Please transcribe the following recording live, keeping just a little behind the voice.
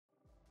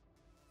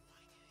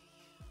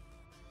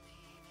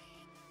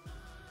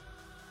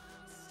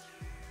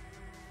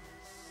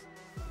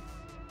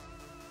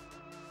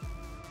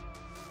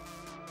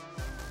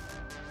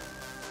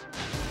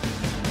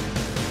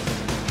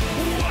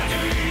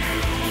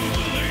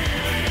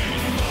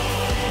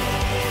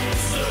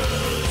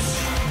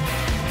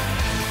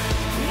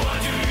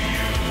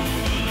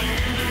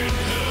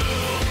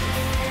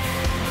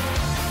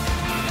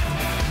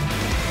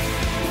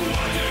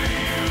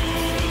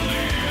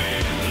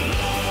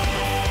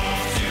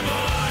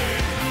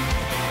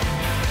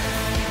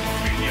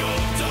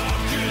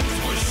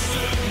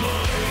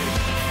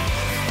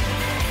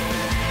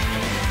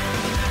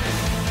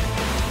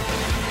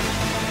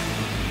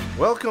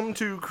Welcome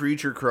to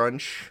Creature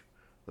Crunch,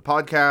 the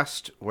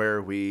podcast where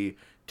we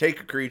take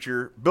a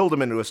creature, build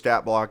him into a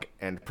stat block,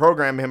 and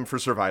program him for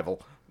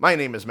survival. My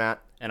name is Matt.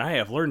 And I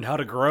have learned how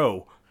to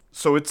grow.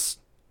 So it's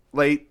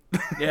late.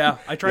 Yeah,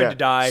 I tried to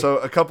die. So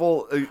a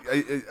couple,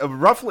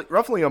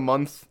 roughly a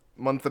month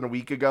and a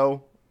week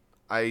ago,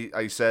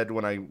 I said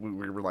when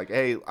we were like,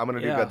 hey, I'm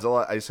going to do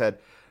Godzilla, I said,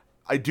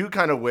 I do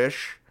kind of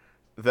wish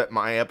that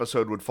my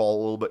episode would fall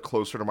a little bit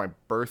closer to my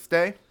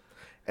birthday.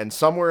 And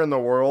somewhere in the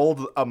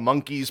world, a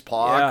monkey's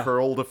paw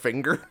curled a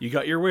finger. You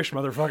got your wish,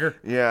 motherfucker.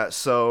 Yeah,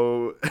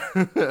 so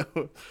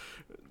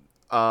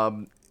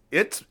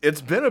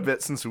it's been a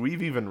bit since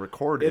we've even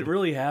recorded. It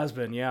really has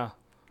been, yeah.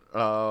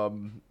 But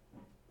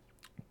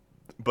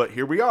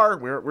here we are.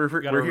 We're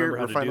here.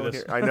 We're finally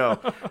here. I know.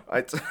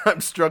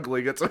 I'm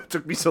struggling. It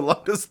took me so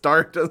long to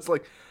start. It's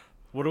like,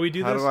 what do we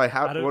do? What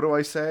do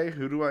I say?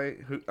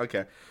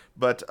 Okay,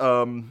 but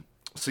so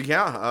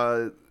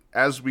yeah.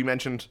 As we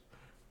mentioned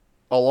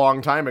a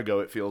long time ago,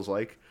 it feels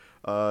like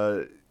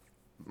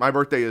my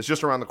birthday is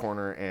just around the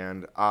corner,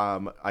 and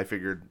I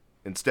figured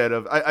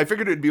I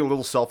figured it'd be a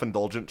little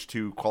self-indulgent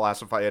to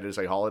classify it as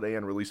a holiday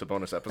and release a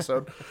bonus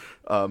episode.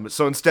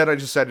 So instead, I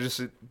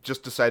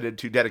just decided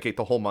to dedicate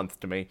the whole month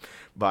to me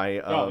by.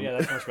 Yeah,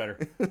 that's much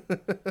better.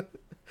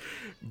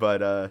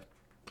 But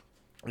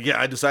yeah,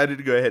 I decided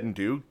to go ahead and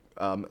do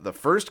the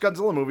first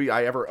Godzilla movie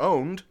I ever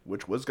owned,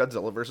 which was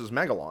Godzilla vs.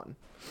 Megalon,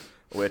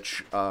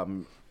 which.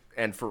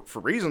 And for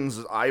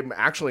reasons, I'm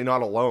actually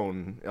not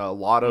alone. A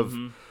lot of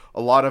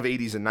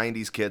 80s and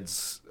 90s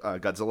kids,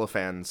 Godzilla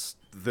fans,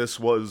 this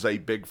was a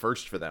big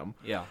first for them.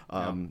 Yeah.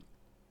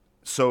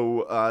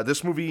 So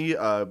this movie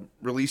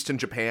released in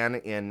Japan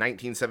in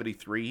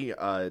 1973.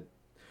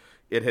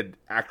 It had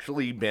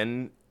actually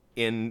been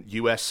in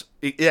U.S.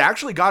 It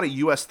actually got a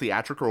U.S.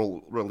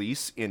 theatrical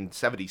release in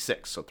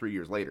 76, so 3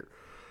 years later.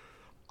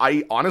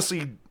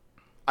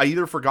 I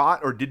either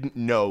forgot or didn't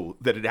know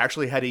that it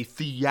actually had a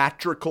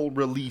theatrical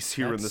release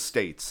here in the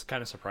States.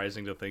 Kind of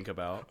surprising to think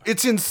about.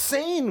 It's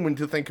insane when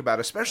to think about,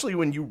 especially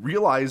when you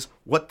realize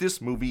what this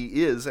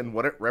movie is and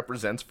what it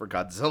represents for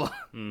Godzilla.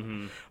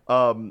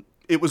 Mm-hmm.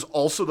 It was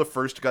also the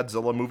first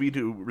Godzilla movie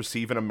to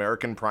receive an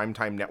American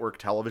primetime network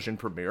television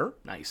premiere.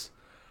 Nice.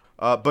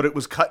 But it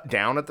was cut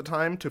down at the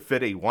time to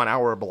fit a 1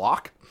 hour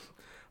block.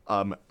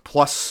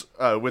 Plus,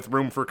 with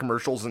room for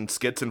commercials and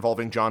skits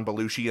involving John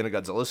Belushi in a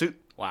Godzilla suit.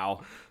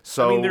 Wow.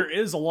 So, I mean, there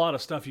is a lot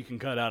of stuff you can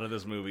cut out of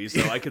this movie,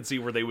 so I could see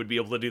where they would be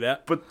able to do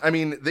that. But, I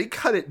mean, they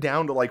cut it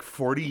down to like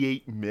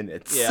 48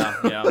 minutes.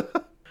 Yeah.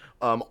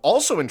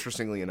 Also,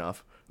 interestingly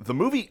enough, the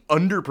movie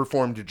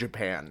underperformed in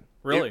Japan.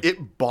 Really?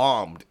 It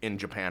bombed in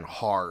Japan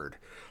hard.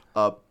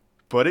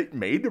 But it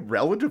made a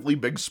relatively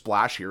big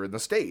splash here in the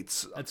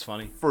States. That's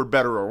funny. For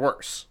better or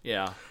worse.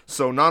 Yeah.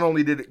 So not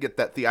only did it get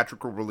that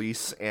theatrical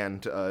release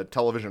and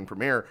television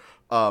premiere,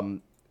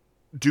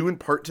 due in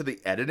part to the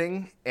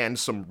editing and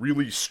some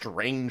really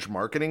strange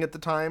marketing at the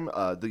time,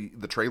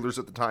 the trailers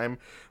at the time,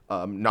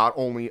 not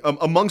only,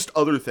 amongst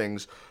other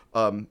things,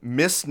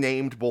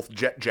 misnamed both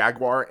Jet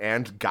Jaguar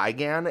and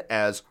Gigan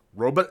as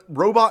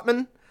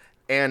Robotman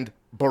and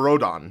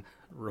Borodon.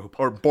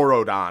 Or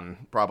Borodon,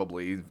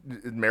 probably.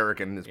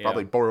 American is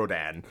probably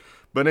Borodan.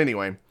 But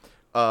anyway,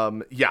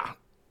 yeah.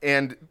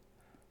 And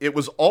it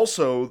was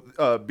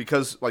also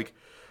because, like,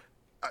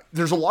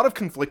 there's a lot of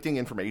conflicting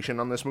information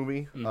on this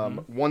movie.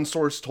 Mm-hmm. One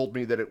source told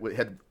me that it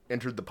had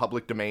entered the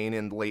public domain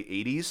in the late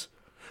 80s,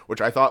 which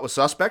I thought was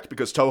suspect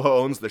because Toho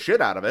owns the shit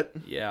out of it.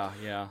 Yeah.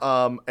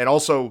 And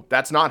also,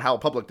 that's not how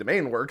public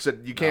domain works.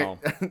 You can't,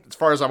 as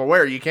far as I'm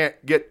aware, you can't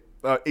get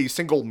a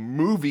single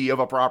movie of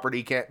a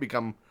property can't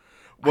become...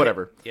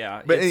 whatever.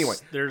 But anyway.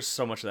 There's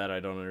so much of that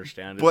I don't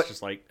understand. It's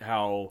just like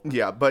how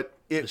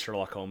the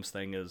Sherlock Holmes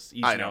thing is,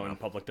 he's now in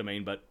public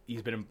domain, but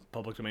he's been in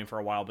public domain for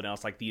a while, but now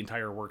it's like the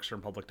entire works are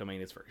in public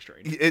domain. It's very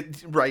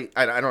strange. Right.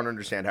 I don't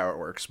understand how it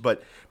works.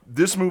 But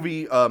this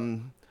movie,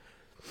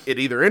 it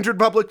either entered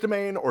public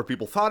domain or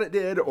people thought it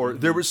did, or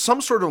there was some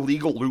sort of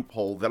legal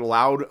loophole that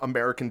allowed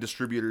American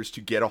distributors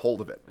to get a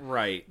hold of it.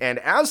 Right. And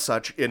as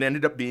such, it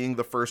ended up being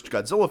the first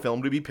Godzilla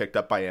film to be picked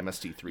up by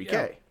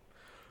MST3K.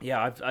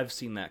 Yeah, I've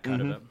seen that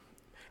kind of it.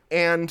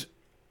 And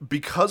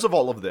because of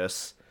all of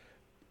this,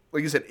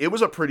 like I said, it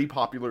was a pretty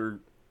popular,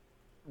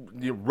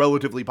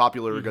 relatively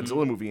popular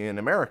Godzilla movie in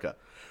America,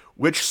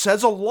 which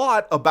says a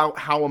lot about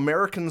how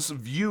Americans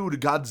viewed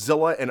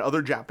Godzilla and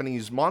other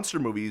Japanese monster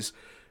movies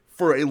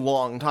for a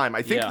long time.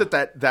 I think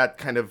that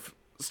kind of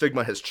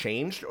stigma has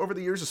changed over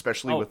the years,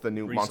 especially with the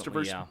new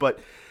recently, MonsterVerse. Yeah.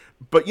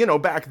 But you know,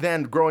 back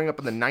then, growing up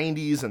in the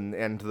 90s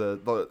and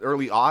the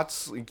early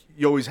aughts, like,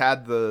 you always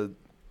had the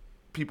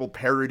people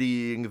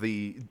parodying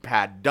the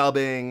pad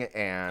dubbing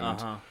and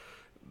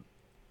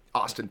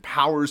Austin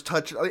Powers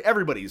touched. Like,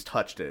 everybody's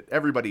touched it.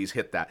 Everybody's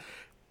hit that.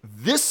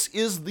 This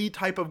is the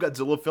type of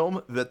Godzilla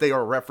film that they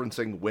are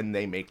referencing when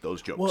they make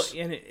those jokes. Well,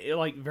 and it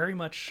like very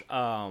much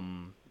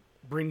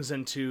brings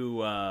into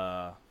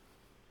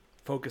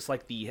focus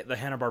like the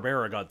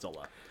Hanna-Barbera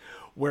Godzilla,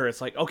 where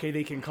it's like, okay,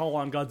 they can call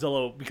on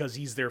Godzilla because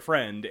he's their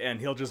friend and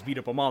he'll just beat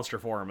up a monster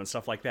for him and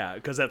stuff like that,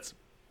 because that's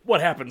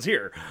what happens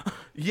here.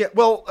 Yeah,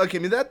 well, okay,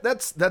 I mean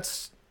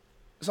that's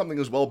something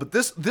as well, but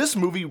this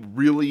movie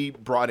really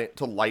brought it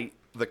to light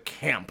the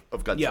camp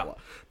of Godzilla.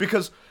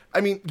 Because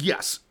I mean,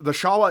 yes, the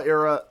Showa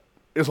era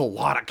is a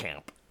lot of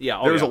camp.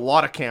 Yeah, there's a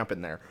lot of camp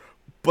in there.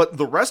 But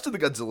the rest of the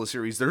Godzilla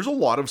series, there's a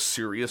lot of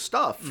serious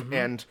stuff. Mm-hmm.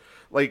 And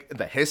like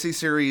the Heisei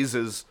series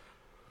is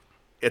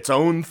its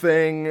own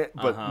thing,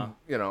 but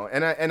you know,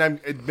 and I'm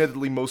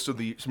admittedly most of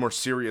the more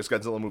serious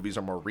Godzilla movies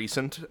are more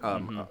recent,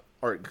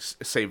 or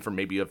save for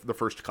maybe the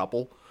first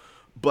couple.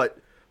 But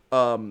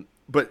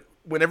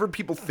whenever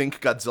people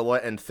think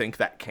Godzilla and think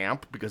that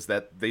camp, because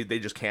that they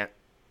just can't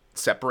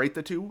separate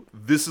the two,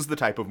 this is the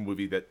type of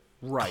movie that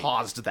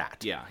caused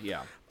that.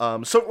 Yeah.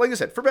 So like I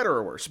said, for better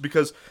or worse,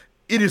 because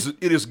it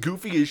is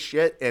goofy as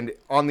shit, and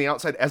on the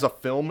outside as a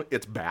film,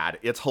 it's bad.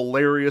 It's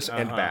hilarious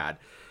and bad.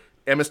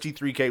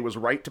 MST3K was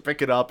right to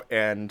pick it up,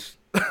 and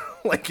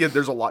like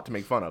there's a lot to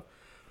make fun of.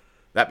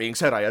 That being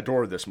said, I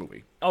adore this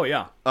movie. Oh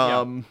yeah.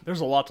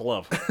 There's a lot to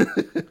love.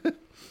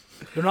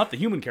 They're not the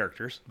human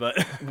characters, but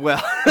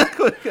well,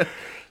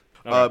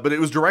 but it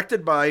was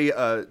directed by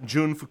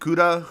Jun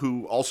Fukuda,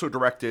 who also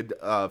directed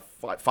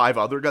 5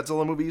 other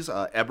Godzilla movies: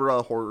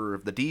 Ebirah, Horror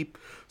of the Deep,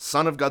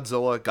 Son of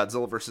Godzilla,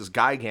 Godzilla vs.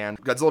 Gigan,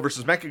 Godzilla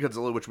vs.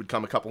 Mechagodzilla, which would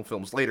come a couple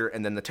films later,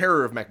 and then The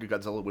Terror of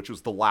Mechagodzilla, which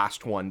was the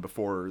last one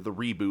before the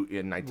reboot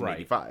in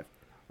 1985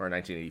 or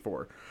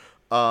 1984.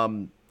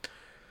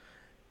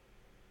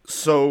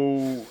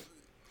 So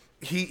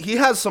he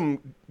has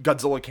some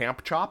Godzilla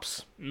camp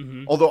chops.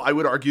 Mm-hmm. Although I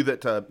would argue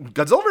that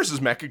Godzilla vs.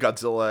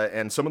 Mechagodzilla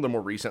and some of the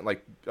more recent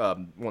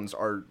ones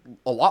are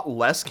a lot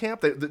less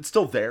camp. It's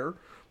still there,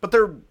 but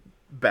they're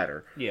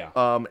better. Yeah.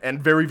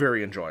 And very,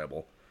 very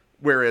enjoyable.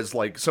 Whereas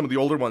like some of the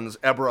older ones,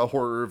 Ebirah,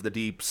 Horror of the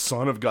Deep,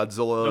 Son of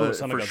Godzilla,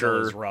 Son for of Godzilla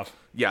sure. is rough.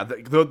 Yeah,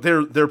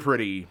 they're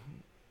pretty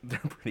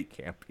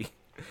campy.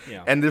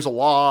 Yeah. And there's a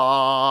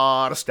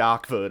lot of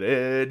stock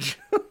footage.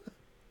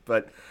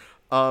 But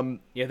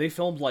yeah, they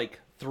filmed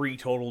like 3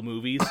 total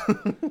movies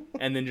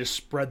and then just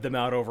spread them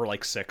out over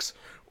like 6.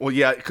 Well,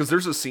 yeah, because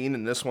there's a scene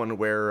in this one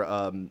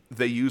where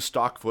they use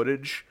stock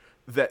footage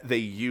that they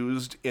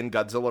used in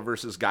Godzilla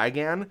vs.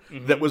 Gigan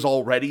that was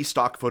already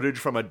stock footage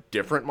from a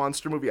different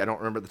monster movie. I don't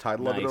remember the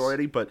title of it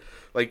already, but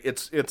like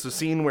it's a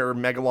scene where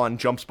Megalon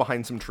jumps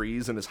behind some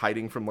trees and is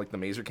hiding from like the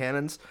maser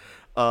cannons.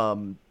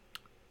 I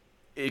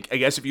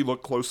guess if you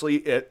look closely,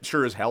 it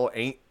sure as hell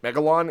ain't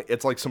Megalon.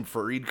 It's like some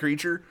furried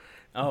creature.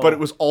 Oh. But it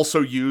was also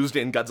used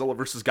in Godzilla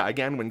vs.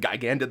 Gigan when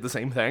Gigan did the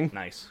same thing.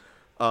 Nice.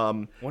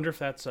 Wonder if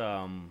that's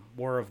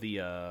War of the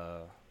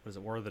was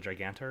it War of the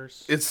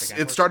Gigantors?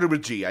 It started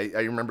with G.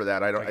 I remember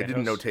that. I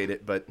didn't notate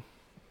it, but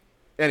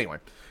anyway,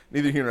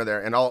 neither here nor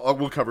there. And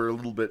we'll cover a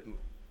little bit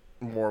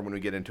more when we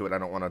get into it. I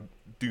don't want to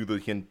do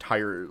the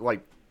entire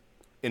like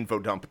info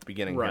dump at the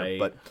beginning here,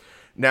 but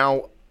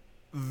now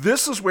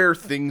this is where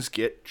things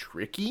get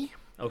tricky.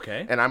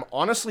 Okay. And I'm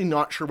honestly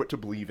not sure what to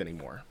believe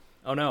anymore.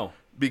 Oh no.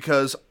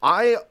 Because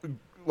I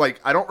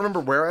don't remember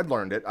where I'd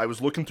learned it. I was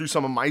looking through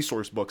some of my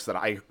source books that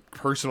I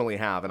personally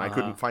have, and I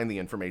couldn't find the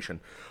information.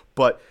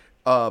 But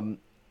I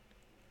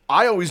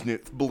always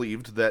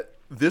believed that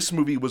this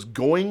movie was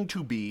going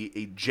to be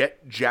a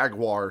Jet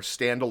Jaguar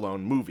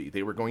standalone movie.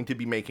 They were going to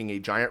be making a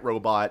giant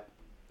robot,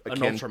 an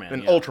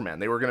Ultraman. Ultraman.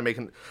 They were going to make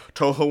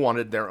Toho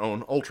wanted their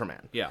own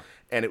Ultraman. Yeah.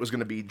 And it was going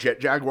to be Jet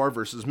Jaguar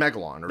versus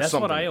Megalon, or That's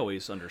something. What I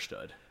always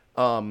understood.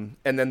 And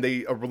then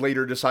they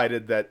later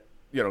decided that,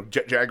 you know,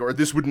 Jet Jaguar,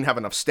 this wouldn't have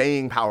enough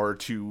staying power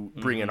to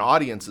bring in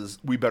audiences.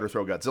 We better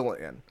throw Godzilla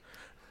in.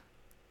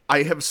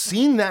 I have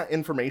seen that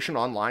information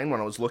online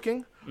when I was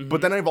looking,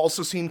 but then I've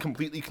also seen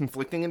completely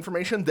conflicting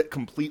information that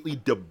completely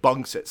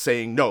debunks it,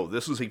 saying, no,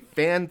 this is a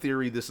fan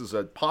theory. This is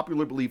a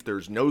popular belief.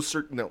 There's no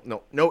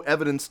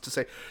evidence to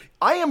say.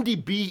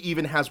 IMDb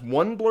even has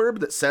one blurb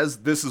that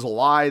says this is a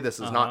lie. This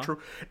is not true.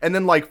 And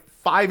then like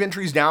 5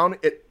 entries down,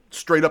 it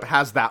straight up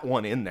has that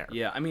one in there.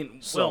 Yeah, I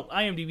mean, well,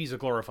 IMDb's a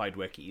glorified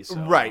wiki, so.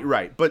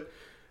 Right. But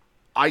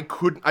I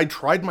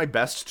tried my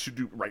best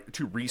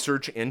to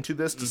research into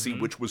this to see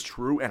which was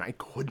true, and I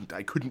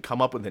couldn't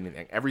come up with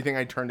anything. Everything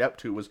I turned up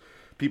to was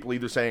people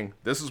either saying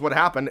this is what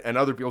happened, and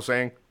other people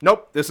saying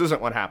nope, this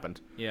isn't what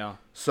happened. Yeah.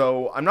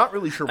 So I'm not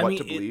really sure what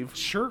to believe. It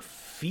sure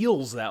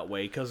feels that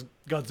way because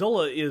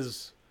Godzilla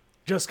is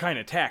just kind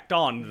of tacked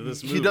on to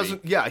this movie.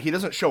 He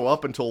doesn't show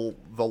up until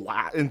the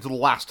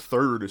last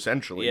third,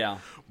 essentially. Yeah.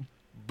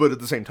 But at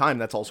the same time,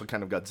 that's also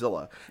kind of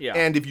Godzilla. Yeah.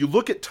 And if you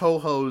look at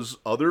Toho's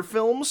other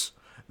films,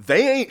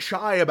 they ain't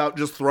shy about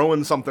just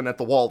throwing something at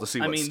the wall to see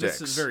what sticks.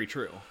 This is very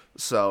true.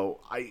 So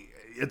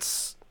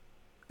it's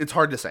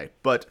hard to say,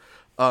 but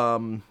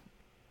one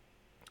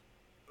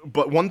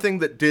thing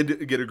that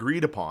did get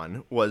agreed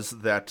upon was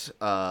that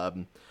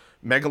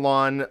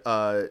Megalon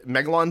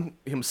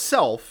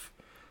himself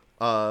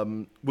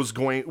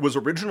was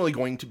originally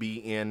going to be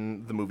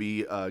in the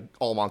movie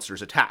All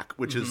Monsters Attack,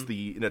 which is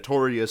the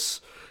notorious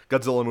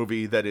Godzilla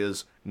movie that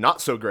is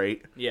not so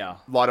great. Yeah,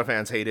 a lot of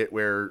fans hate it,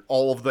 where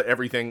all of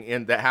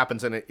everything that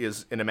happens in it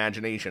is an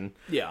imagination.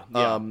 Yeah.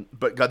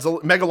 But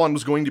Megalon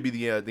was going to be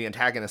the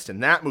antagonist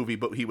in that movie,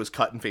 but he was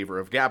cut in favor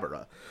of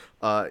Gabara.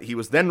 He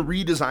was then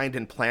redesigned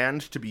and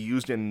planned to be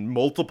used in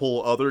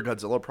multiple other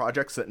Godzilla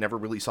projects that never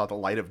really saw the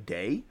light of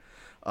day.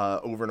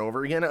 Over and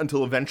over again,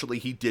 until eventually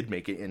he did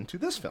make it into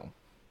this film.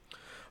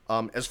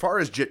 As far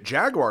as Jet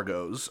Jaguar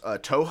goes,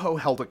 Toho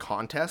held a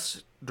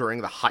contest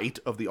during the height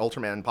of the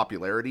Ultraman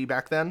popularity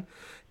back then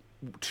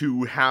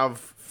to have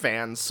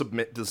fans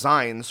submit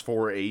designs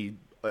for a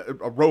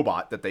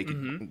robot that they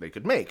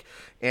could make,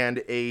 and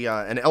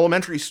an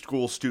elementary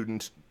school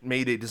student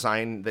made a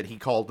design that he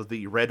called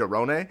the Red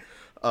Arone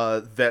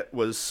that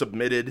was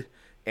submitted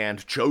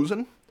and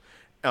chosen,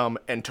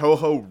 and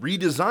Toho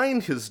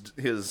redesigned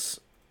his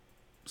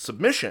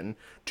submission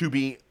to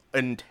be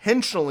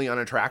intentionally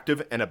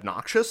unattractive and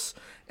obnoxious,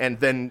 and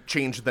then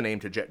changed the name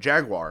to Jet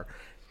Jaguar.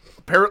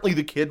 Apparently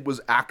the kid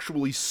was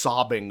actually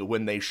sobbing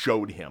when they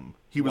showed him.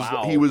 He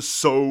was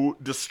so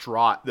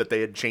distraught that they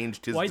had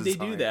changed his design. Why'd they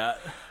do that?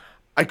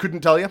 I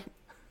couldn't tell you.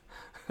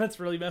 That's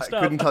really messed up.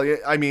 I couldn't tell you.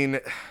 I mean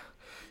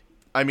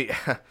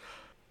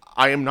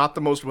I am not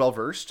the most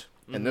well-versed,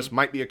 and this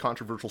might be a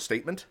controversial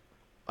statement.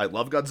 I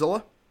love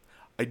Godzilla.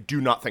 I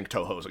do not think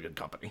Toho is a good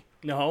company.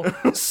 No.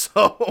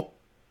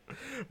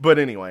 But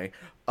anyway,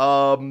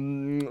 so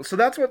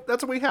that's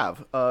what we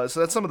have. So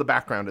that's some of the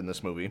background in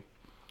this movie.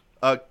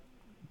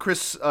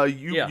 Chris,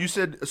 you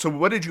said, so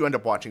what did you end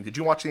up watching? Did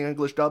you watch the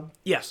English dub?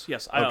 Yes.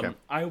 Okay.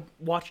 I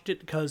watched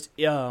it because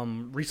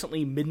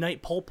recently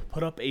Midnight Pulp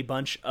put up a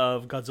bunch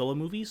of Godzilla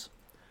movies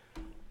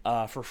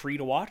for free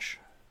to watch.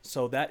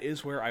 So that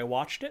is where I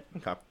watched it.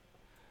 Okay.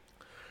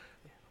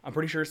 I'm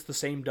pretty sure it's the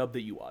same dub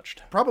that you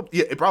watched.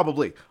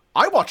 Probably.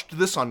 I watched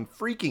this on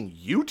freaking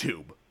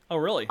YouTube. Oh,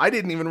 really? I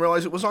didn't even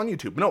realize it was on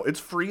YouTube. No, it's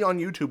free on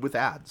YouTube with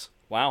ads.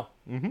 Wow.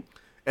 Mm-hmm.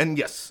 And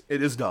yes,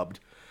 it is dubbed.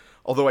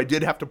 Although I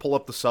did have to pull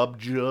up the sub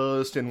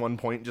just in one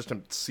point just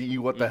to see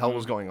what the hell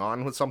was going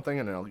on with something,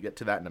 and I'll get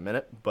to that in a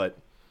minute. But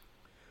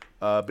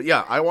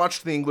yeah, I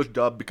watched the English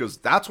dub because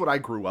that's what I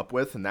grew up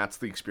with, and that's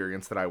the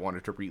experience that I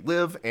wanted to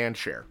relive and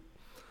share.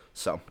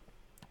 So,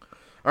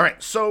 all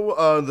right.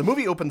 So the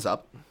movie opens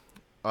up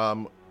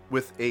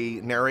with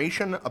a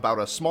narration about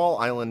a small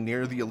island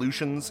near the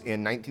Aleutians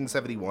in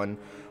 1971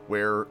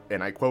 where,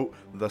 and I quote,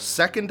 the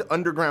second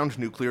underground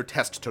nuclear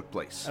test took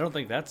place. I don't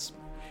think that's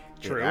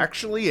true. It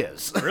actually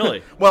is.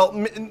 Really? Well,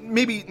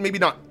 maybe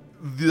not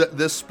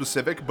this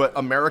specific, but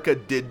America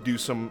did do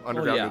some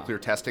underground nuclear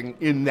testing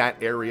in that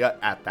area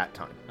at that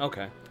time.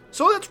 Okay.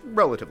 So that's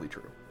relatively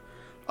true.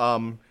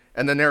 And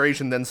the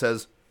narration then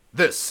says,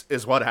 this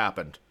is what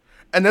happened.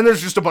 And then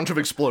there's just a bunch of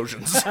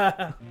explosions.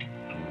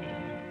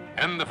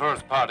 In the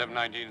first part of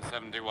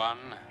 1971,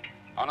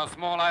 on a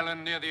small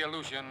island near the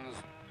Aleutians,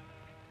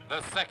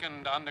 the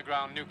second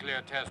underground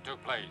nuclear test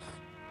took place.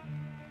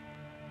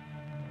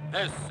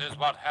 This is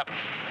what happened.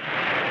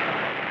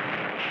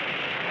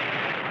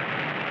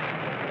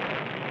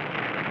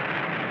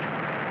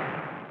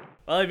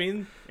 Well, I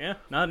mean, yeah,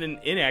 not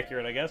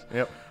inaccurate, I guess.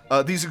 Yep.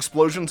 These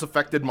explosions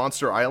affected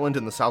Monster Island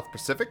in the South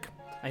Pacific.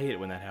 I hate it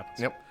when that happens.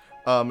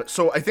 Yep.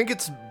 So I think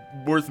it's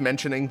worth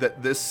mentioning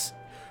that this...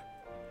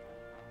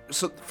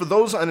 So for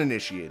those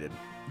uninitiated,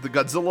 the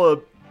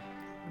Godzilla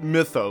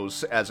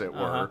mythos, as it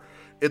were,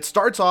 it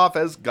starts off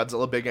as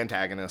Godzilla big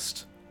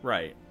antagonist.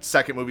 Right.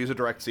 Second movie is a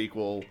direct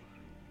sequel.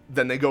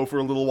 Then they go for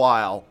a little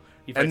while.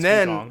 And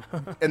then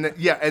and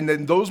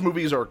then those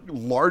movies are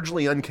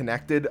largely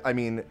unconnected. I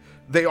mean,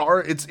 they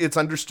are. It's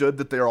understood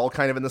that they're all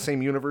kind of in the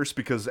same universe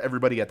because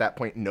everybody at that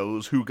point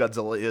knows who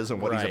Godzilla is and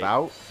what he's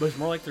about. But it's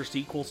more like they're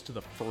sequels to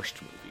the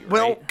first movie, right?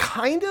 Well,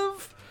 kind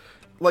of.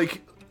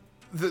 Like,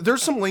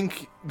 there's some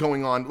link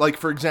going on. Like,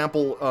 for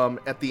example,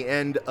 at the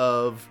end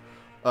of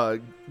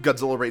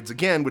Godzilla Raids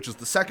Again, which is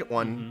the second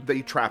one,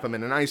 they trap him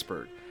in an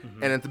iceberg.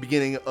 And at the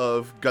beginning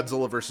of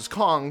Godzilla vs.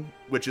 Kong,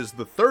 which is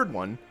the third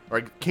one,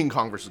 or King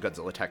Kong vs.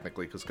 Godzilla,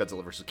 technically, because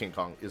Godzilla vs. King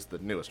Kong is the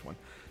newest one.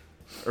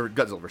 Or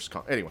Godzilla vs.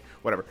 Kong. Anyway,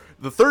 whatever.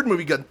 The third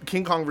movie,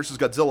 King Kong vs.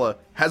 Godzilla,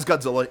 has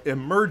Godzilla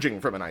emerging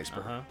from an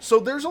iceberg.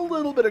 So there's a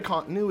little bit of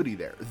continuity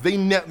there.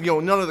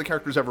 None of the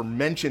characters ever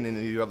mention any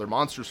of the other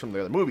monsters from the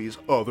other movies,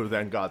 other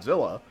than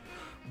Godzilla.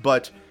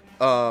 But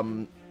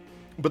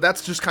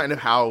that's just kind of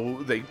how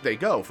they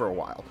go for a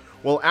while.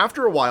 Well,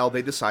 after a while,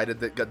 they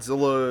decided that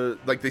Godzilla,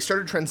 they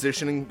started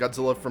transitioning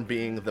Godzilla from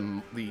being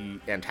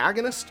the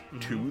antagonist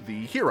to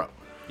the hero.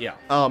 Yeah.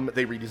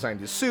 They redesigned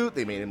his suit,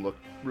 they made him look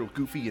real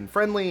goofy and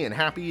friendly and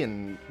happy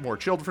and more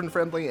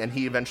children-friendly, and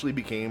he eventually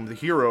became the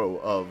hero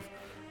of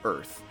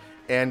Earth.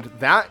 And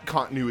that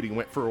continuity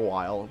went for a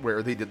while,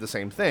 where they did the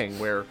same thing,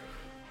 where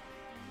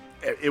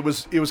it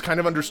was kind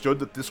of understood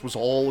that this was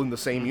all in the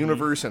same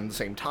universe and the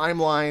same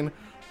timeline,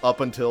 up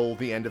until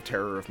the end of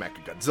Terror of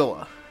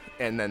Mechagodzilla.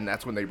 And then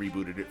that's when they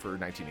rebooted it for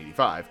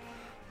 1985.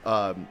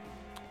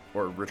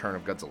 Or Return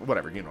of Godzilla,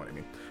 whatever, you know what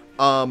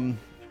I mean.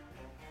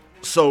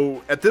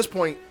 So at this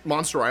point,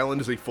 Monster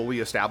Island is a fully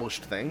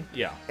established thing.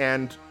 Yeah.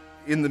 And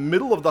in the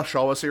middle of the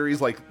Showa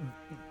series, like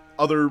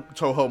other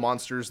Toho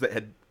monsters that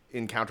had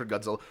encountered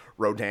Godzilla,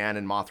 Rodan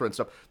and Mothra and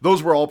stuff,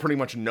 those were all pretty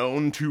much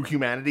known to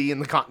humanity in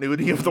the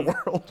continuity of the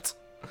world.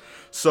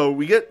 So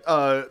we get,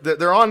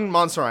 they're on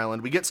Monster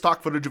Island. We get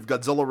stock footage of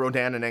Godzilla,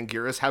 Rodan, and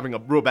Anguirus having a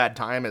real bad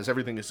time as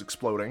everything is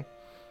exploding.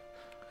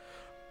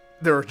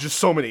 There are just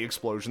so many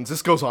explosions.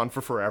 This goes on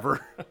for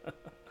forever.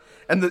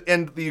 And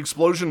the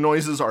explosion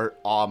noises are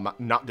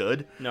not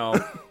good. No.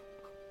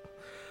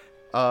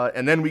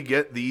 And then we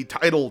get the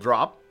title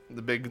drop,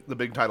 the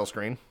big title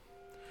screen,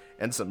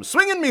 and some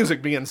swinging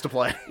music begins to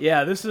play.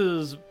 Yeah, this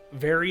is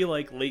very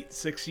like late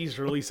 60s,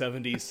 early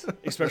 70s,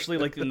 especially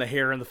like in the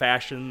hair and the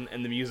fashion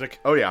and the music.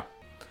 Oh yeah.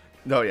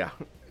 No, yeah.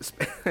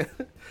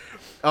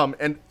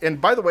 And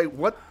by the way,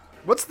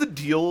 what's the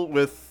deal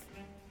with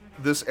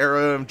this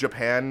era of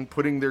Japan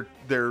putting their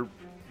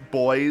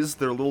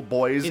little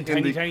boys in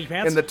tiny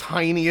pants? in the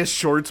tiniest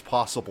shorts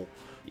possible?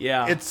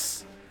 Yeah.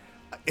 It's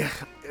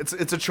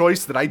a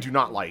choice that I do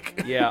not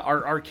like. Yeah,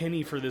 our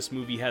Kenny for this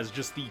movie has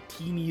just the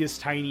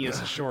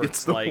tiniest shorts.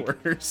 It's the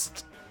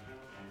worst.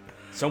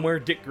 Somewhere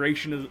Dick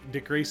Grayson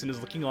is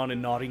looking on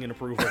and nodding in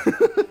approval.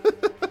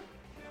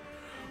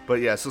 But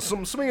yeah, so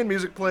some swinging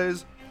music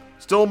plays,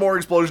 still more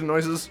explosion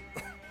noises,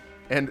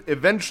 and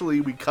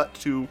eventually we cut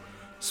to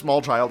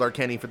small child, our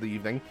Kenny for the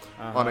evening,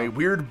 on a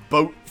weird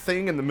boat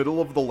thing in the middle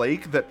of the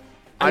lake that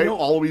I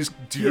always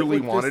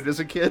dearly wanted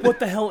as a kid. What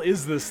the hell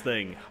is this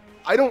thing?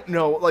 I don't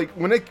know. Like,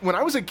 when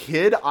I was a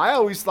kid, I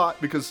always thought,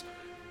 because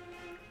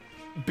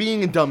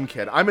being a dumb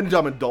kid, I'm a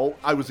dumb adult,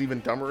 I was even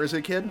dumber as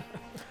a kid.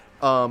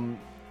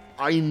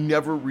 I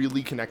never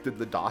really connected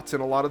the dots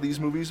in a lot of these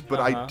movies, but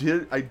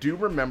I do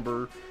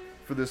remember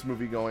for this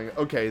movie going,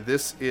 okay,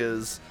 this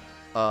is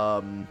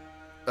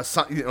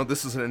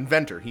this is an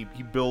inventor. He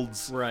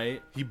builds.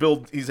 Right.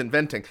 He's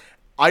inventing.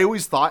 I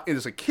always thought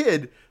as a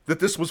kid that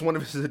this was one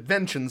of his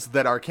inventions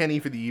that our Kenny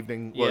for the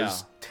evening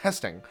was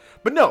testing.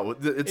 But no,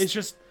 it's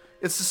just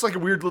like a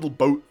weird little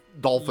boat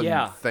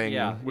dolphin thing.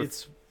 Yeah,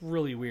 it's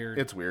really weird.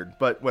 It's weird,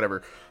 but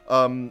whatever.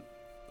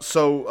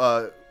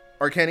 So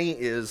our Kenny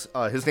is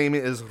his name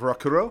is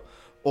Rakuro,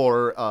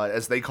 or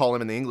as they call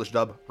him in the English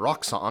dub,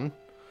 Roxon.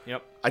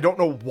 Yep. I don't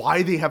know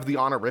why they have the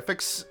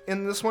honorifics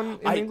in this one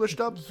in the English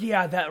dub.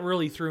 Yeah, that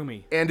really threw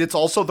me. And it's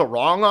also the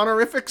wrong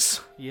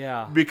honorifics.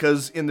 Yeah.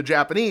 Because in the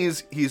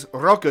Japanese, he's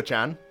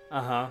Roku-chan.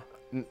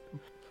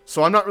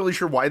 So I'm not really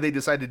sure why they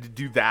decided to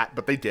do that,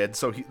 but they did.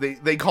 So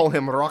they call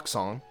him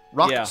Roxon.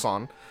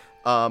 Roxon.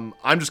 Yeah.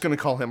 I'm just going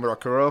to call him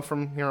Rakuro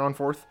from here on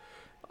forth.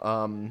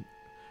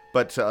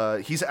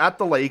 But he's at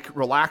the lake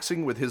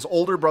relaxing with his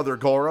older brother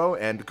Goro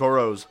and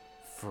Goro's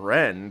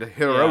friend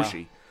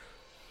Hiroshi. Yeah.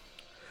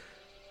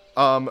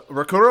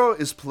 Rakuro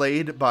is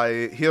played by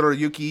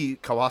Hiroyuki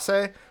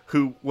Kawase,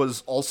 who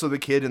was also the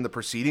kid in the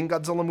preceding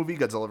Godzilla movie,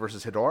 Godzilla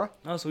vs. Hedorah.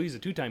 Oh, so he's a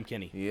two-time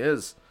Kenny. He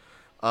is.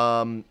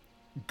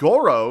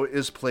 Goro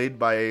is played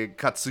by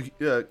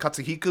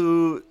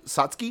Katsuhiko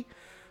Satsuki,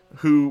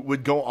 who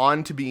would go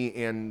on to be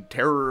in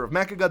Terror of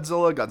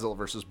Mechagodzilla, Godzilla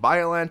vs.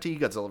 Biollante,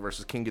 Godzilla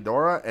vs. King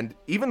Ghidorah, and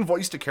even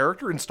voiced a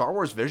character in Star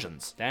Wars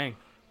Visions. Dang.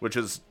 Which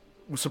has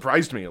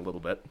surprised me a little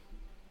bit.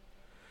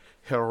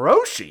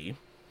 Hiroshi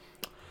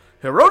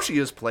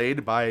is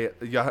played by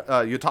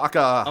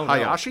Yutaka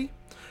Hayashi,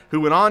 who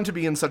went on to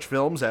be in such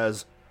films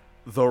as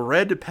The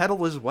Red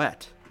Petal is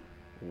Wet,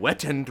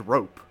 Wet and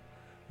Rope,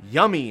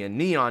 Yummy in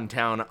Neon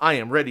Town, I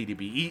Am Ready to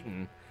Be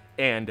Eaten,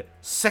 and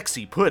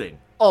Sexy Pudding,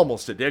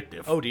 Almost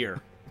Addictive. Oh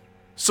dear.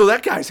 So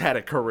that guy's had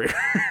a career.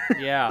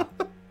 Yeah.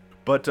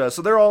 But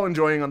so they're all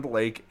enjoying on the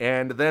lake,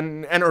 and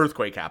then an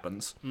earthquake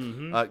happens.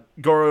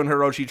 Mm-hmm. Goro and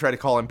Hiroshi try to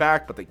call him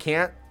back, but they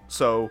can't.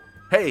 So,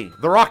 hey,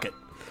 the rocket.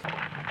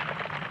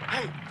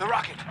 Hey, the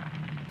rocket.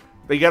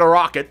 They get a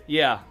rocket.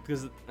 Yeah,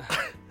 because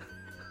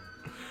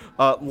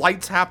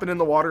lights happen in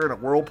the water and a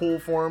whirlpool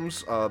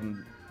forms,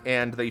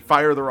 and they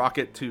fire the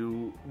rocket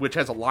which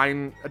has a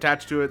line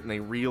attached to it, and they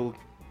reel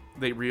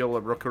a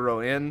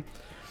Rakuro in,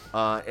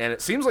 and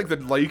it seems like the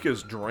lake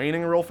is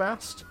draining real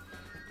fast,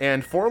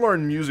 and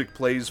forlorn music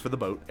plays for the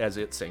boat as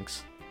it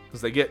sinks,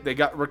 because they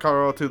got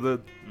Rakuro to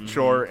the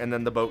shore, and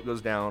then the boat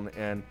goes down,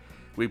 and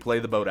we play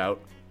the boat out.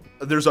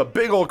 There's a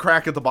big old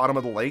crack at the bottom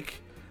of the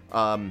lake.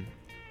 And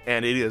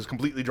it is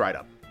completely dried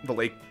up. The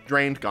lake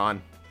drained,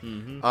 gone.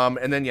 Mm-hmm.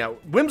 And then,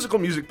 whimsical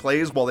music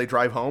plays while they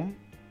drive home.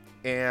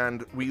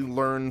 And we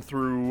learn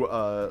through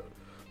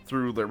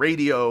the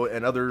radio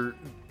and other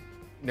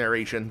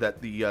narration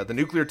that the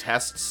nuclear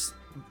tests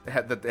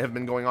that have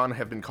been going on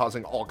have been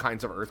causing all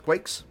kinds of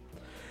earthquakes.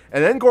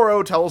 And then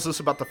Goro tells us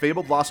about the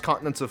fabled lost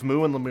continents of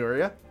Mu and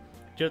Lemuria.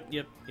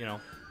 Yep,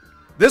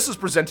 This is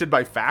presented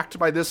by fact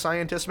by this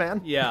scientist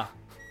man. Yeah.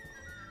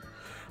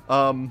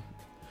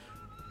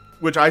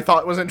 Which I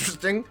thought was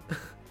interesting,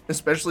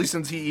 especially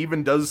since he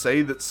even does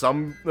say that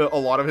a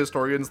lot of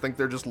historians think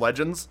they're just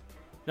legends.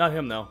 Not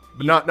him though.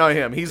 But not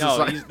him.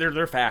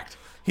 They're fact.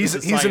 He's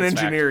an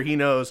engineer. Fact. He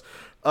knows.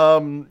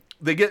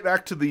 They get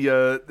back to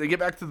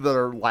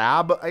their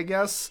lab, I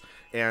guess,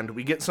 and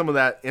we get some of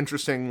that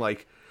interesting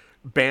like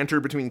banter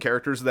between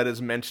characters that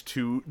is meant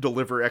to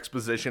deliver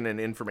exposition and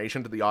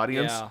information to the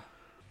audience. Yeah.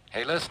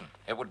 Hey, listen,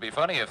 it would be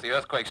funny if the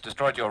earthquakes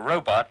destroyed your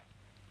robot.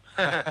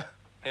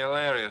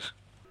 Hilarious.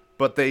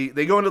 But they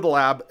go into the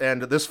lab,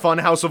 and this fun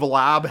house of a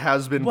lab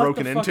has been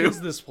broken into. What the fuck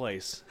is this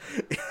place?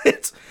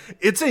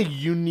 It's a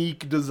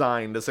unique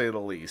design, to say the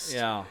least.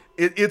 Yeah.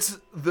 It's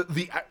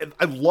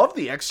I love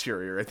the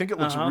exterior. I think it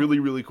looks really,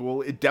 really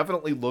cool. It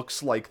definitely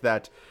looks like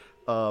that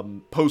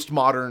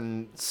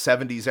postmodern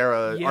 70s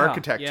era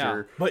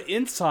architecture. Yeah. But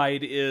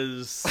inside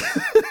is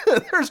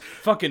there's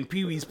fucking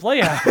Pee-wee's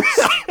Playhouse.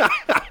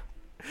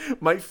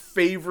 My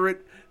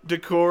favorite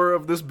decor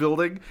of this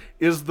building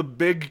is the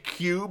big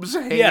cubes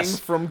hanging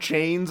from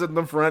chains in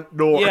the front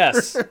door.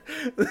 Yes.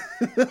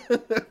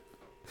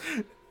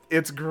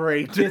 It's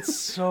great. It's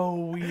so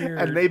weird.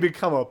 And they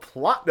become a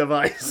plot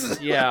device.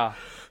 Yeah.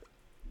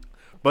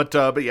 But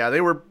yeah,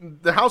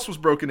 the house was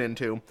broken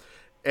into,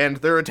 and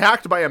they're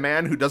attacked by a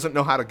man who doesn't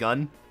know how to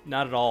gun.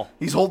 Not at all.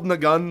 He's holding a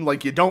gun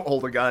like you don't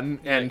hold a gun,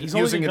 and he's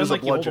using it as a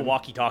like bludgeon. You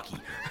hold a walkie-talkie.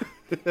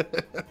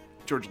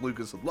 George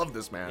Lucas would love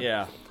this man.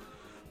 Yeah.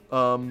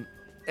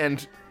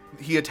 And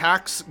he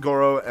attacks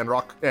Goro and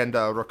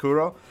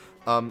Rakuro.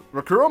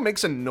 Rakuro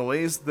makes a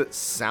noise that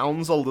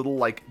sounds a little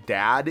like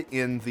Dad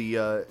in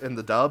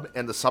the dub,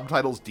 and the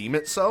subtitles deem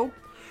it so,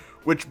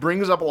 which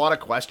brings up a lot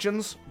of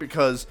questions,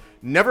 because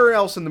never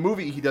else in the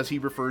movie does he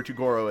refer to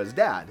Goro as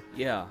Dad.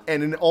 Yeah.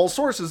 And in all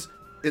sources,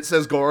 it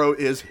says Goro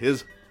is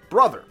his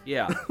brother.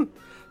 Yeah.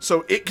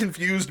 So it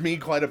confused me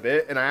quite a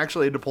bit, and I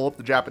actually had to pull up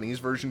the Japanese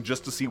version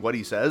just to see what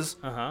he says.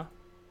 Uh-huh.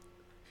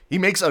 He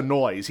makes a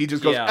noise. He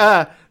just goes,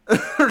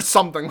 or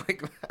something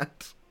like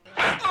that.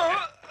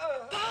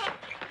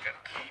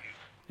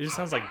 It just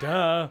sounds like,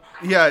 duh.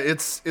 Yeah,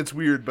 it's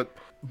weird,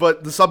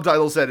 but the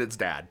subtitle said it's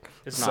Dad.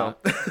 It's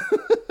not.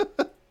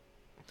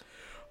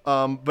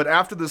 But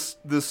after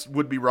this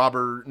would-be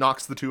robber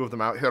knocks the two of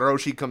them out,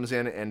 Hiroshi comes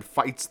in and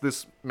fights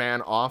this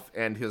man off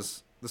and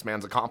this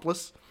man's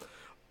accomplice.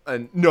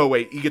 And no,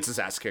 wait, he gets his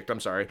ass kicked. I'm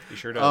sorry. He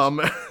sure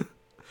does.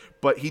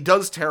 But he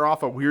does tear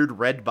off a weird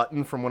red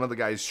button from one of the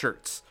guy's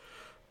shirts.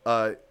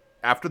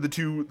 After the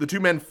two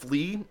men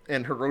flee,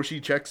 and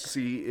Hiroshi checks to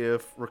see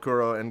if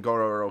Rakuro and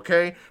Goro are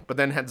okay, but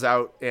then heads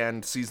out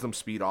and sees them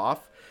speed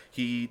off.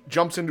 He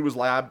jumps into his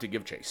lab to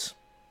give chase.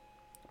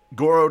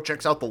 Goro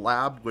checks out the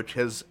lab, which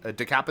has a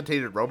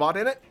decapitated robot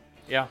in it.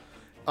 Yeah.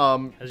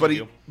 But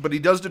he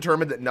does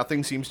determine that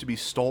nothing seems to be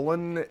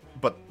stolen,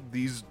 but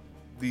these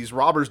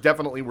robbers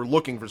definitely were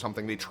looking for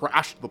something. They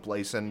trashed the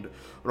place, and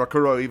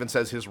Rakuro even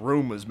says his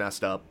room was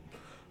messed up.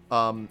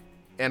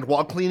 And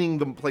while cleaning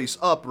the place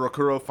up,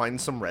 Rakuro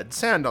finds some red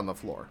sand on the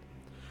floor.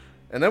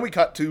 And then we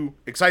cut to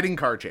exciting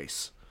car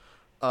chase.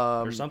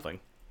 Or something.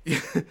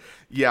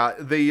 Yeah,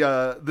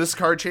 this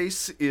car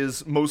chase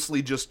is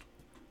mostly just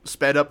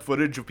sped up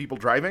footage of people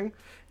driving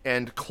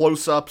and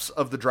close-ups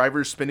of the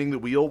drivers spinning the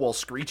wheel while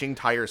screeching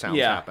tire sounds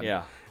happen.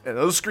 Yeah. And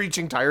those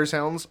screeching tire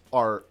sounds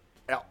are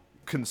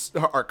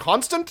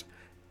constant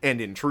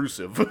and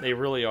intrusive. They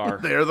really are.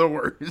 They're the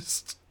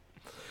worst.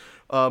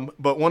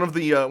 But one of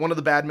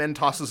the bad men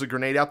tosses a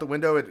grenade out the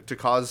window to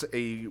cause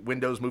a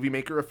Windows Movie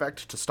Maker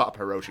effect to stop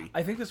Hiroshi.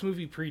 I think this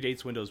movie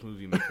predates Windows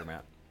Movie Maker,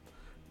 Matt.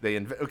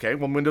 Okay,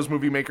 well, Windows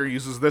Movie Maker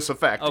uses this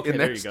effect. Okay,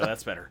 there you go.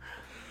 That's better.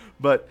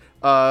 But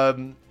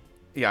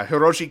yeah,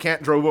 Hiroshi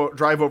can't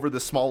drive over the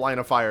small line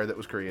of fire that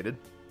was created.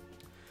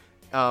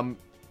 But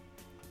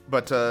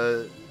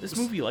this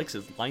movie likes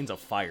its lines of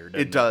fire. Doesn't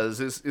it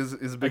does. Is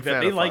a big fan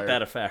of fire. They like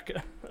that effect.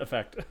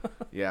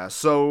 Yeah.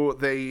 So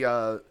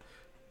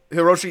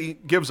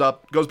Hiroshi gives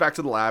up, goes back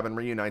to the lab, and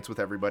reunites with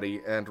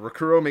everybody. And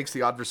Rakuro makes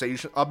the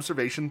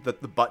observation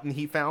that the button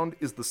he found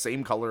is the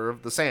same color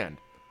of the sand.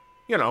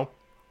 You know,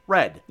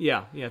 red.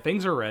 Yeah.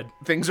 Things are red.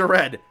 Things are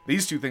red.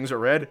 These two things are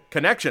red.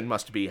 Connection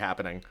must be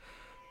happening.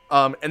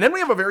 And then we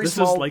have a very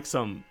small... This is like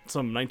some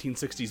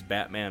 1960s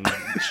Batman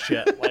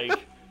shit.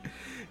 Like...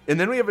 And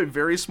then we have a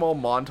very small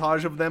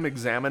montage of them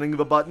examining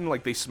the button.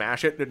 Like, they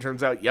smash it, and it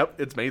turns out, yep,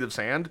 it's made of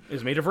sand.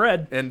 It's made of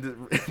red.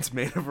 And it's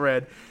made of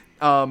red.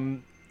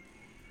 And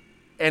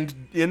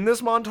in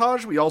this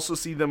montage, we also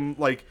see them,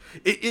 like...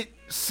 It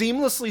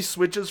seamlessly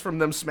switches from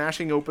them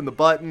smashing open the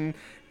button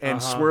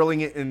and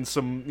swirling it in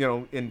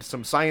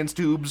some science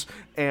tubes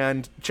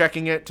and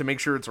checking it to make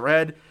sure it's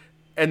red.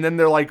 And then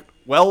they're, like,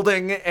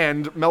 welding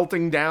and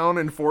melting down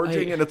and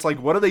forging, and it's like,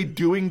 what are they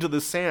doing to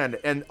the sand?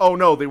 And oh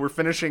no, they were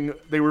finishing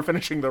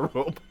the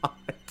robot.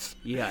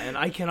 Yeah, and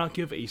I cannot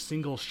give a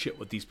single shit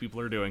what these people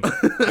are doing.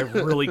 I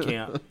really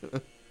can't.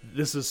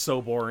 This is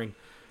so boring.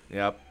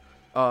 Yep.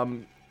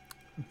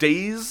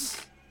 Days? ?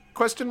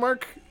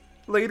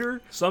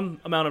 Later.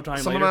 Some amount of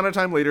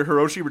time later,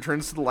 Hiroshi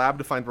returns to the lab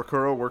to find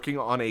Rakuro working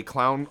on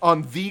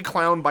the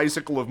clown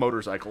bicycle of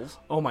motorcycles.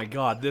 Oh my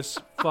god, this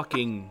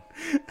fucking...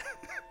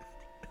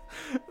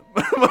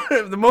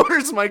 The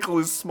motorcycle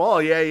is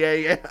small. Yeah.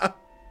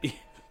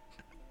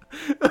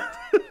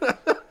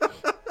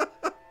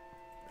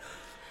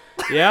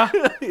 Yeah?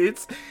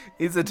 It's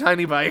a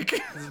tiny bike.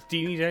 It's a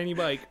teeny tiny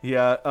bike.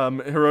 Yeah,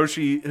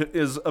 Hiroshi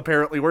is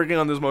apparently working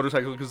on this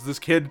motorcycle because this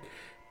kid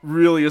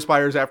really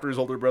aspires after his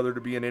older brother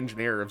to be an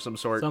engineer of some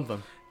sort.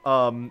 Something.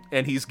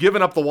 And he's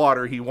given up the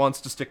water. He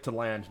wants to stick to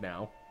land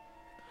now.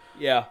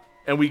 Yeah.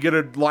 And we get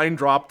a line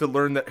drop to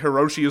learn that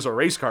Hiroshi is a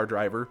race car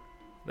driver.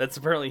 That's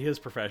apparently his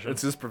profession.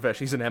 It's his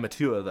profession. He's an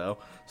amateur, though.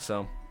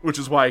 So, which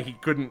is why he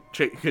couldn't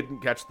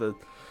catch the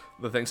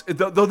things.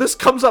 Though this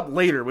comes up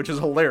later, which is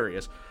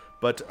hilarious.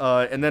 But,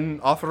 and then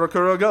off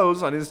Rokuro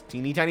goes on his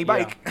teeny tiny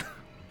bike.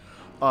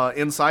 Yeah.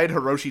 Inside,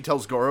 Hiroshi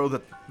tells Goro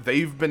that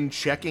they've been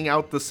checking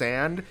out the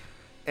sand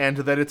and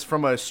that it's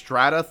from a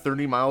strata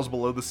 30 miles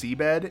below the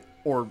seabed,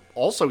 or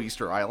also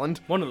Easter Island.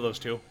 One of those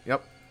two.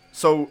 Yep.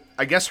 So,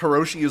 I guess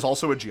Hiroshi is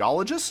also a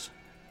geologist?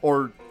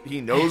 Or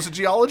he knows a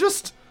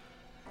geologist?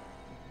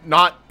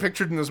 Not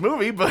pictured in this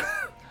movie, but...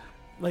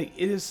 Like,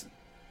 it is...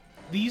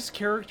 These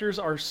characters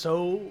are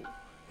so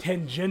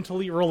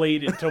tangentially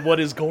related to what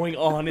is going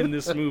on in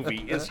this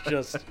movie. It's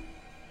just...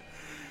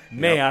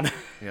 Man.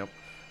 Yep.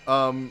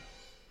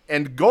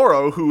 And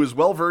Goro, who is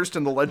well-versed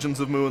in the legends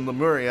of Mu and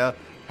Lemuria,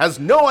 has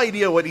no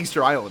idea what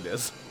Easter Island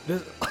is.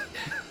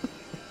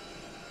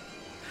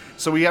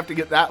 So we have to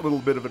get that little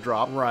bit of a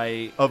drop.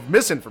 Right. Of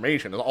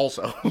misinformation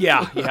also.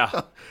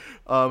 Yeah.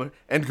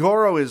 And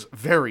Goro is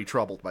very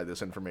troubled by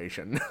this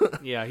information.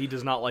 Yeah, he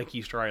does not like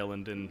Easter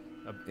Island and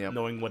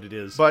knowing what it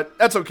is. But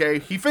that's okay.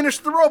 He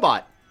finished the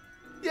robot.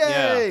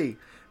 Yay!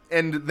 Yeah.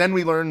 And then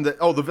we learn that,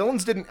 the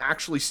villains didn't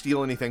actually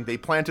steal anything. They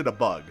planted a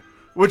bug,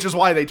 which is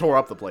why they tore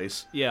up the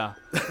place. Yeah.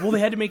 Well, they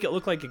had to make it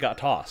look like it got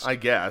tossed. I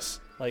guess.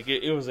 Like,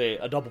 it was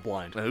a double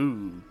blind.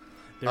 Ooh.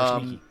 They're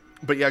sneaky.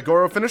 But yeah,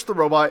 Goro finished the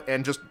robot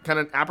and just kind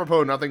of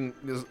apropos nothing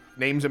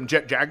names him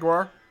Jet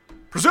Jaguar.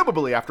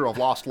 Presumably after a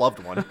lost loved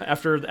one.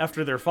 after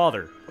their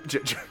father.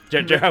 Jet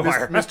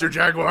Jaguar. Mr.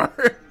 Jaguar.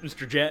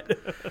 Mr. Jet.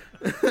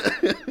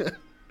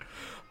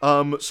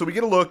 So we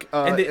get a look.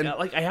 And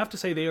I have to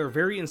say, they are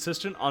very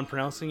insistent on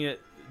pronouncing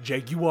it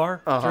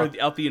Jaguar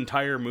throughout the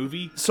entire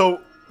movie.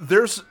 So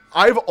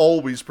I've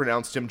always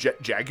pronounced him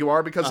Jet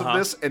Jaguar because of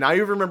this, and I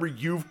remember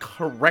you've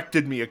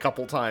corrected me a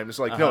couple times.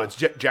 Like, no, it's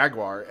Jet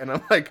Jaguar. And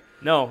I'm like...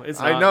 No, it's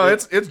not. I know,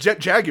 it's Jet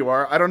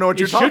Jaguar. I don't know what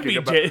you're talking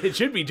about. It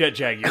should be Jet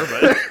Jaguar,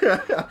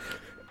 but...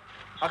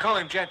 I'll call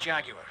him Jet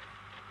Jaguar.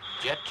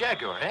 Jet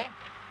Jaguar, eh?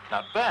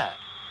 Not bad.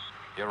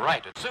 You're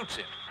right, it suits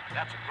him.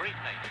 That's a great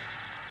name.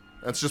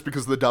 That's just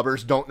because the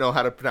dubbers don't know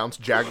how to pronounce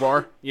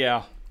Jaguar.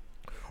 Yeah.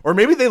 Or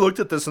maybe they looked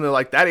at this and they're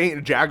like, that ain't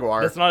a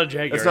Jaguar. That's not a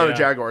Jaguar. That's not a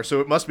Jaguar, so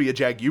it must be a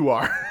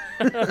Jaguar.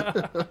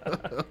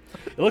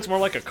 It looks more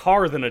like a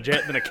car than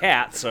a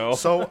cat, so...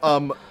 So,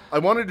 I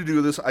wanted to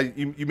do this.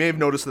 You may have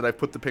noticed that I've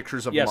put the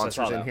pictures of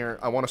monsters in here.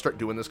 I want to start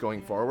doing this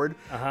going forward.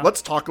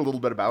 Let's talk a little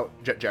bit about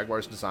Jet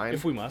Jaguar's design.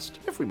 If we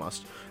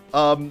must.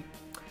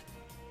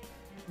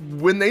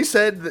 When they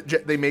said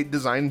that they made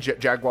design Jet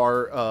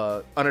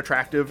Jaguar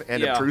unattractive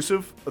and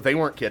intrusive, they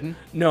weren't kidding.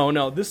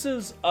 No. This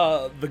is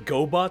the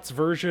GoBots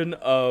version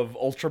of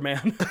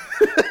Ultraman.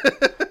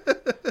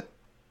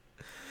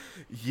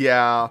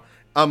 Yeah.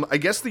 I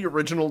guess the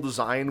original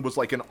design was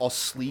like a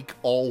sleek,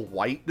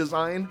 all-white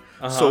design.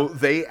 So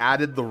they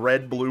added the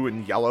red, blue,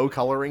 and yellow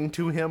coloring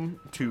to him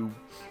to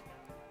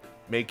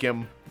make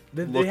him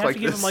look like this. They have to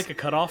give him like a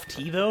cutoff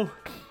tee, though?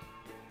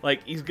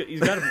 Like, he's got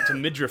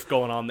some midriff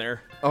going on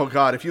there. Oh,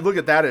 God. If you look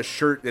at that as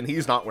shirt, then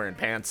he's not wearing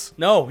pants.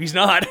 No, he's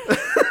not.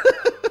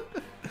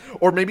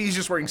 Or maybe he's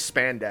just wearing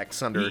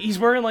spandex under. He's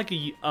wearing like a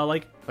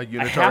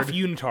unitard. A half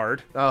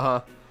unitard.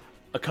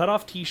 A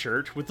cutoff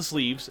t-shirt with the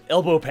sleeves,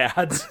 elbow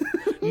pads,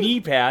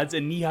 knee pads,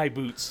 and knee-high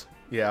boots.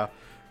 Yeah.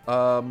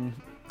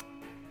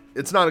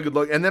 It's not a good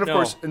look. And then, of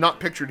course, not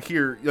pictured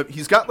here,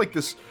 he's got like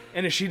this...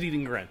 And a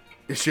shit-eating grin.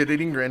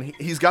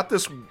 He's got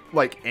this,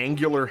 like,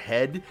 angular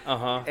head.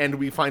 And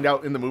we find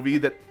out in the movie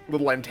that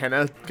little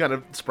antenna kind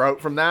of sprout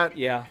from that.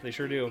 Yeah, they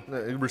sure do.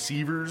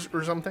 Receivers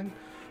or something.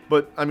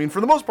 But, I mean,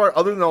 for the most part,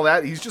 other than all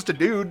that, he's just a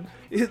dude.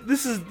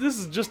 This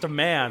is just a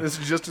man. This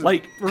is just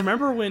like,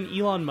 remember when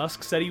Elon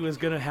Musk said he was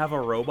going to have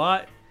a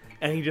robot?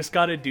 And he just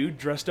got a dude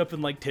dressed up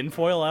in, like,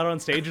 tinfoil out on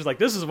stage. He's like,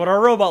 this is what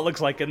our robot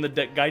looks like. And the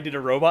guy did a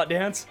robot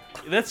dance.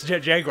 That's Jet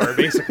Jaguar,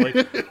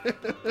 basically.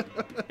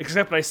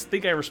 Except I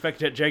think I respect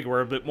Jet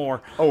Jaguar a bit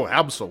more. Oh,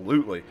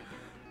 absolutely.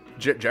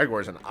 Jet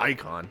Jaguar is an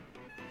icon.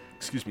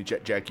 Excuse me,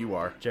 Jet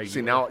Jaguar.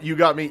 See, now you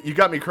got me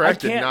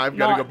corrected. Now I've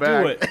got to go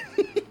back. Do it.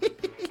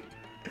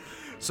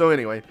 So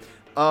anyway,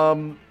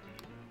 the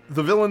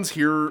villains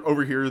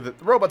over here that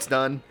the robot's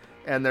done,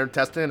 and they're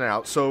testing it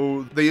out.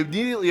 So they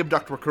immediately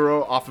abduct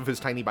Rokuro off of his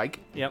tiny bike.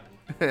 Yep.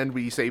 And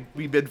we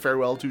bid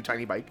farewell to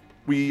Tiny Bike.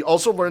 We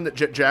also learn that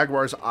Jet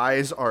Jaguar's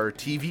eyes are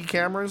TV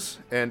cameras,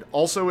 and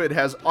also it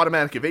has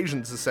automatic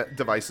evasion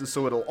devices,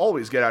 so it'll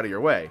always get out of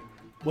your way.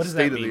 What does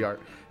that mean? State of the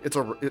art. It's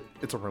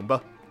a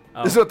Roomba.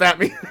 Oh. This is what that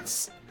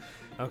means.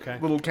 Okay.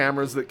 Little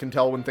cameras that can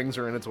tell when things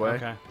are in its way.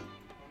 Okay.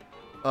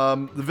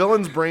 The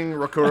villains bring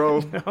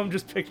Rokuro. I'm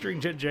just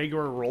picturing Jet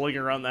Jaguar rolling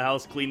around the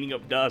house cleaning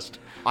up dust.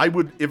 I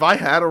would, if I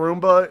had a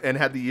Roomba and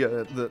had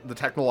the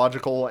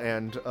technological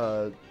and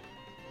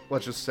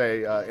let's just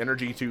say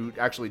energy to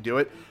actually do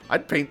it,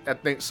 I'd paint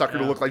that sucker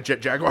to look like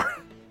Jet Jaguar.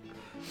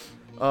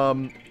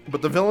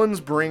 But the villains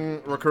bring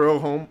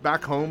Rakuro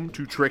back home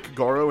to trick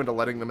Goro into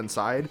letting them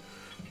inside.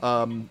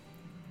 Then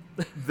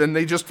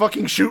they just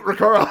fucking shoot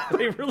Rakuro.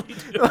 They really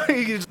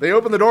do. They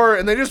open the door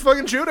and they just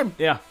fucking shoot him.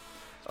 Yeah.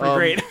 It's pretty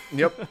great.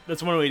 Yep.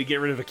 That's one way to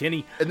get rid of a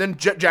Kinney. And then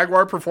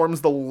Jaguar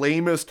performs the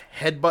lamest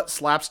headbutt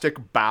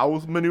slapstick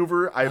bow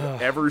maneuver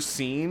I've ever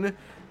seen.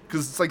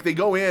 Because it's like they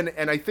go in,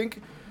 and I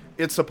think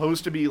it's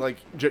supposed to be like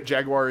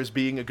Jaguar is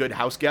being a good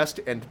house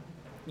guest and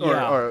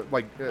or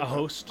like a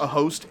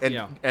host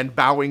and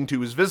bowing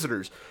to his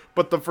visitors.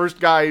 But the first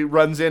guy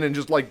runs in and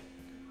just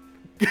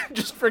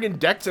friggin'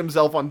 decks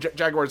himself on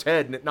Jaguar's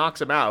head, and it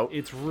knocks him out.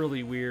 It's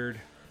really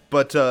weird.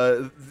 But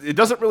it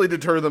doesn't really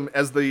deter them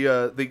as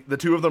the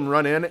two of them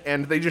run in,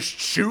 and they just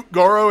shoot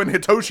Goro and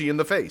Hitoshi in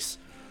the face.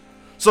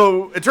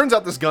 So it turns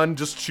out this gun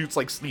just shoots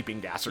like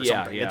sleeping gas or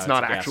something. It's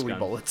not actually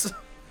bullets.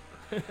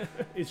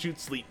 It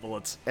shoots sleep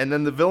bullets. And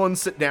then the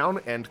villains sit down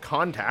and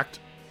contact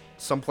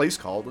some place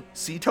called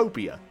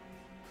Seatopia.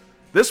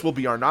 This will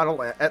be our not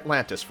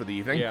Atlantis for the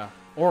evening. Yeah.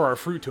 Or our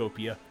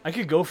Fruitopia. I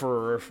could go for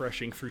a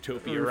refreshing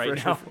Fruitopia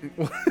right now.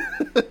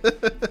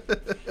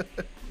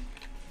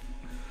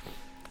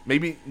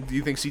 Maybe, do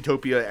you think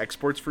Seatopia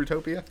exports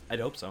Fruitopia?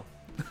 I'd hope so.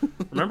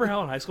 Remember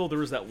how in high school there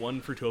was that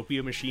one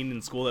Fruitopia machine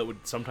in school that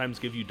would sometimes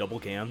give you double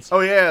cans? Oh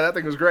yeah, that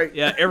thing was great.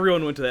 Yeah,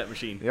 everyone went to that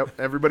machine. Yep,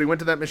 everybody went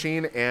to that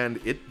machine, and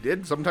it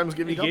did sometimes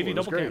give you double. It gave you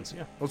double cans,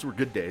 yeah. Those were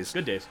good days.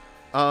 Good days.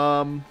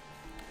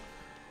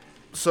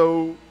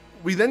 So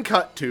we then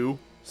cut to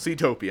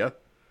Seatopia.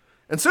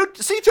 And so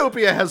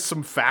Seatopia has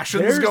some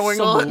fashions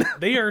going on.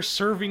 They are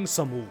serving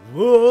some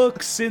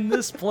looks in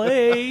this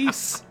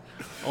place.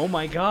 Oh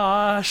my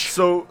gosh.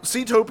 So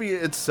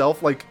Seatopia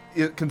itself,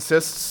 it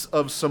consists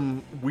of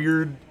some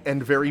weird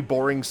and very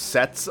boring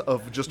sets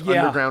of just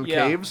underground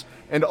caves,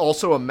 and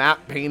also a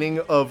map painting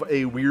of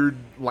a weird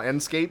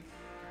landscape.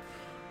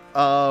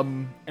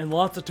 And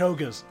lots of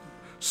togas.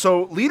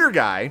 So leader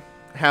guy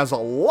has a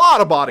lot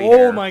of body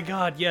hair. Oh my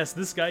god, yes,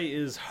 this guy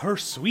is her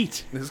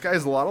sweet. This guy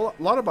has a lot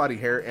of body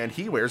hair, and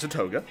he wears a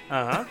toga.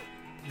 Uh-huh.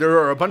 There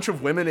are a bunch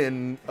of women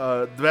in,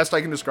 the best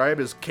I can describe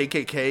is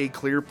KKK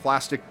clear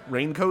plastic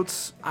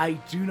raincoats. I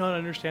do not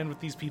understand what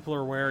these people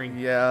are wearing.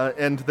 Yeah,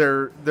 and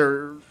they're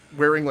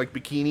wearing like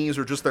bikinis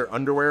or just their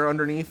underwear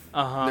underneath.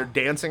 Uh-huh. They're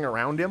dancing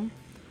around him.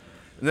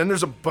 And then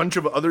there's a bunch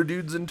of other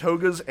dudes in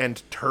togas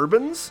and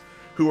turbans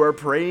who are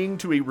praying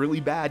to a really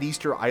bad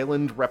Easter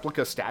Island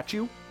replica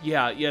statue.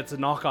 Yeah, it's a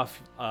knockoff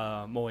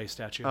Moe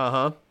statue.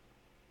 Uh-huh.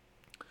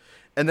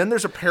 And then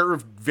there's a pair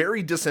of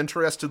very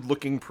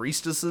disinterested-looking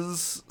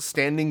priestesses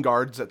standing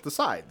guards at the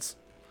sides.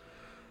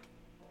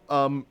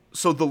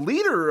 So the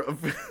leader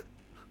of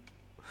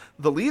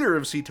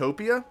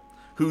Seatopia,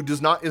 who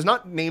is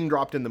not name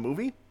dropped in the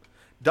movie,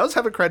 does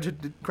have a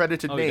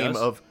credited name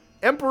of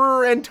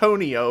Emperor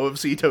Antonio of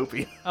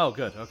Seatopia. Oh,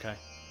 good. Okay.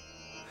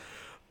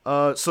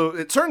 So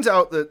it turns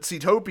out that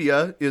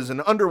Seatopia is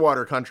an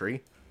underwater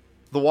country.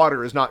 The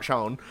water is not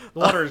shown. The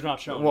water is not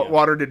shown.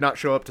 Water did not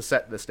show up to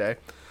set this day.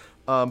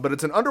 But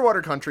it's an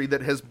underwater country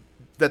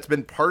that's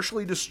been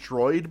partially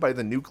destroyed by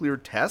the nuclear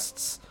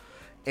tests,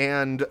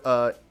 and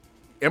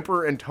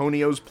Emperor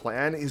Antonio's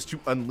plan is to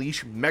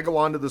unleash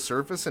Megalon to the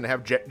surface and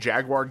have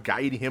Jaguar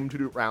guide him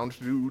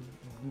to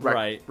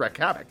wreak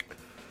havoc.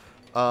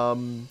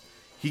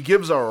 He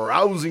gives a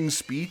rousing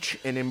speech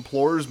and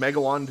implores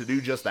Megalon to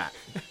do just that.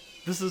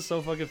 This is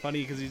so fucking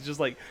funny because he's just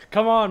like,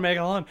 "Come on,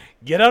 Megalon,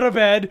 get out of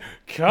bed.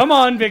 Come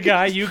on, big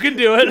guy, you can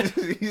do it."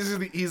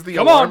 he's the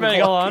come on,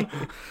 Megalon.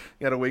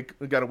 Gotta wake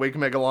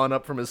Megalon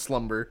up from his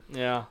slumber.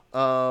 Yeah.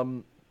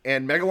 And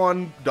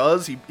Megalon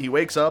does. He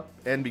wakes up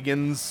and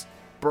begins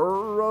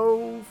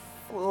twirling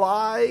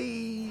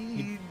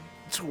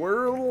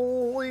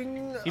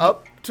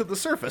up to the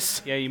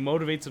surface. Yeah, he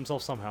motivates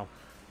himself somehow.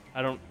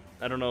 I don't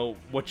know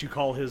what you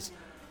call his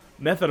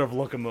method of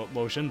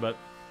locomotion, but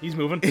he's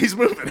moving. He's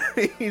moving.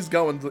 He's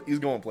going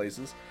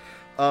places.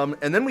 And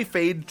then we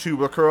fade to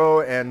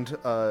Rakuro and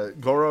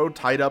Goro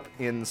tied up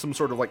in some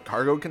sort of like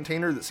cargo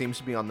container that seems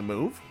to be on the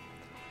move.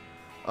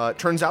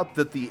 Turns out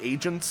that the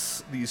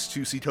agents, these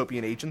two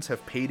Seatopian agents,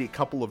 have paid a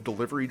couple of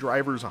delivery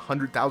drivers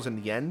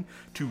 100,000 yen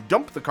to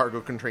dump the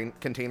cargo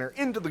container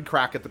into the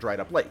crack at the dried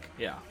up lake.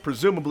 Yeah.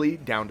 Presumably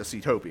down to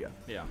Seatopia.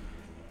 Yeah.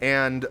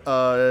 And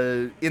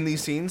in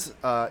these scenes,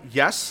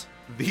 yes,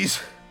 these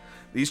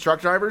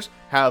truck drivers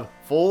have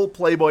full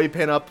Playboy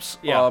pinups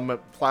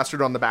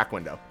plastered on the back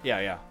window.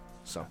 Yeah.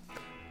 So,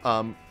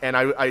 and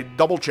I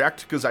double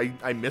checked because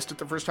I missed it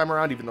the first time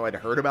around, even though I'd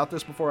heard about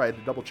this before. I had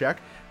to double check.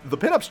 The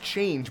pinups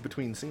change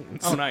between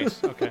scenes. Oh,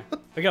 nice. Okay.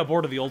 I got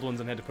bored of the old ones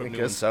and had to put new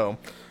ones. So,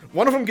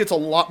 one of them gets a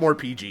lot more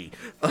PG.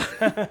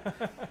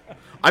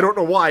 I don't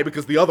know why,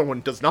 because the other one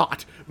does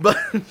not.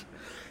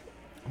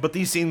 But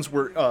these scenes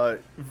were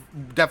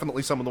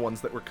definitely some of the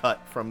ones that were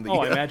cut from the. Oh,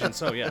 I imagine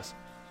so. Yes.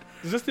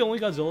 Is this the only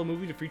Godzilla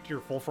movie to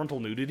feature full frontal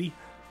nudity?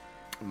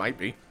 It might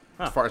be.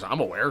 As far as I'm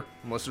aware,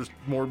 unless there's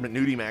more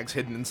nudie mags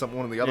hidden in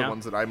one of the other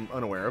ones that I'm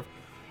unaware of.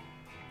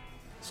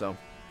 So,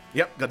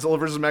 yep, Godzilla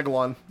vs.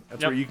 Megalon.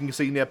 That's where you can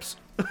see nips.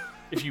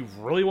 If you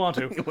really want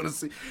to. You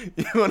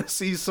want to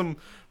see some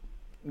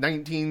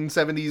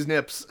 1970s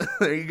nips.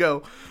 There you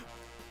go.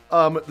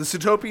 The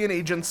Sutopian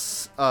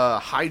agents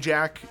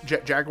hijack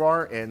Jet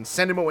Jaguar and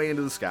send him away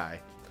into the sky.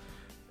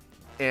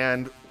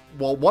 And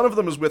while one of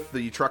them is with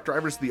the truck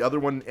drivers, the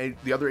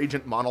other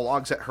agent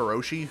monologues at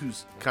Hiroshi,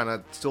 who's kind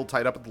of still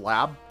tied up at the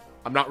lab.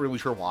 I'm not really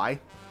sure why.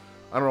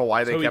 I don't know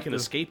why they kept so he can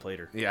escape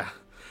later. Yeah.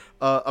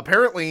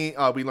 Apparently,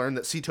 we learned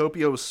that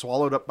Seatopia was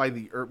swallowed up by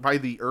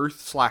the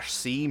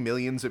Earth/sea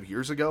millions of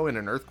years ago in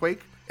an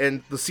earthquake,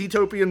 and the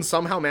Seatopians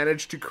somehow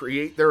managed to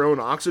create their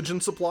own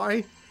oxygen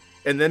supply,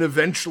 and then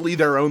eventually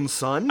their own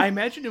sun. I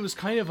imagine it was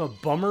kind of a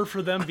bummer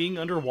for them being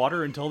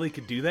underwater until they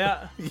could do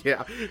that.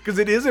 Yeah, because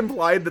it is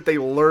implied that they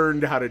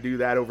learned how to do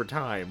that over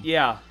time.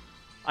 Yeah.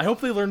 I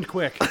hope they learned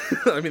quick.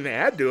 I mean, they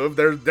had to have.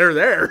 They're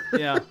there.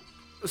 Yeah.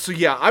 So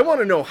yeah, I want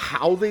to know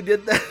how they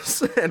did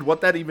this and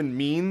what that even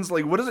means.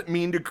 Like, what does it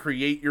mean to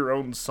create your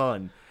own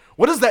sun?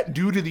 What does that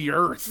do to the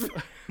Earth?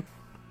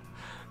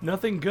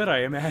 Nothing good,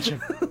 I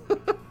imagine.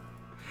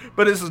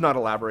 But this is not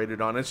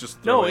elaborated on. It's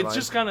just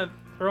just kind of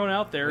thrown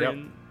out there. Yep.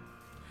 And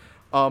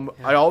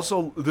I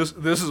also this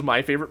is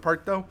my favorite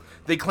part though.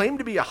 They claim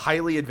to be a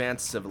highly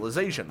advanced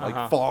civilization,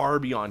 like far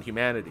beyond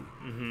humanity.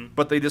 Mm-hmm.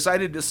 But they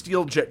decided to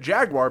steal Jet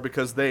Jaguar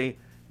because they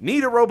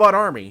need a robot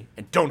army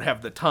and don't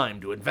have the time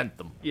to invent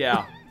them.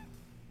 Yeah.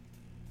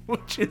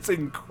 Which is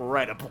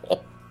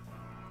incredible.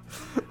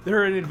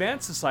 They're an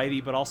advanced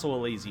society, but also a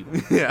lazy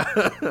one.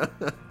 Yeah.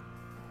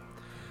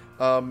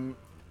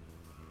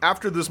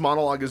 After this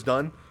monologue is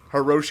done,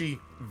 Hiroshi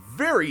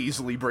very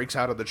easily breaks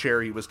out of the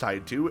chair he was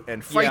tied to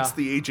and fights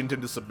the agent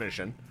into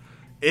submission.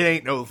 It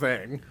ain't no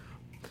thing.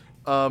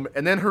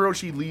 And then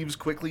Hiroshi leaves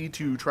quickly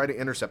to try to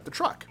intercept the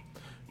truck.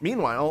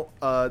 Meanwhile,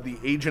 the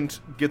agent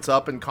gets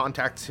up and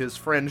contacts his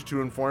friend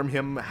to inform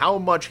him how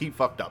much he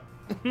fucked up.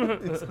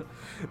 It's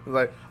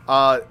like,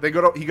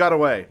 he got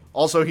away.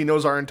 Also, he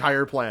knows our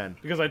entire plan.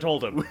 Because I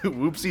told him.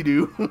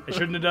 Whoopsie-doo. I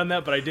shouldn't have done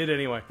that, but I did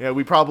anyway. Yeah,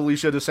 we probably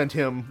should have sent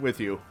him with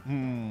you.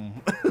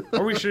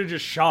 Or we should have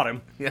just shot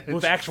him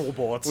with actual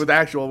bullets.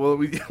 Well,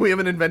 we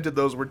haven't invented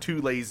those. We're too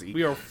lazy.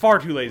 We are far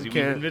too lazy.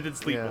 We invented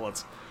sleep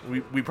bullets.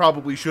 We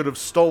probably should have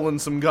stolen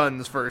some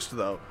guns first,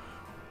 though.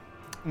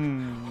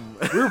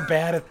 We're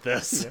bad at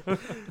this. Yeah.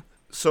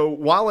 So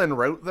while en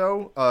route,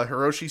 though,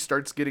 Hiroshi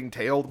starts getting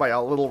tailed by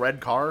a little red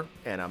car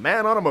and a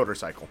man on a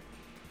motorcycle.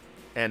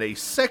 And a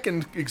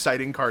second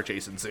exciting car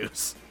chase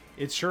ensues.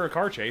 It's sure a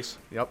car chase.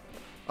 Yep.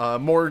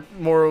 More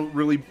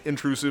really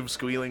intrusive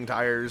squealing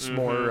tires,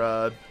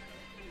 more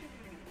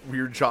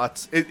weird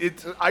shots.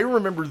 I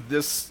remember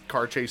this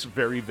car chase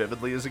very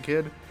vividly as a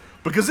kid.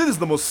 Because it is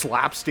the most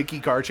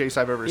slapsticky car chase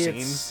I've ever seen.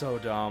 It's so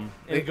dumb.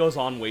 And it goes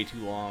on way too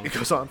long. It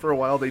goes on for a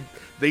while.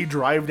 They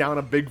drive down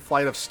a big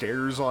flight of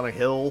stairs on a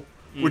hill,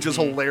 which is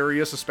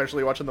hilarious,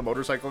 especially watching the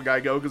motorcycle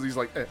guy go, because he's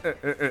like,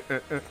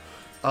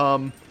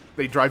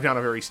 They drive down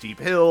a very steep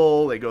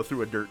hill. They go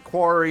through a dirt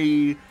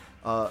quarry.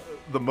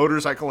 The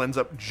motorcycle ends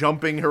up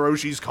jumping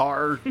Hiroshi's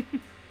car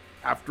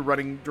after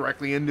running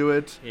directly into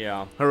it.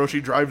 Yeah.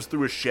 Hiroshi drives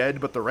through a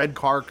shed, but the red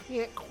car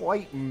can't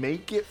quite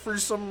make it for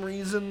some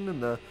reason,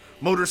 and the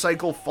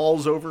motorcycle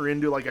falls over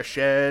into like a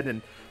shed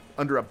and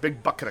under a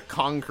big bucket of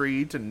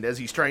concrete, and as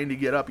he's trying to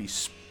get up, he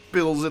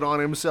spills it on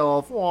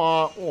himself.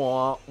 Wah,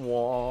 wah,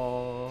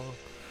 wah.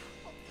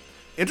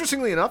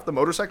 Interestingly enough, the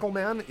motorcycle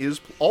man is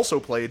also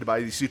played by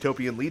the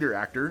Seatopian leader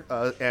actor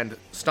and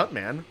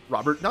stuntman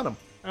Robert Dunham.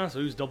 Oh, so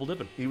he was double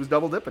dipping. He was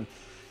double dipping.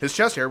 His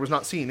chest hair was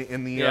not seen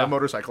in the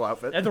motorcycle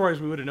outfit. Otherwise,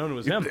 we would have known it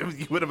was him.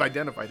 You would have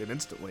identified it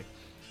instantly.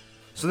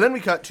 So then we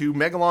cut to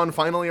Megalon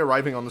finally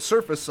arriving on the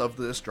surface of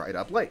this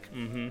dried-up lake.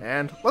 Mm-hmm.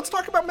 And let's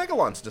talk about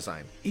Megalon's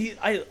design.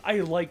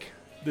 I like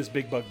this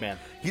big bug man.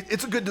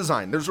 It's a good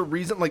design. There's a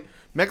reason, like,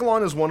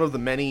 Megalon is one of the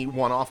many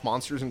one-off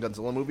monsters in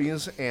Godzilla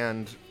movies,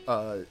 and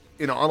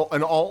in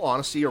all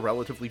honesty, a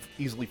relatively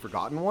easily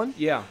forgotten one.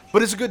 Yeah.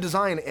 But it's a good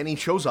design, and he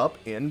shows up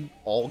in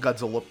all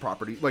Godzilla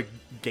property, like,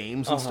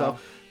 games and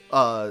stuff.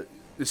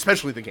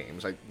 Especially the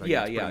games. It's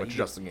pretty much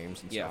just the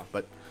games and stuff.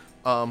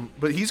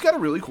 But he's got a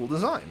really cool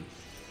design.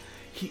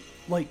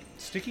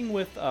 Sticking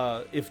with,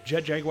 if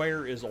Jet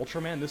Jaguar is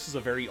Ultraman, this is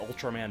a very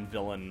Ultraman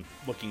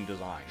villain-looking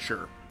design.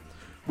 Sure.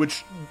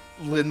 Which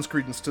lends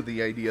credence to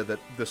the idea that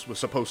this was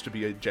supposed to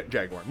be a Jet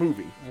Jaguar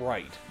movie.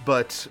 Right.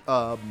 But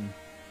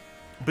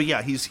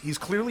yeah, he's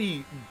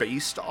clearly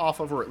based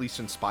off of, or at least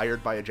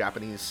inspired by, a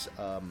Japanese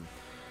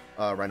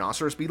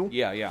rhinoceros beetle.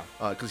 Yeah.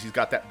 Because he's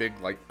got that big,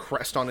 like,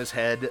 crest on his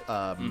head.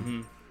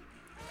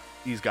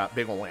 He's got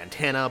big old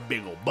antenna,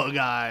 big old bug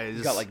eyes.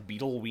 He's got like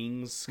beetle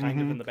wings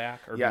kind of in the back,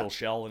 or beetle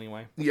shell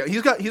anyway. Yeah,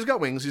 he's got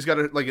wings. He's got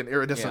an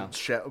iridescent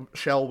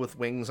shell with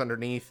wings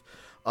underneath.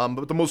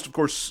 But the most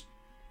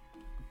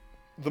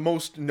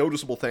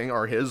noticeable thing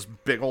are his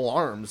big old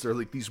arms. They're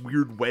like these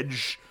weird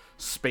wedge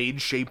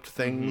spade-shaped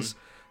things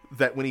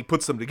that when he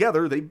puts them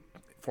together, they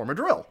form a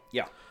drill.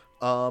 Yeah.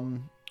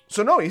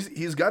 So no,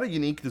 he's got a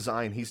unique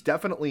design. He's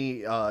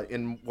definitely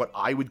in what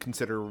I would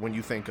consider, when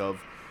you think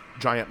of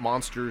giant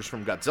monsters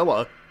from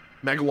Godzilla,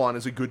 Megalon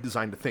is a good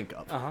design to think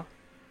of.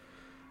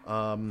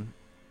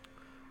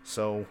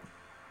 So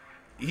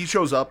he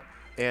shows up,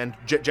 and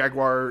Jet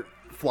Jaguar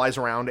flies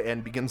around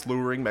and begins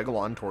luring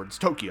Megalon towards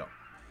Tokyo.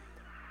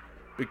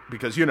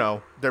 Because,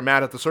 they're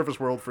mad at the surface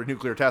world for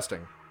nuclear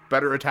testing.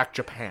 Better attack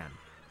Japan.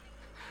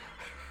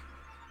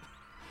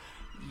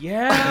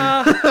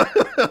 Yeah.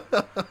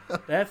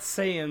 That's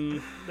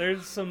saying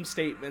there's some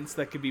statements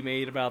that could be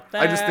made about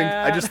that.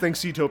 I just think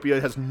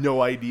Seatopia has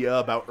no idea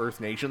about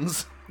Earth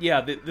nations.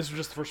 Yeah, this was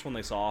just the first one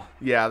they saw.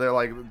 Yeah, they're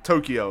like,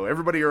 Tokyo.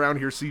 Everybody around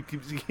here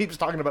keeps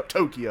talking about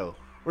Tokyo.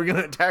 We're going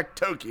to attack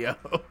Tokyo.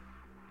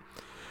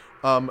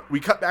 We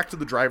cut back to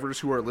the drivers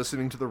who are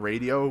listening to the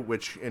radio,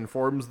 which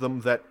informs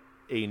them that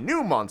a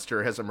new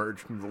monster has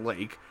emerged from the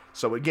lake.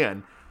 So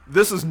again,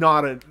 this is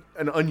not an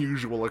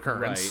unusual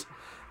occurrence.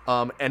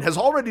 Right. And has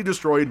already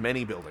destroyed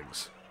many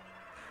buildings,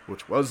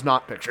 which was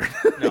not pictured.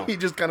 No. He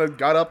just kind of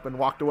got up and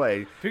walked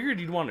away. Figured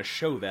you'd want to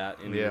show that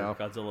in the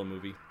Godzilla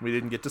movie. We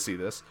didn't get to see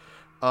this.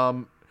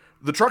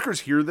 The truckers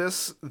hear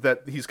this,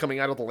 that he's coming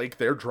out of the lake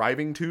they're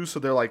driving to, so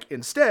they're like,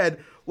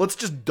 instead, let's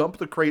just dump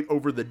the crate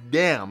over the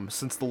dam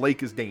since the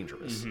lake is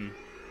dangerous. Mm-hmm.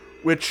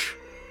 Which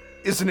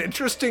is an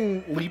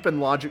interesting leap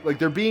in logic. Like,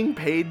 they're being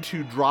paid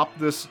to drop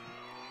this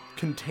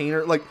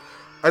container. Like,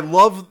 I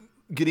love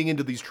getting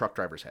into these truck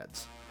drivers'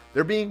 heads.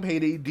 They're being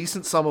paid a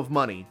decent sum of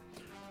money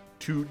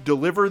to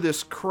deliver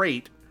this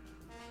crate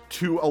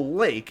to a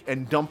lake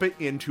and dump it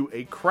into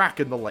a crack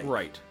in the lake.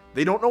 Right.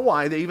 They don't know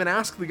why. They even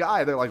ask the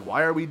guy. They're like,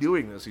 why are we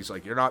doing this? He's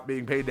like, you're not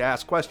being paid to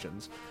ask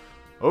questions.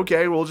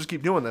 Okay, we'll just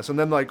keep doing this. And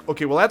then like,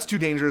 okay, well, that's too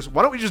dangerous.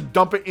 Why don't we just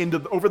dump it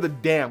over the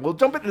dam? We'll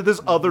dump it into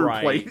this other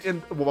place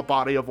in a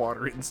body of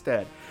water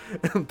instead.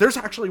 There's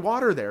actually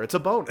water there. It's a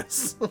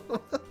bonus.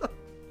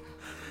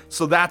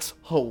 So that's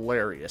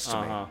hilarious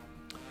to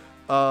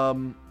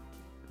me.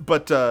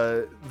 But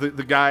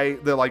the guy,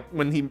 they're like,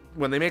 when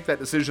they make that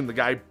decision, the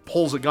guy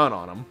pulls a gun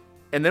on him.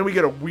 And then we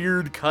get a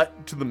weird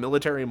cut to the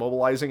military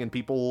mobilizing and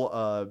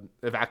people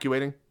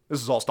evacuating.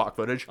 This is all stock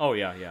footage. Oh,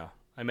 yeah.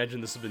 I imagine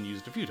this has been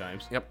used a few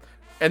times. Yep.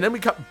 And then we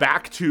cut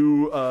back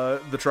to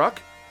the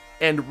truck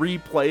and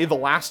replay the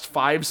last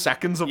 5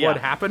 seconds of what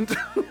happened.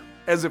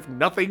 As if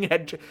nothing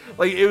had...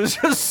 Like, it was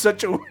just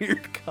such a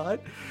weird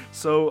cut.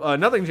 So,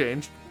 nothing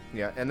changed.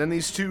 Yeah, and then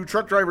these two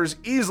truck drivers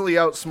easily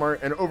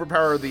outsmart and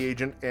overpower the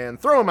agent and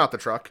throw him out the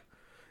truck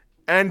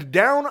and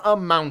down a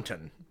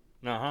mountain.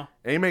 Uh-huh.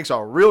 And he makes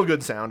a real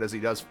good sound as he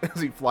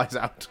flies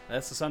out.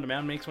 That's the sound a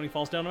man makes when he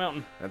falls down a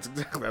mountain. That's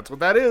what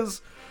that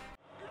is.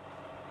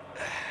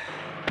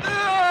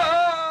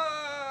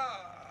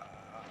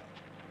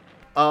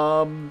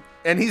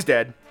 And he's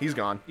dead. He's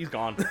gone. He's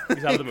gone.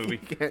 He's out of the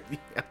movie.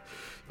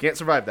 Can't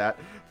survive that.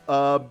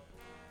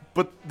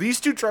 But these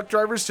two truck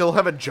drivers still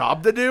have a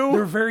job to do.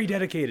 They're very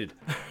dedicated.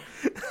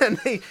 And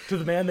to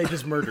the man they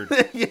just murdered.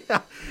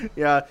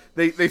 Yeah.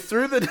 They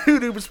threw the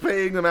dude who was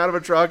paying them out of a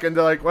truck, and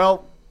they're like,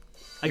 well,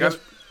 we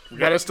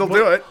gotta still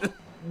do it.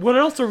 What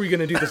else are we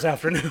gonna do this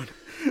afternoon?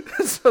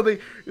 So they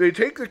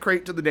take the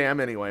crate to the dam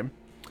anyway.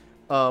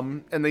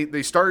 And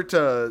they start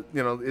to,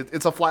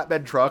 it's a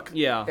flatbed truck.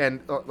 Yeah.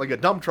 And like a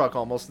dump truck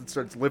almost, it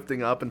starts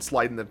lifting up and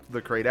sliding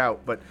the crate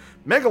out. But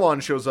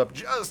Megalon shows up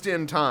just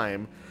in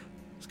time.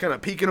 It's kind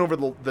of peeking over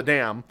the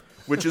dam,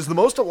 which is the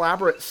most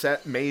elaborate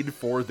set made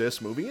for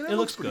this movie. And it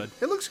looks good.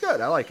 It looks good.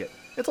 I like it.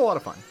 It's a lot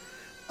of fun.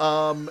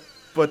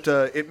 But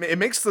it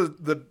makes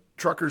the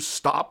truckers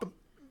stop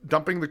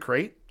dumping the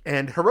crate,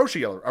 and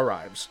Hiroshi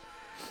arrives.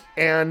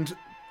 And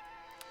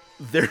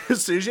their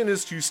decision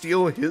is to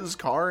steal his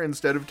car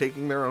instead of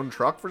taking their own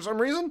truck for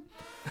some reason.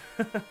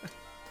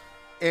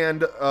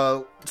 And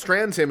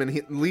strands him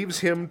and leaves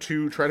him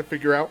to try to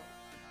figure out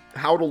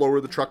how to lower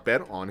the truck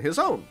bed on his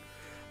own.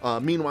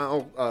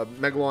 Meanwhile,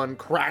 Megalon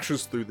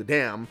crashes through the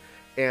dam,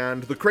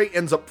 and the crate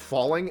ends up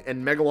falling,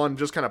 and Megalon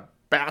just kind of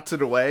bats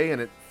it away,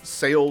 and it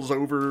sails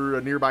over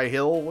a nearby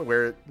hill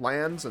where it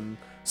lands and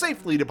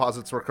safely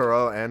deposits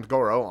Rakuro and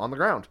Goro on the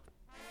ground.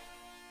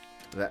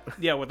 Without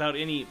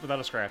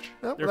a scratch.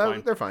 No,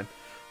 they're fine.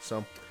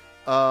 So,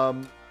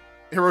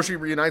 Hiroshi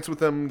reunites with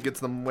them, gets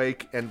them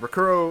awake, and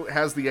Rakuro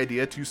has the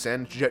idea to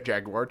send Jet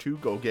Jaguar to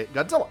go get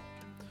Godzilla.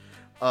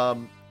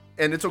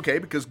 And it's okay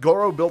because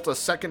Goro built a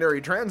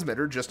secondary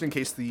transmitter just in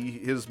case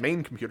his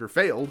main computer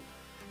failed,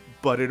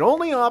 but it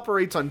only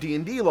operates on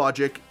D&D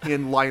logic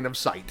in line of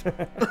sight.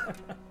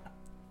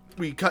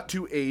 We cut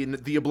to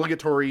the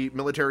obligatory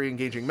military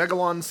engaging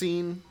Megalon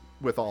scene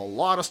with a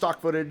lot of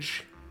stock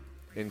footage,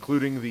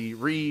 including the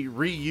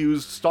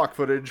reused stock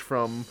footage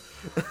from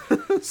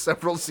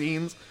several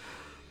scenes.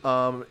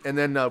 And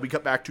then we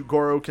cut back to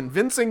Goro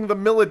convincing the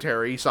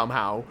military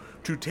somehow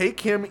to take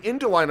him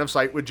into line of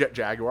sight with Jet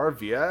Jaguar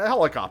via a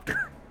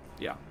helicopter.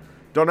 Yeah.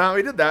 Don't know how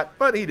he did that,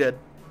 but he did.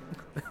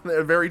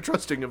 They're very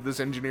trusting of this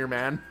engineer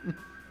man.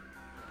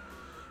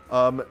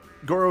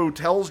 Goro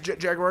tells Jet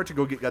Jaguar to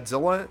go get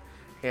Godzilla,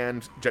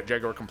 and Jet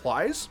Jaguar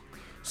complies.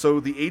 So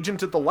the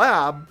agent at the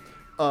lab,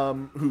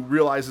 who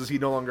realizes he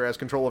no longer has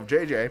control of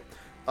JJ,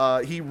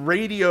 he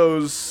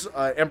radios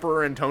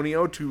Emperor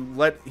Antonio to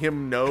let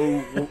him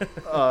know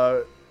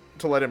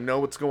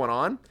what's going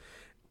on.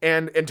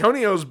 And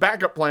Antonio's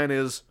backup plan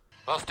is,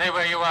 well, stay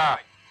where you are.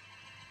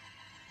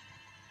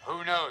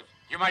 Who knows?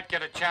 you might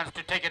get a chance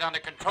to take it under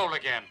control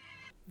again.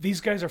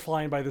 These guys are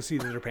flying by the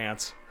seat of their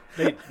pants.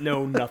 They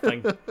know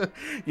nothing.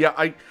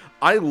 Yeah,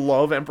 I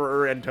love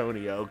Emperor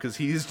Antonio because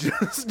he's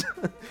just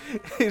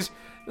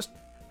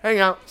hang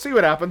out, see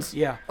what happens.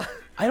 Yeah,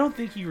 I don't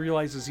think he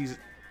realizes he's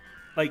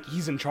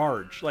in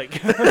charge. Like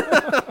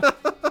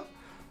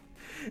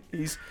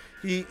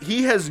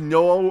he has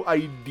no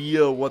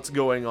idea what's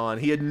going on.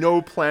 He had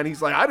no plan.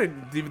 He's like, I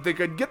didn't even think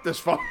I'd get this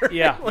far.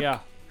 Yeah, like, yeah.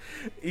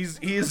 He's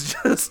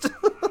just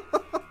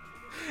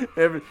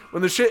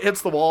when the shit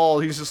hits the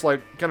wall, he's just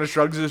like kind of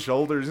shrugs his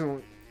shoulders and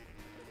like,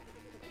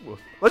 well,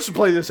 let's just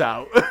play this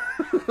out.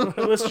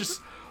 let's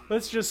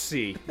just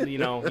see. You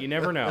know, you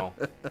never know.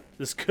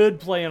 This could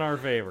play in our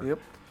favor. Yep.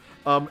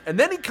 And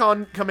then he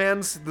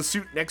commands the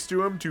suit next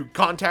to him to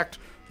contact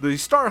the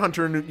Star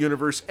Hunter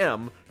Universe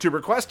M to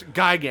request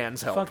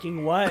Gigan's help.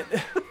 Fucking what?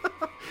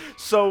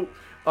 So,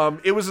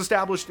 it was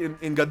established in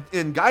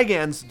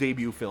Gigan's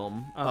debut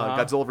film,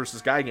 Godzilla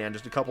vs. Gigan,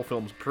 just a couple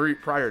films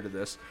prior to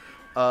this.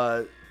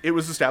 It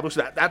was established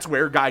that that's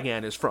where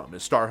Gigan is from,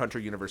 is Star Hunter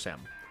Universe M.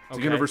 It's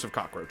a universe of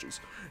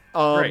cockroaches.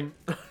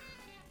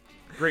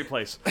 Great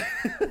place.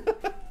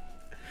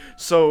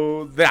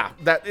 So that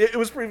it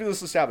was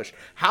previously established.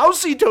 How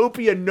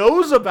Seatopia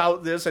knows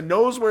about this and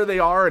knows where they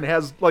are and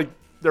has like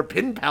their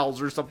pen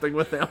pals or something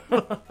with them,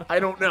 I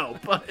don't know.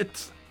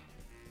 But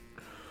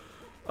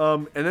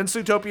and then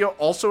Zootopia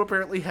also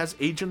apparently has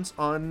agents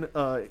on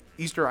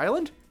Easter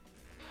Island.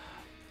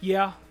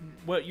 Yeah,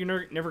 well,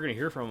 you're never gonna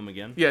hear from them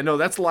again. Yeah, no,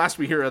 that's the last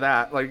we hear of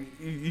that. Like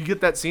you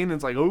get that scene and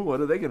it's like, oh,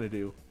 what are they gonna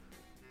do?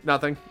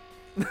 Nothing.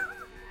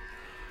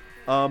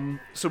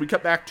 So we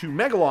cut back to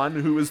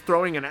Megalon, who is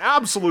throwing an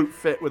absolute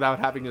fit without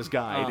having his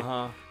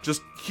guide.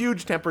 Just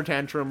huge temper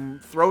tantrum,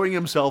 throwing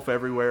himself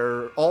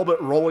everywhere, all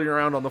but rolling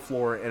around on the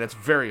floor, and it's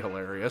very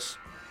hilarious.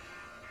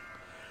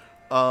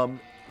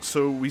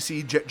 So we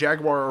see Jet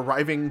Jaguar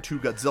arriving to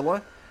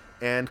Godzilla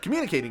and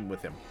communicating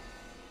with him.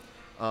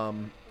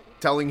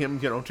 Telling him,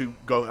 to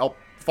go help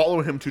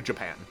follow him to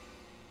Japan.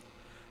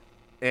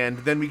 And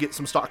then we get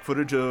some stock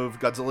footage of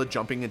Godzilla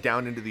jumping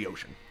down into the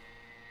ocean.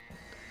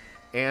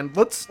 And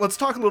let's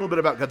talk a little bit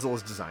about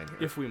Godzilla's design here.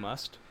 If we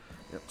must.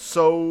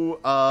 So,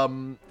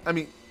 I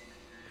mean,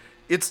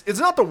 it's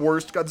not the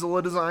worst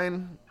Godzilla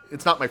design.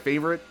 It's not my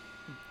favorite,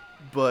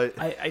 but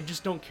I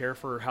just don't care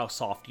for how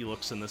soft he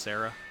looks in this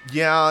era.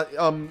 Yeah.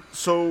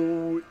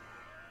 So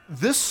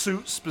this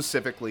suit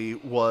specifically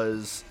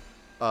was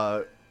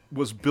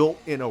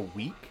built in a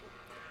week,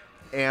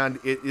 and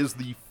it is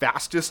the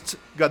fastest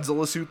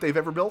Godzilla suit they've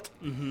ever built.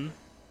 Mm-hmm.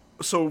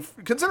 So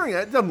considering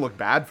that, it doesn't look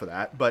bad for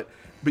that, but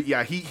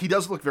yeah, he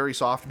does look very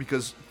soft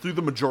because through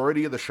the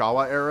majority of the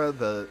Showa era,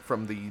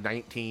 from the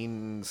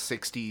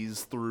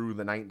 1960s through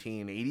the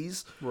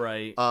 1980s,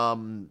 right?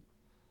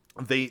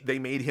 They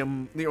made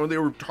him, they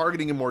were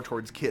targeting him more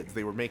towards kids.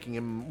 They were making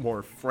him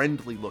more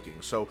friendly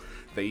looking. So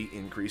they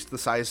increased the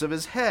size of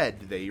his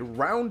head. They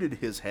rounded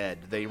his head.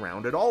 They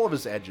rounded all of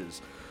his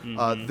edges.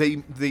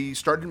 Mm-hmm. They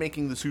started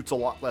making the suits a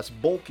lot less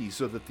bulky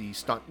so that the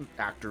stunt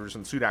actors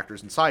and suit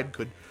actors inside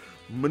could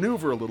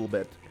maneuver a little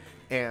bit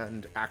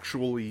and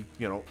actually,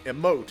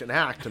 emote and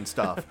act and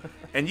stuff.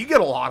 And you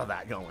get a lot of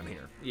that going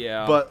here.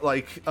 Yeah. But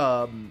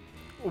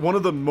one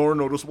of the more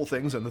noticeable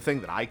things, and the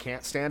thing that I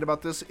can't stand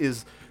about this,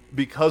 is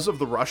because of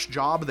the rush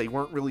job, they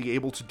weren't really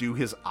able to do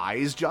his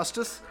eyes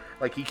justice.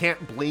 Like, he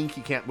can't blink,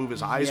 he can't move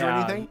his eyes or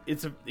anything.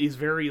 He's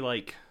very,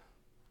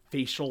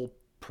 facial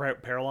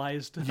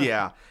paralyzed.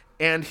 Yeah.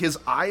 And his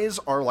eyes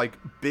are,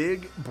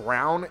 big,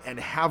 brown, and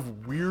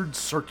have weird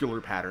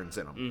circular patterns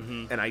in them.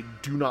 Mm-hmm. And I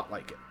do not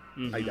like it.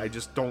 Mm-hmm. I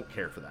just don't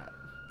care for that.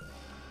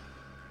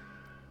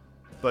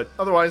 But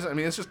otherwise, I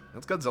mean, it's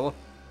Godzilla.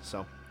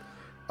 So,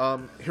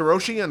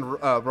 Hiroshi and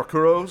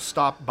Rakuro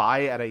stop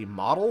by at a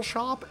model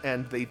shop,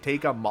 and they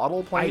take a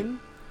model plane.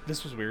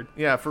 This was weird.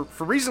 Yeah, for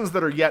reasons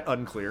that are yet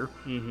unclear.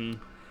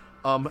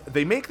 Mm-hmm.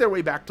 They make their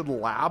way back to the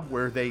lab,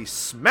 where they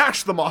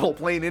smash the model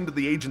plane into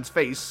the agent's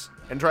face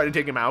and try to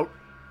take him out.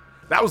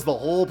 That was the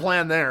whole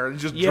plan there.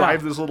 Just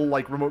drive this little,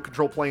 remote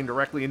control plane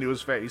directly into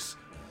his face.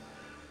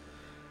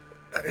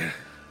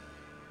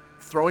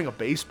 Throwing a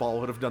baseball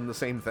would have done the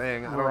same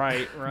thing.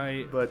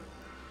 Right. But,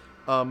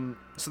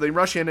 so they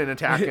rush in and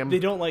attack him. They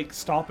don't,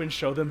 stop and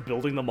show them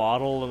building the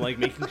model and,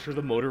 making sure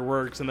the motor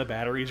works and the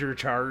batteries are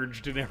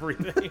charged and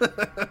everything.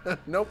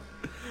 Nope.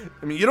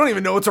 I mean, you don't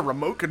even know it's a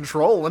remote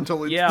control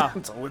until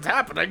it's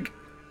happening.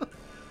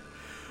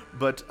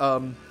 But,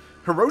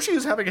 Hiroshi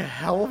is having a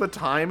hell of a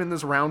time in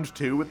this round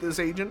 2 with this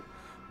agent,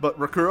 but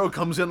Rakuro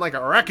comes in like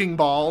a wrecking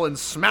ball and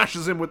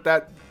smashes him with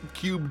that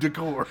cube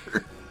decor.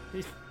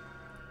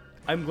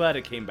 I'm glad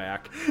it came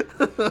back.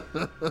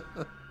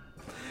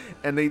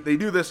 And they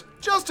do this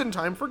just in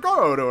time for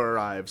Goro to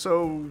arrive,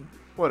 so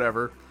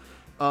whatever.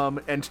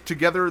 And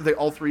together,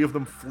 all three of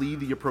them flee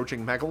the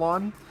approaching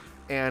Megalon,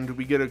 and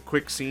we get a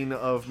quick scene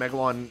of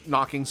Megalon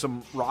knocking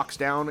some rocks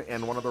down,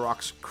 and one of the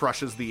rocks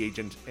crushes the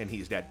agent, and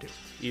he's dead too.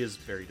 He is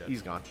very dead.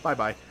 He's gone.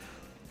 Bye-bye.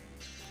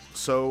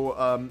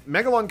 So,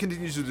 Megalon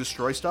continues to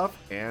destroy stuff,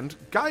 and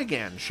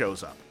Gigan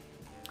shows up.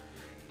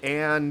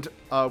 And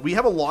we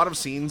have a lot of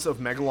scenes of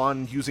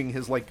Megalon using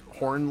his, like,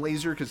 horn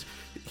laser, because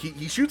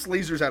he shoots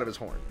lasers out of his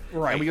horn.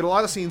 Right. And we get a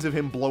lot of scenes of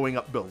him blowing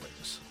up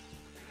buildings.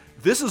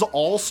 This is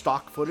all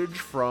stock footage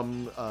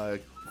from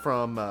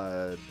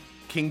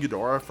King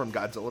Ghidorah from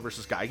Godzilla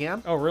vs.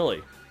 Gigan. Oh,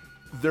 really?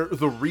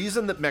 The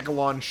reason that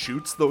Megalon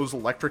shoots those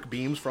electric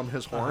beams from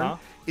his horn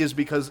is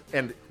because,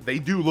 and they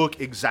do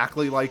look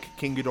exactly like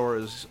King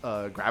Ghidorah's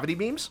gravity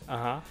beams.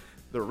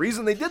 The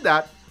reason they did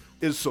that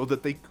is so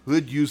that they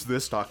could use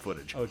this stock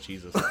footage. Oh,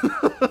 Jesus.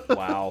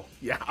 Wow.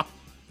 Yeah.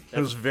 It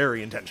was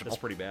very intentional. That's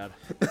pretty bad.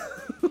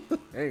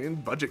 Hey, in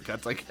budget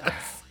cuts, I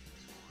guess.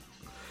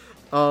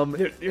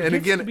 There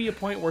gets to be a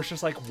point where it's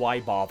just like, why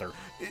bother?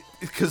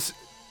 Because,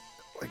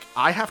 like,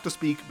 I have to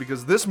speak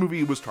because this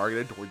movie was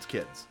targeted towards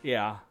kids.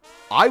 Yeah.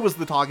 I was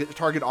the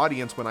target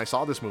audience when I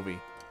saw this movie.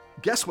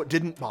 Guess what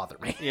didn't bother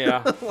me?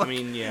 Yeah, like, I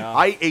mean, yeah.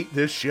 I ate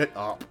this shit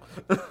up.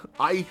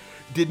 I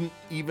didn't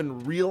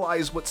even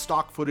realize what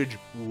stock footage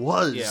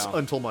was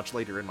until much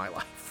later in my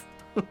life.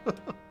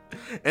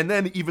 And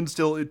then even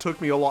still, it took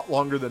me a lot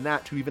longer than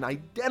that to even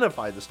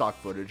identify the stock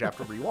footage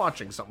after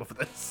rewatching some of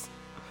this.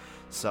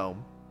 So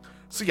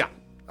yeah.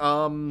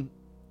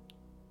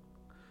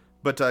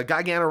 But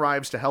Gigan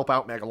arrives to help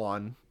out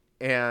Megalon,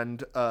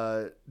 and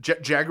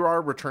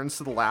Jaguar returns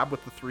to the lab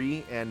with the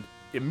three and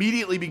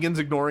immediately begins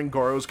ignoring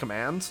Goro's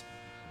commands.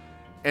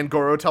 And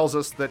Goro tells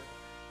us that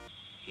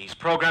he's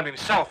programmed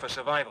himself for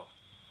survival.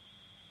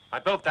 I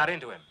built that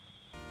into him.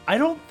 I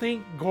don't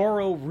think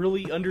Goro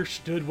really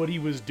understood what he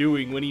was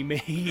doing when he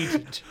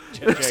made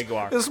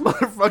Jaguar. This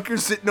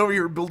motherfucker's sitting over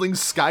here building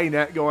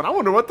Skynet going, I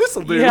wonder what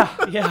this'll do.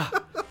 Yeah.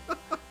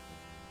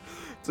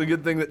 It's a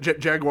good thing that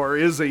Jaguar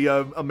is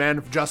a man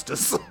of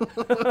justice.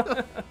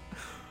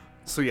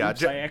 So yeah.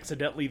 Oops, I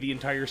accidentally the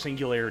entire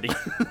singularity.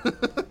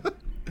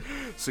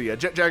 So yeah,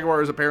 Jaguar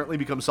has apparently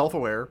become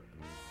self-aware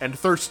and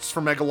thirsts for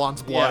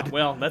Megalon's blood. Yeah,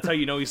 well, that's how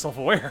you know he's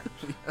self-aware.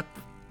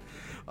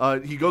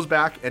 He goes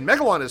back, and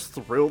Megalon is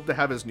thrilled to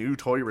have his new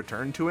toy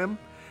returned to him.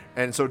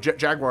 And so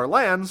Jaguar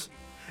lands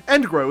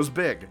and grows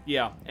big.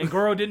 Yeah, and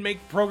Goro didn't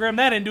program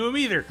that into him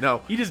either.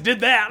 No. He just did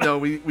that. No,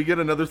 we get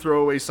another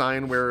throwaway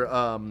sign where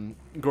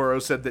Goro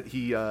said that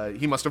he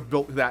must have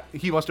built that.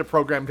 He must have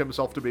programmed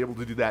himself to be able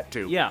to do that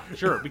too. Yeah,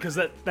 sure, because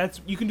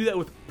that's you can do that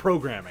with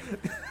programming.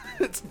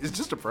 It's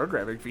just a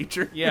programming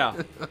feature. Yeah.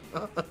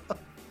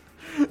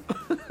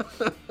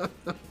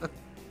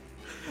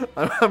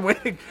 I'm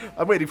waiting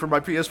for my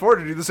PS4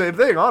 to do the same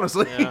thing,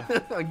 honestly. Yeah.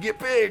 Get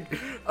big.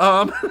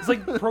 It's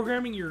like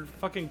programming your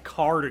fucking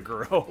car to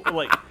grow.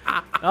 Like,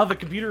 now the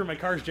computer in my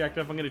car's jacked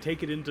up, I'm going to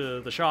take it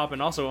into the shop,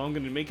 and also I'm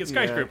going to make it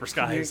skyscraper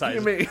size.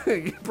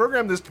 You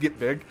program this to get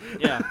big.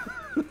 Yeah.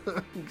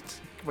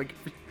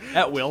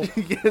 At will.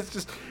 Yeah, it's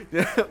just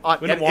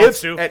when it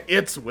wants to. At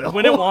its will.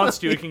 When it wants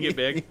to, it can get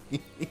big.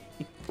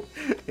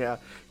 Yeah.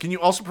 Can you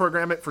also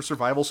program it for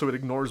survival so it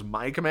ignores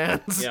my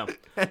commands? Yeah.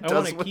 I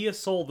want a Kia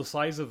Soul the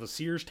size of the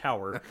Sears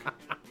Tower.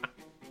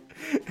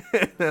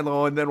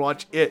 and then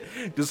watch it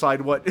decide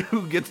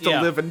who gets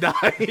to live and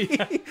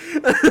die.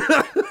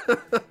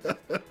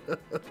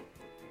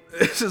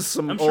 This is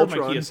some I'm Ultron.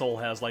 sure my Kia Soul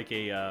has like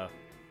a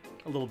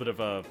little bit of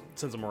a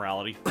sense of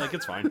morality. Like,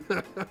 it's fine.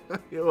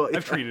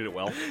 I've treated it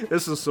well.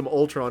 This is some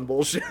Ultron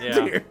bullshit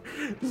here.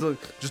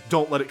 Just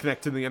don't let it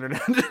connect to the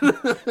internet.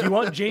 Do you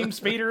want James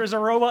Spader as a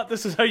robot?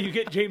 This is how you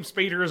get James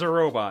Spader as a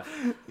robot.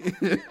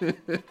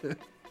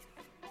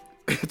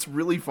 It's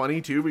really funny,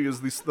 too,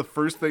 because the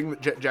first thing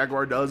that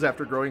Jaguar does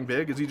after growing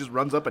big is he just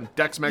runs up and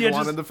decks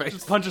Megalon in the face.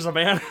 Just punches a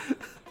man.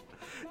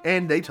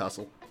 And they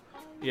tussle.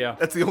 Yeah.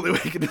 That's the only way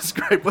I can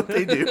describe what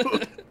they do.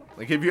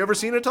 Like, have you ever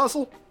seen a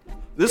tussle?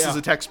 This is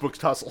a textbook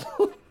tussle.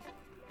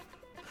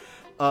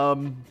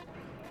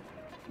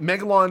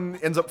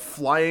 Megalon ends up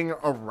flying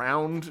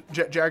around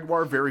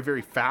Jaguar very,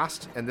 very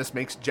fast, and this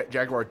makes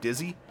Jaguar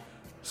dizzy.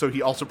 So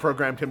he also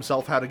programmed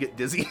himself how to get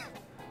dizzy.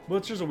 Well,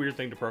 it's just a weird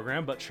thing to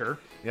program, but sure.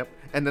 Yep.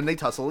 And then they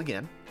tussle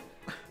again.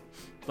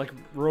 Like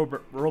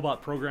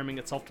robot programming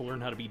itself to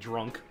learn how to be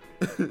drunk.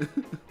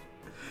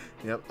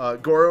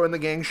 Yep. Goro and the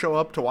gang show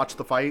up to watch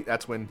the fight.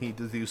 That's when he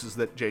deduces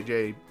that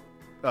JJ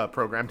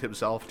programmed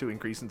himself to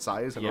increase in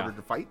size in order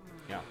to fight.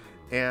 Yeah.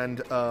 And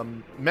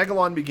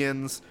Megalon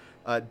begins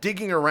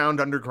digging around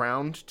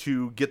underground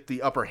to get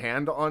the upper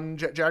hand on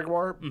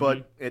Jaguar,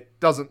 but it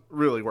doesn't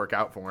really work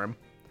out for him.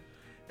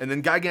 And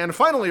then Gigan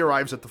finally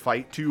arrives at the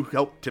fight to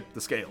help tip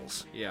the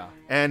scales. Yeah.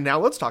 And now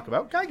let's talk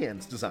about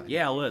Gigan's design.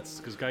 Yeah, let's,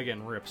 because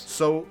Gigan rips.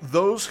 So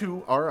those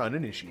who are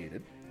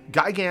uninitiated,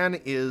 Gigan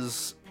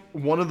is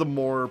one of the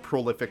more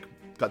prolific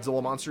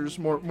Godzilla monsters,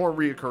 more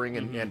reoccurring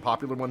and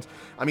popular ones.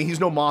 I mean, he's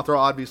no Mothra,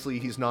 obviously.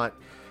 He's not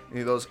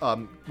any of those.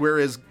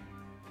 Whereas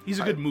he's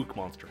a good mook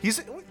monster.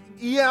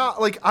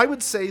 Like, I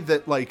would say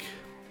that, like,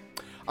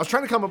 I was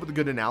trying to come up with a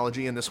good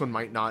analogy, and this one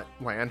might not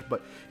land,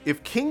 but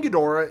if King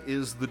Ghidorah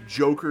is the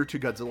Joker to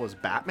Godzilla's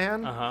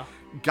Batman,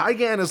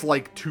 Gigan is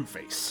like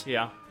Two-Face.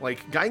 Yeah.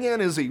 Like, Gigan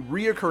is a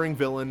reoccurring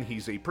villain.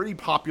 He's a pretty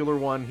popular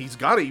one. He's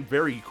got a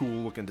very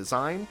cool-looking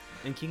design.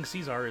 And King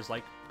Caesar is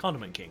like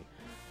Condiment King.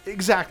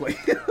 Exactly.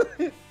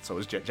 So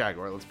is Jet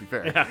Jaguar, let's be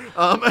fair. Yeah.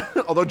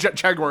 Although Jet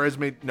Jaguar has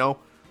made... No,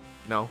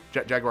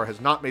 Jet Jaguar has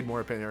not made more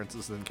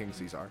appearances than King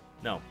Caesar.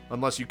 No.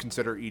 Unless you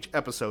consider each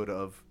episode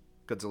of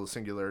Godzilla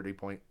Singularity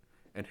Point.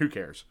 And who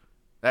cares?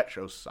 That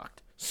show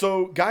sucked.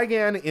 So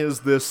Gigan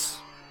is this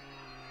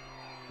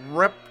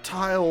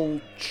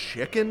reptile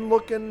chicken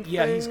looking thing.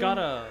 Yeah, he's got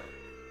a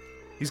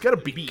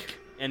beak.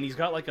 And he's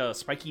got like a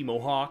spiky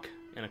mohawk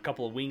and a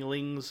couple of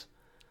winglings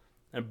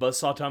and a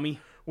buzzsaw tummy.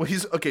 Well,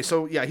 he's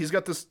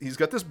got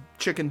this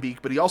chicken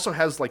beak, but he also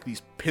has like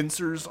these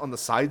pincers on the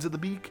sides of the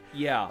beak.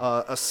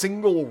 Yeah. A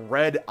single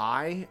red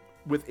eye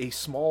with a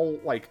small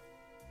like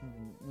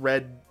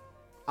red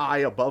eye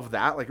above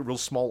that, like a real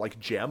small like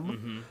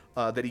gem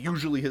that he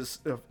usually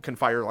can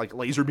fire like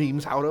laser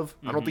beams out of.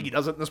 I don't think he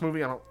does it in this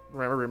movie. I don't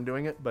remember him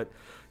doing it, but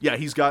yeah,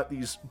 he's got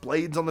these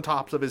blades on the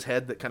tops of his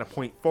head that kind of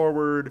point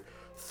forward,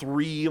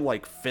 3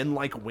 like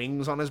fin-like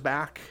wings on his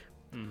back.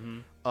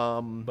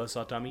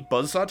 Buzzsaw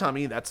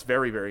tummy, that's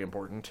very, very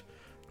important.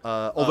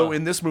 Although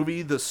in this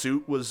movie, the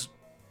suit was...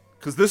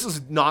 Because this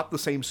is not the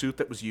same suit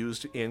that was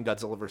used in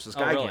Godzilla vs.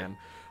 Gigan.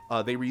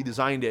 Really? They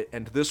redesigned it,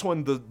 and this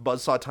one, the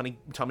buzzsaw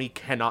tummy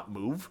cannot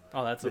move.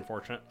 Oh, that's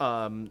unfortunate.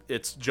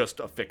 It's just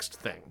a fixed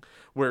thing.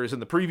 Whereas in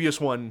the previous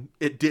one,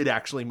 it did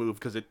actually move,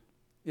 because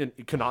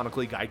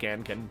canonically,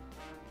 Gigan can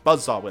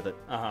buzzsaw with it.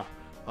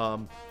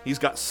 He's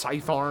got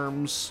scythe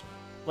arms.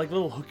 Like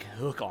little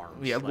hook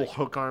arms. Yeah, little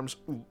hook arms.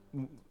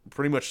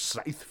 Pretty much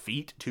scythe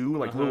feet, too,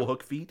 like little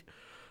hook feet.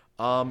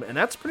 And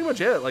that's pretty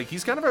much it. Like,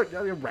 he's kind of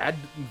a rad,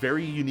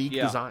 very unique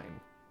design.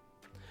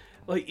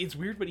 Like, it's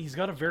weird, but he's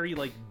got a very,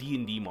 like,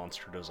 D&D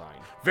monster design.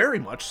 Very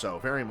much so,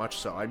 very much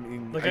so. I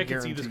mean, like, I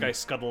can see this guy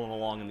scuttling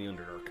along in the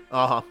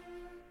Underdark.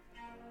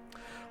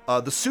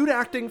 The suit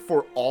acting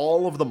for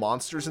all of the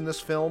monsters in this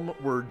film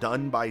were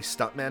done by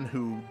stuntmen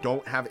who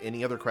don't have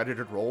any other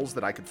credited roles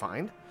that I could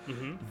find.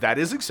 That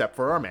is except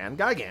for our man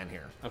Gigan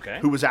here. Okay.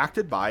 Who was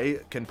acted by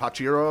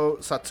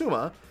Kenpachiro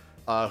Satsuma,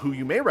 who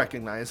you may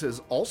recognize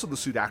as also the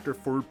suit actor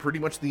for pretty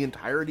much the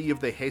entirety of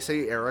the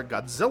Heisei-era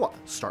Godzilla,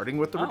 starting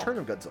with the Return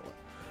of Godzilla.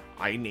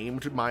 I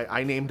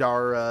named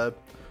our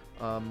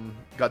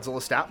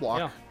Godzilla stat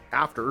block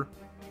after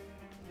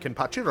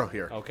Kenpachiro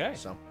here. Okay.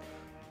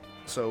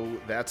 So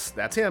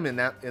that's him in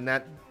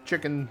that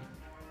chicken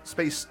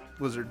space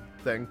lizard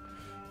thing.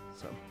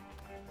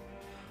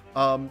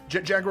 So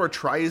Jet Jaguar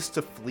tries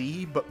to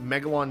flee, but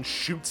Megalon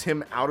shoots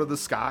him out of the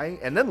sky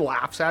and then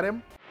laughs at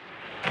him.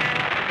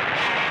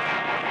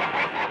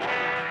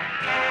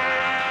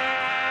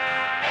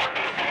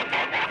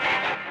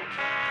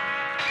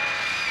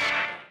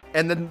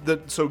 And then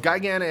so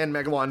Gigan and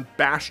Megalon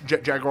bash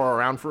Jet Jaguar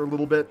around for a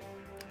little bit,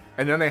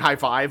 and then they high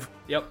five.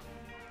 Yep.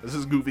 This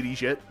is goofy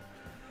shit.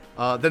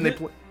 Then they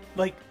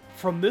like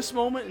from this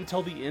moment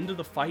until the end of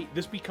the fight,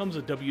 this becomes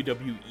a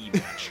WWE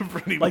match.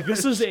 Pretty much.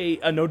 This is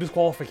a no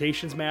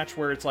disqualifications match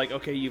where it's like,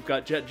 okay, you've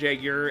got Jet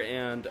Jaguar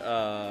and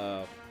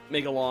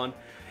Megalon,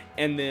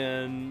 and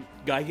then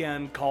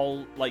Gigan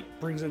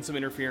brings in some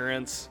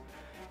interference.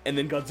 And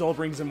then Godzilla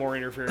brings in more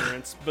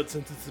interference, but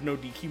since it's a no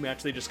DQ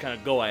match, they just kind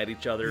of go at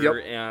each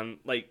other, and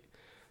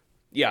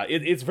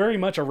it's very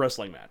much a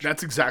wrestling match.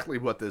 That's exactly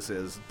what this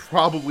is.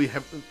 Probably,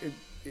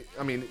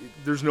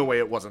 there's no way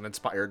it wasn't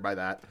inspired by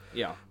that.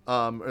 Yeah.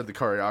 Or the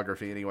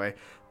choreography anyway.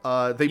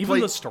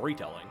 Even the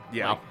storytelling.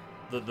 Yeah.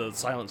 The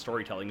silent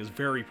storytelling is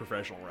very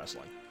professional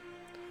wrestling.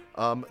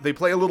 They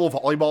play a little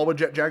volleyball with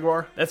Jet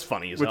Jaguar. That's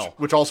funny as hell.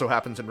 Which also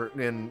happens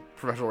in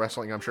professional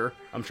wrestling, I'm sure.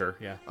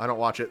 Yeah. I don't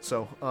watch it,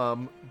 so.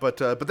 But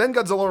then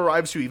Godzilla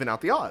arrives to even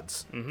out the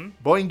odds.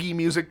 Boingy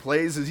music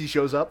plays as he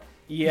shows up.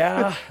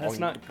 Yeah, that's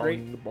not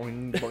great.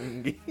 Boing,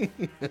 boing,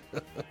 boing.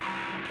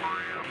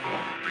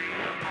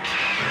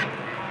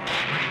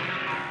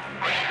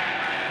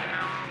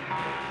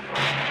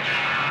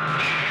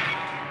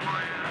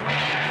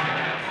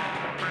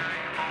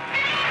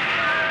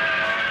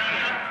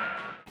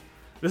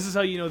 This is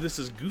how you know this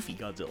is goofy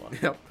Godzilla.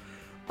 Yep.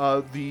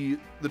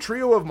 The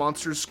trio of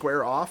monsters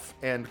square off,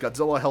 and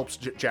Godzilla helps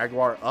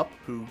Jaguar up,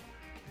 who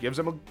gives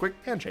him a quick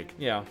handshake.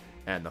 Yeah.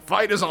 And the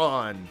fight is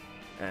on,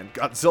 and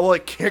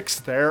Godzilla kicks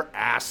their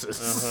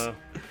asses.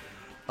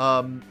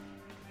 And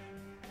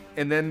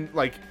then,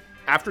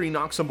 after he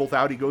knocks them both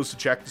out, he goes to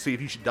check to see if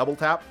he should double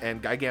tap,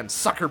 and Gigan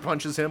sucker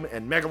punches him,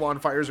 and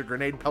Megalon fires a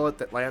grenade pellet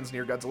that lands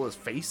near Godzilla's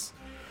face.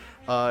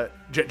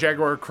 Jet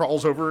Jaguar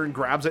crawls over and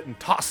grabs it and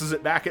tosses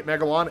it back at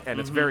Megalon, and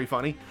it's very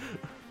funny.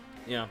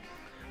 Yeah.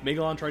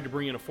 Megalon tried to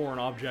bring in a foreign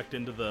object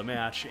into the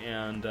match,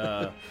 and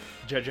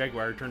Jet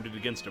Jaguar turned it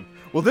against him.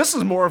 Well, this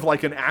is more of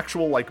an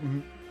actual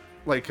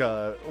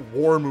a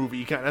war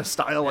movie kind of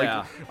style.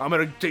 I'm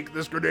gonna take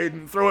this grenade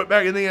and throw it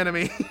back at the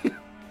enemy.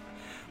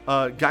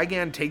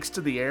 Gigan takes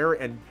to the air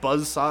and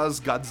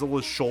buzzsaws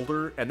Godzilla's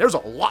shoulder, and there's a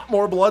lot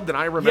more blood than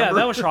I remember. Yeah,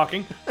 that was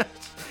shocking.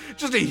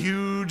 Just a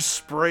huge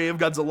spray of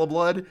Godzilla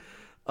blood.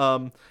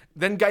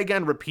 Then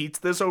Gigan repeats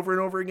this over and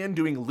over again,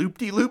 doing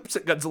loop-de-loops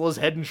at Godzilla's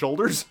head and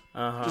shoulders.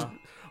 Just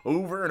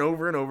over and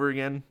over and over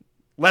again.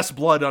 Less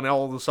blood on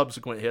all the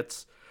subsequent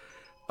hits.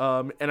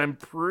 And I'm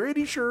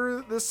pretty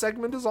sure this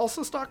segment is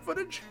also stock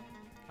footage.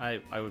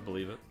 I would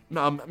believe it.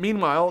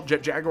 Meanwhile,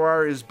 Jet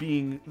Jaguar is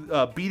beating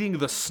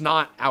the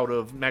snot out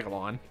of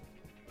Megalon.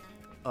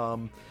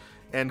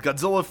 And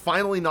Godzilla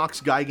finally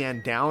knocks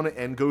Gigan down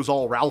and goes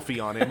all Ralphie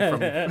on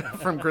him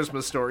from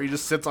Christmas Story. He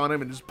just sits on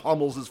him and just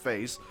pummels his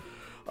face.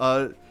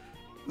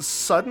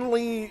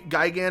 Suddenly,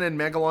 Gigan and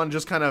Megalon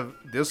just kind of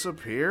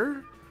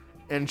disappear,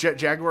 and Jet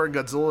Jaguar and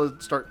Godzilla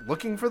start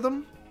looking for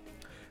them.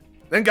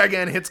 Then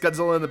Gigan hits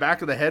Godzilla in the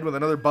back of the head with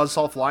another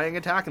buzzsaw flying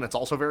attack, and it's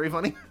also very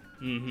funny.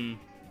 Mm-hmm.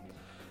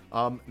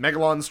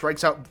 Megalon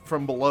strikes out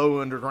from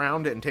below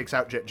underground and takes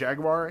out Jet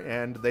Jaguar,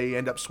 and they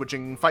end up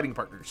switching fighting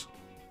partners.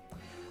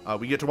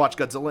 We get to watch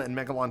Godzilla and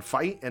Megalon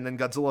fight, and then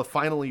when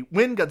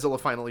Godzilla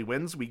finally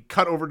wins, we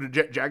cut over to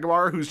Jet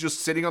Jaguar, who's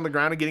just sitting on the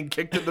ground and getting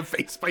kicked in the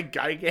face by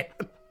Gigan.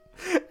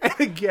 And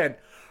again,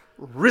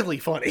 really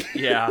funny.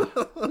 Yeah.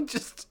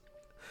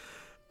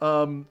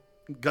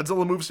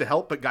 Godzilla moves to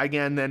help, but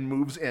Gigan then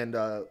moves and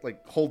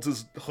holds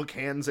his hook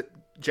hands at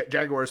Jet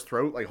Jaguar's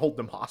throat, like hold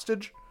them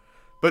hostage.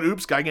 But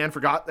oops, Gigan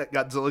forgot that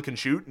Godzilla can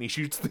shoot, and he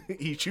shoots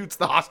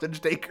the hostage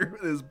taker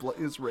with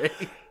his ray.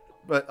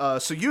 But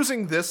so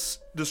using this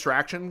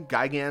distraction,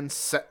 Megalon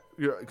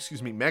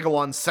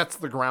sets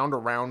the ground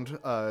around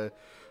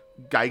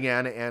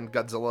Gigan and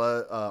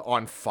Godzilla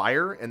on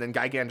fire, and then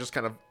Gigan just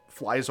kind of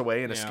flies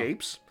away and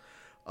escapes.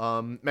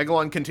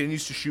 Megalon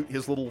continues to shoot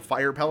his little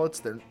fire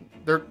pellets.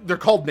 They're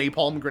called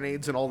napalm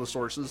grenades in all the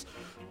sources.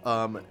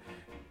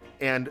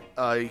 And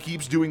he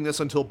keeps doing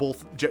this until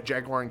both Jet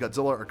Jaguar and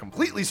Godzilla are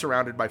completely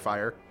surrounded by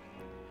fire.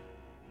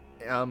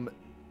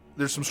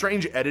 There's some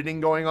strange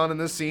editing going on in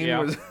this scene.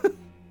 Yeah.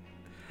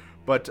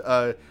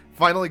 But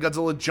finally,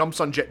 Godzilla jumps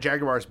on Jet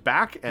Jaguar's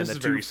back, and the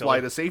two fly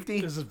to safety.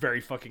 This is very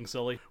fucking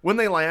silly. When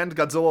they land,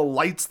 Godzilla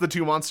lights the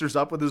two monsters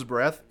up with his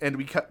breath, and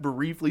we cut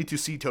briefly to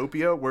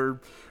Seatopia, where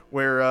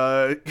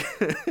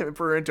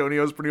Emperor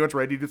Antonio's pretty much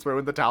ready to throw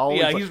in the towel.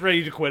 Yeah, he's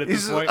ready to quit at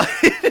this point.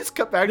 It's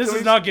cut back. This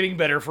is not getting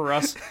better for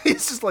us.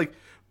 He's just like,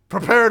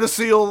 prepare to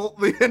seal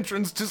the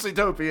entrance to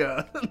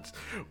Seatopia.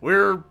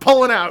 We're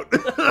pulling out.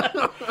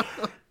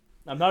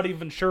 I'm not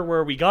even sure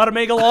where we got a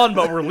Megalon,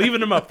 but we're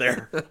leaving him up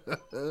there.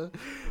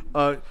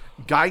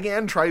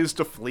 Gigan tries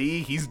to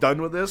flee. He's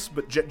done with this,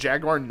 but Jet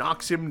Jaguar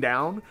knocks him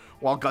down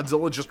while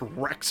Godzilla just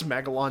wrecks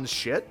Megalon's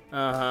shit.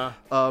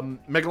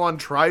 Megalon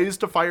tries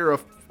to fire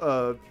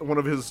one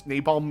of his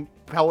napalm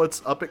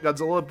pellets up at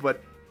Godzilla,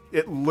 but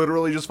it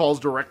literally just falls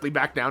directly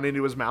back down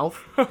into his mouth.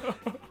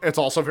 It's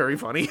also very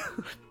funny.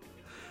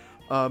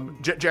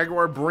 Jet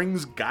Jaguar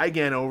brings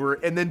Gigan over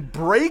and then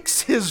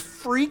breaks his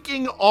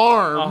freaking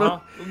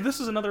arm.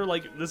 This is another,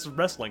 this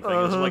wrestling thing.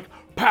 It's like,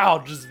 pow,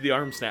 just the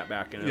arm snap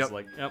back, and it's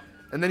like, yep.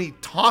 And then he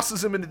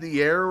tosses him into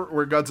the air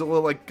where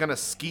Godzilla, kind of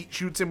skeet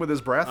shoots him with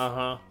his breath.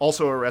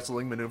 Also a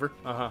wrestling maneuver.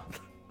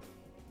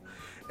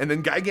 And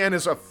then Gigan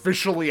is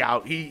officially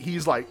out.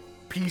 He's like,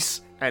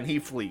 peace, and he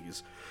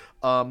flees.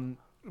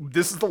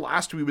 This is the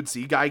last we would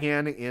see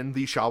Gigan in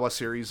the Showa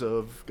series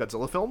of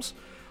Godzilla films.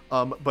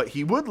 But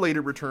he would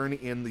later return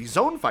in the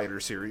Zone Fighter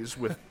series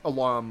with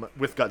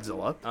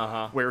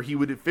Godzilla, where he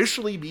would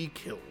officially be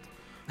killed.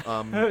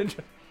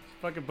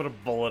 Fucking put a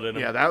bullet in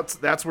him. Yeah,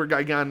 that's where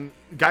Gigan's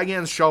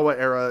Showa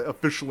era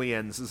officially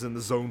ends, is in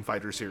the Zone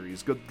Fighter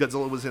series.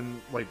 Godzilla was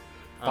in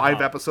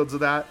 5 episodes of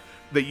that.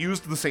 They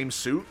used the same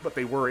suit, but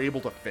they were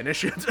able to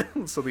finish it,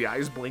 so the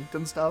eyes blinked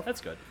and stuff.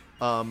 That's good.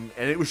 And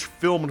it was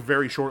filmed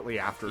very shortly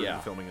after the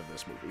filming of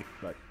this movie.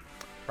 But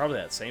probably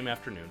that same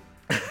afternoon.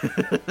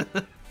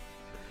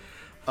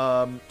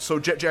 So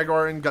Jet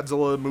Jaguar and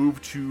Godzilla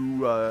move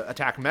to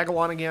attack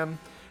Megalon again.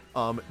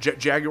 Jet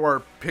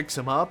Jaguar picks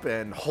him up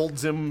and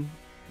holds him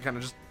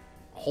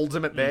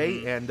at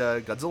bay, and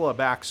Godzilla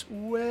backs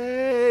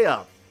way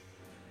up.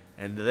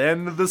 And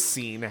then the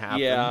scene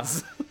happens. Yeah.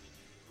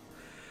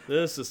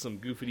 This is some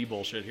goofy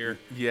bullshit here.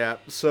 Yeah,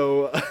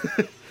 so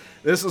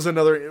this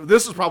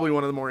is probably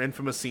one of the more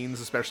infamous scenes,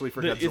 especially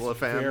for Godzilla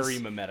fans. Very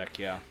mimetic,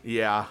 yeah.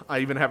 Yeah, I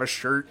even have a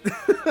shirt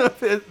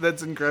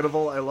that's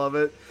incredible. I love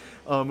it.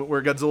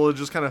 Where Godzilla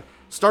just kind of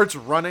starts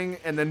running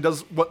and then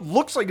does what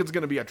looks like it's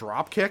going to be a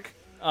drop kick.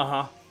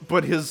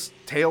 But his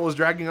tail is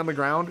dragging on the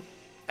ground,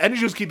 and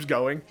he just keeps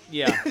going.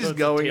 Yeah. He's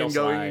going and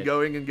going and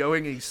going and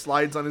going, and he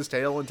slides on his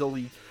tail until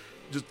he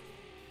just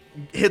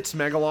hits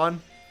Megalon.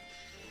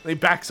 And he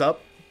backs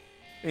up,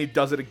 and he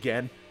does it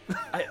again.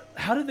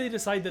 How did they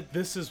decide that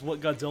this is what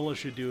Godzilla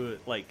should do?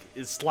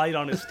 Is slide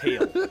on his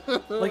tail?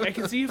 I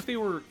can see if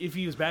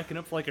he was backing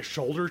up for a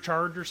shoulder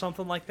charge or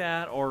something like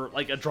that, or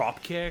a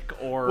drop kick,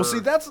 or. Well, see,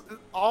 that's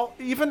all.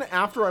 Even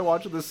after I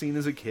watched this scene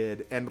as a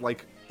kid, and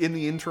in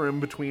the interim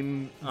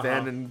between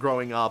then and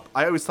growing up,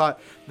 I always thought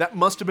that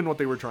must have been what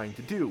they were trying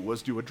to do,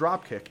 was do a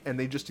drop kick, and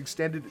they just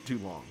extended it too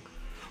long.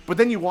 But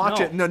then you watch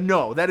it,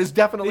 no, that is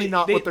definitely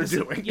not what they're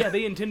doing. Yeah,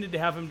 they intended to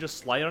have him just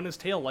slide on his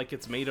tail like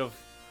it's made of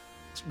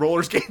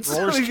roller skates.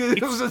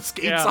 It was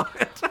skates on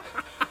it.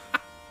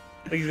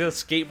 He's got a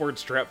skateboard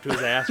strapped to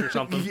his ass or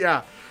something.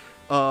 Yeah.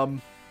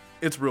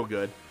 It's real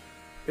good.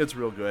 It's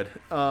real good.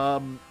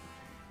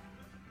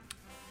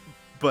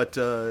 But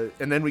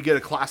and then we get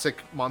a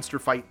classic monster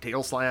fight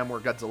tail slam where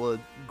Godzilla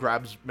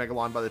grabs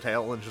Megalon by the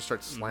tail and just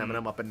starts slamming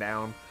him up and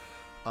down.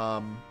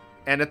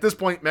 And at this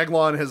point,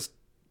 Megalon has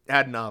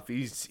had enough.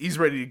 He's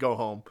ready to go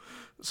home.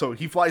 So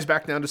he flies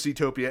back down to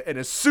Seatopia, and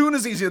as soon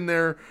as he's in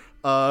there,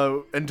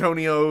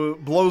 Antonio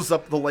blows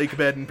up the lake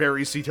bed and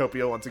buries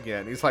Seatopia once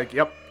again. He's like,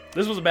 "Yep,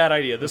 this was a bad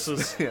idea. This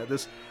is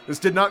this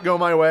did not go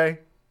my way."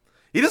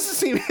 He doesn't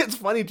seem. It's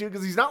funny too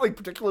because he's not like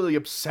particularly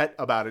upset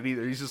about it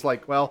either. He's just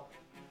like, "Well,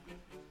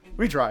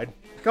 we tried.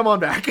 Come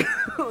on back.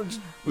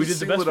 We did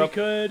the best we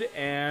could,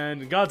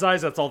 and in God's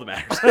eyes, that's all that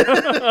matters."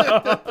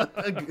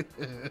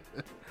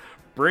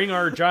 Bring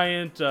our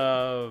giant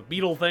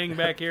beetle thing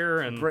back here,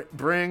 and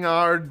bring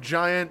our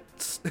giant,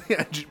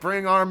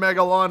 bring our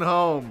Megalon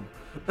home.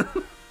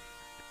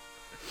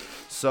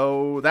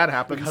 So that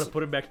happens. We gotta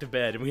put him back to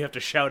bed, and we have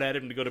to shout at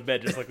him to go to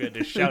bed, just like we had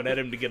to shout at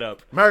him to get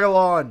up.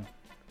 Megalon,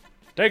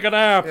 take a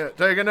nap. Yeah,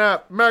 take a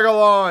nap.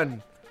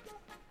 Megalon,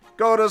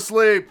 go to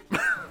sleep.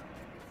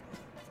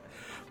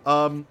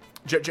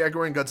 Jet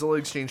Jaguar and Godzilla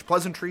exchange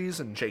pleasantries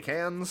and shake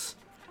hands.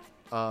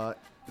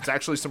 It's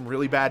actually some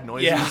really bad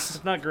noises. Yeah,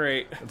 it's not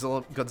great.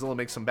 Godzilla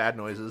makes some bad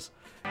noises.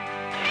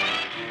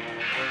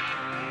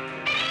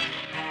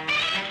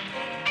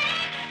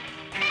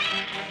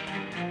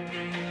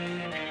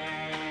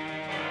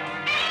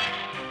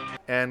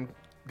 And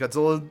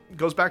Godzilla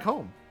goes back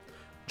home.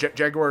 Jet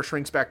Jaguar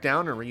shrinks back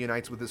down and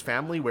reunites with his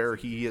family, where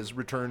he has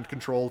returned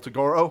control to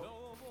Goro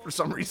for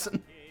some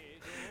reason.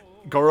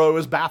 Goro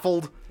is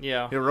baffled.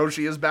 Yeah.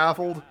 Hiroshi is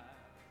baffled.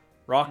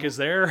 Rock is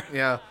there.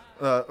 Yeah.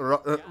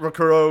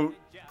 Rakuro,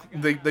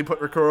 they put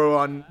Rakuro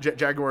on Jet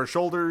Jaguar's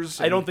shoulders.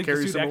 I don't think the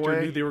suit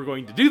actor knew they were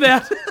going to do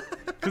that,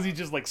 because he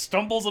just like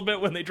stumbles a bit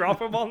when they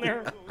drop him on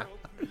there.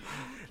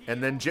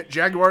 And then Jet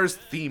Jaguar's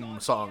theme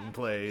song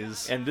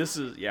plays. And this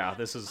is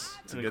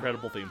an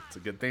incredible theme. It's a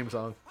good theme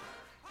song.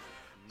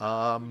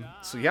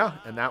 So yeah,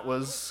 and that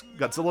was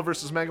Godzilla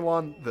vs.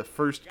 Megalon, the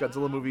first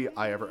Godzilla movie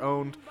I ever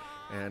owned.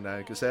 And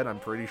like I said, I'm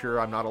pretty sure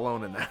I'm not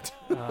alone in that.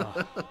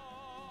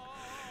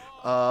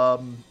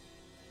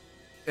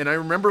 And I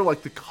remember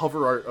like the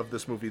cover art of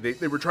this movie.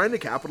 They were trying to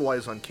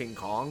capitalize on King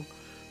Kong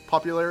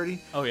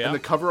popularity. Oh yeah. And the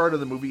cover art of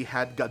the movie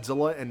had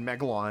Godzilla and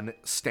Megalon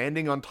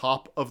standing on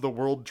top of the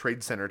World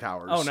Trade Center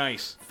towers. Oh,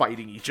 nice.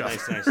 Fighting each other.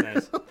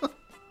 Nice.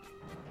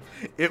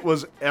 It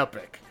was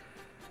epic.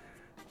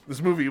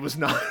 This movie was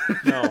not.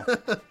 No.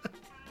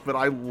 But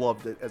I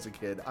loved it as a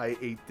kid. I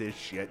ate this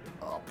shit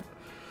up.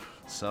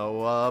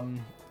 So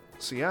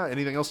yeah,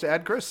 anything else to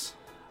add, Chris?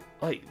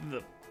 Like,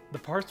 the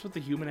parts with the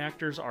human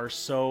actors are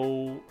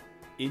so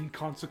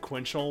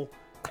inconsequential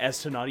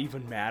as to not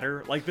even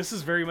matter. Like, this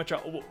is very much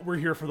we're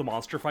here for the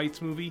monster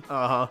fights movie.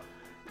 Uh-huh.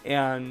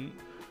 And,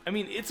 I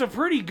mean, it's a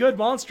pretty good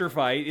monster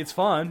fight. It's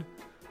fun.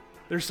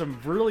 There's some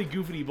really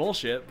goofy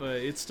bullshit, but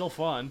it's still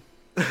fun.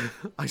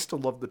 I still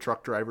love the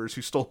truck drivers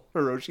who stole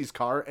Hiroshi's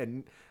car,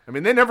 and I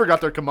mean, they never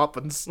got their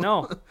comeuppance.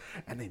 No.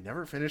 And they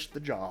never finished the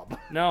job.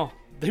 No.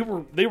 They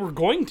were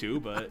going to,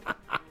 but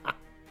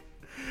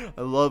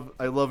I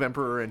love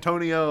Emperor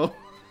Antonio.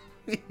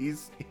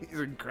 He's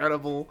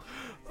incredible.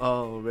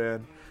 Oh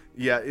man.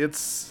 Yeah,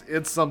 it's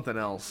something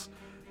else.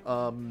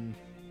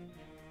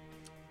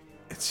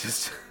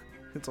 It's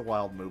a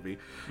wild movie.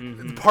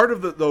 Mm-hmm. Part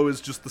of it though is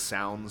just the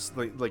sounds.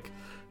 Like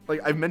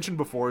I've mentioned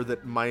before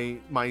that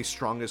my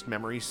strongest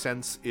memory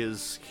sense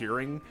is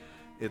hearing.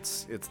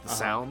 It's the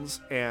sounds,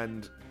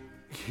 and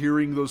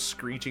hearing those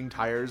screeching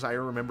tires. I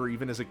remember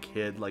even as a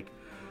kid, like,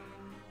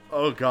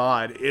 oh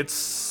god,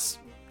 it's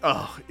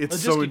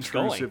so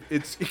intrusive.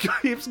 It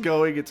keeps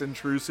going. It's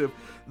intrusive.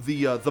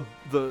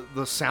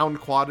 The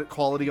sound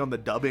quality on the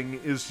dubbing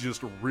is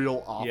just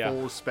real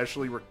awful,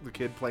 especially the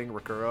kid playing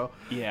Rakuro.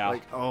 Yeah.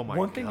 Like, oh my god.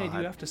 One thing I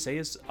do have to say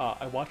is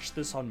I watched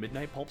this on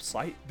Midnight Pulp's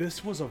site.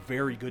 This was a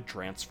very good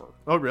transfer.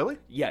 Oh really?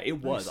 Yeah,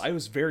 it was. Nice. I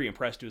was very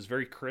impressed. It was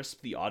very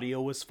crisp. The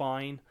audio was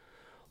fine.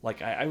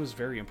 Like, I was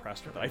very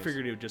impressed with it. I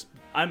figured it would just...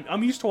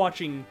 I'm used to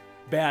watching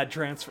bad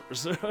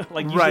transfers.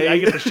 Like, usually I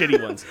get the shitty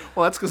ones.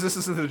 Well, that's because this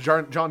isn't a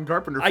John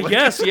Carpenter flick. I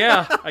guess,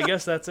 yeah. I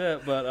guess that's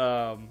it.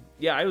 But,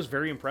 yeah, I was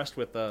very impressed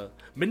with...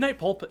 Midnight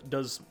Pulp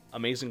does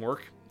amazing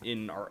work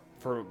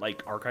for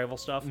archival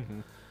stuff. Mm-hmm.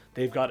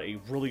 They've got a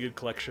really good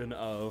collection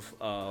of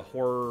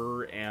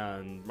horror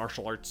and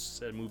martial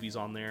arts movies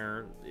on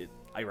there.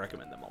 I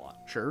recommend them a lot.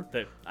 Sure.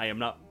 I am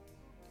not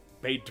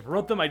paid to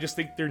promote them. I just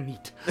think they're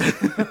neat.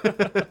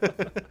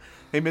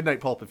 Hey, Midnight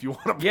Pulp, if you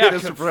want to pay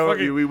us to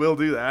promote you, we will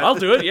do that. I'll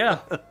do it, yeah.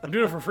 I'm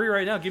doing it for free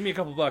right now. Give me a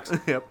couple bucks.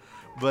 Yep.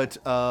 But,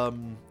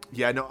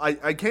 yeah, no,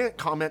 I can't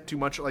comment too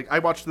much. Like, I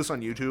watched this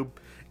on YouTube,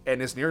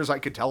 and as near as I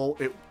could tell,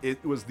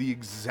 it was the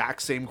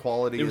exact same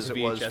quality as it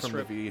was from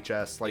the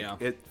VHS. Like,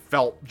 it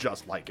felt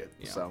just like it.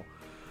 Yeah. So,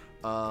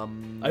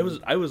 I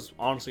was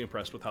honestly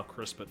impressed with how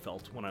crisp it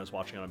felt when I was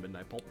watching it on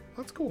Midnight Pulp.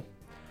 That's cool.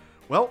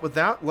 Well, with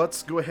that,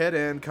 let's go ahead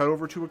and cut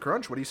over to a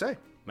crunch. What do you say?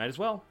 Might as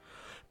well.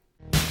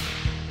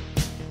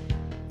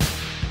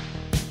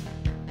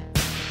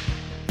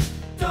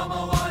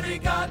 Domo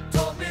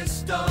arigato,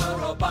 Mr.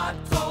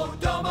 Roboto.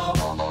 Domo.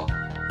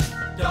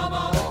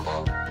 Domo.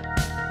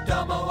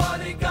 Domo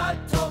arigato.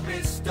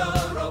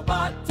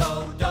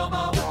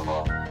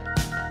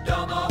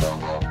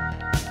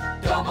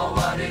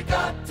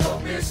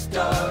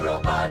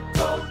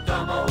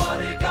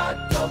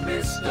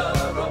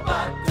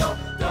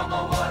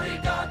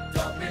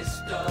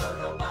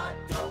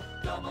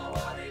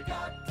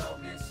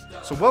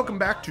 So welcome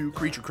back to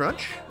Creature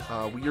Crunch.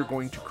 We are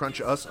going to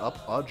crunch us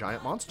up a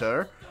giant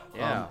monster.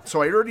 Yeah.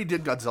 So I already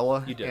did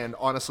Godzilla. You did. And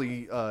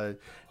honestly,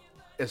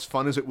 as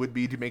fun as it would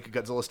be to make a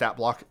Godzilla stat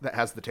block that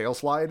has the tail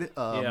slide,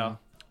 I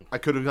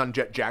could have done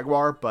Jet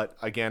Jaguar, but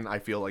again, I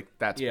feel like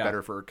that's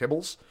better for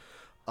Kibbles.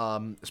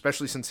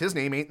 Especially since his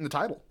name ain't in the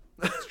title.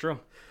 That's true.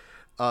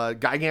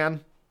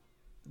 Gigan,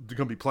 there's going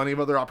to be plenty of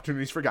other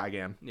opportunities for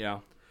Gigan. Yeah.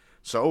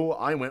 So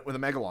I went with a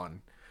Megalon.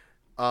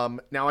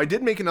 Now, I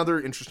did make another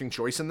interesting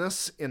choice in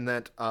this, in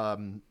that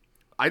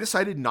I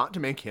decided not to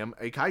make him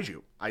a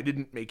kaiju. I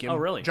didn't make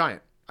him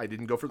giant. I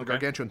didn't go for the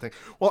gargantuan thing.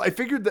 Well, I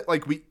figured that,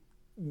 like,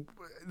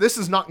 this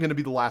is not going to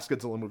be the last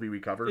Godzilla movie we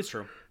cover. It's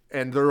true.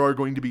 And there are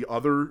going to be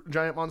other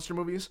giant monster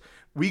movies.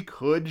 We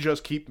could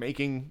just keep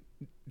making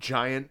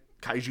giant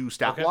kaiju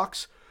stat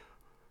blocks.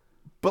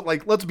 But,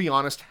 like, let's be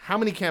honest, how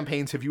many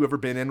campaigns have you ever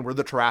been in where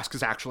the Tarrasque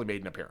has actually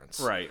made an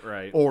appearance? Right.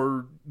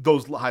 Or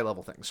those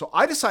high-level things. So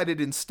I decided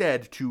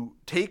instead to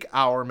take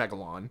our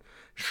Megalon,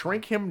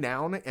 shrink him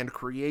down, and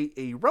create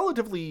a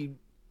relatively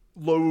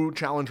low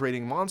challenge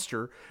rating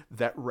monster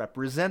that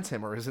represents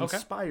him or is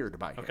inspired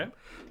by him.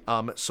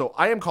 So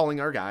I am calling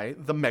our guy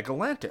the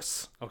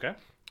Megalantis. Okay.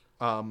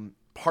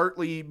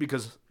 Partly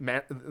because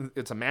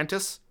it's a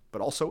mantis, but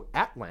also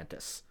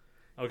Atlantis.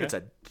 Okay. It's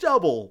a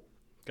double...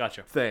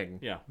 Gotcha. thing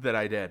that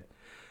I did.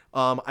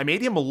 I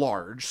made him a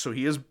large, so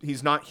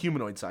he's not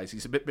humanoid size.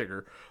 He's a bit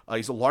bigger.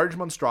 He's a large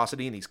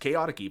monstrosity, and he's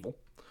chaotic evil.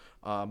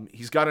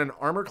 He's got an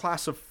armor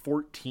class of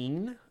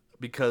 14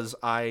 because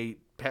I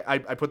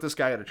put this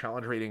guy at a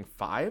challenge rating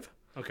 5.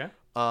 Okay.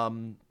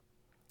 And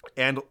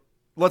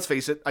let's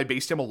face it, I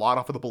based him a lot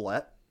off of the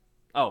Bulette.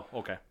 Oh,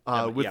 okay.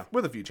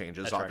 With a few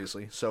changes,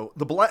 obviously. Right. So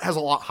the Bulette has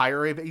a lot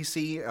higher of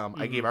AC.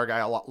 I gave our guy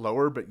a lot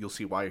lower, but you'll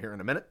see why here in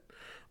a minute.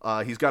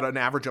 He's got an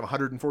average of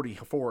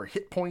 144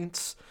 hit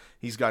points.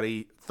 He's got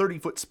a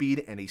 30-foot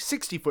speed and a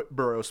 60-foot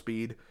burrow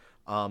speed.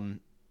 The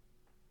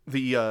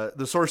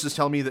sources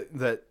tell me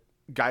that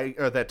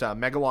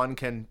Megalon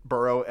can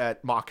burrow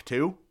at Mach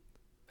 2.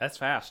 That's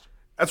fast.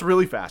 That's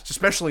really fast,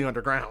 especially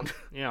underground.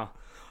 Yeah.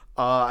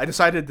 I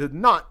decided to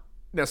not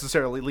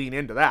necessarily lean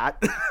into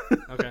that.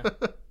 Okay.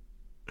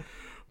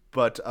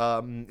 But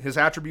his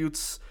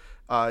attributes: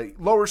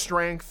 lower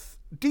strength,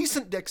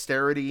 decent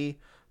dexterity.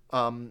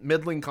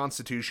 Middling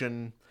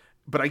constitution,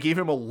 but I gave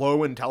him a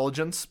low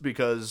intelligence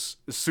because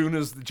as soon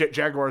as the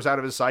Jaguar's out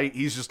of his sight,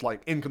 he's just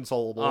like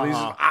inconsolable. He's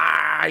just,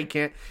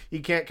 he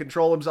can't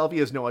control himself. He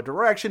has no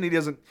direction.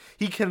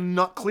 He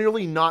cannot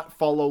clearly not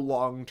follow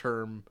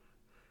long-term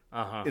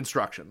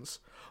instructions.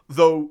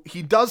 Though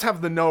he does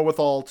have the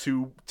know-withal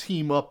to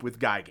team up with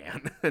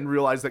Gigan and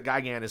realize that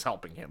Gigan is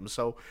helping him.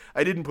 So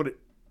I didn't put it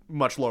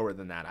much lower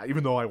than that,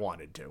 even though I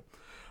wanted to.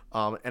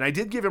 And I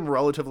did give him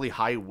relatively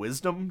high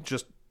wisdom,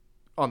 just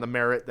on the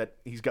merit that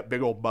he's got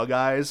big old bug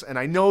eyes. And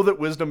I know that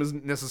wisdom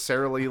isn't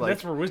necessarily like...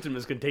 That's where wisdom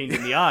is contained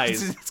in the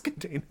eyes. It's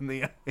contained in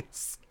the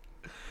eyes.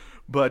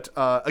 But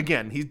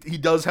again, he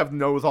does have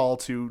know-withal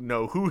to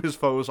know who his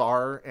foes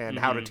are and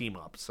how to team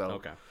up.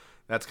 So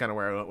that's kind of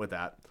where I went with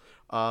that.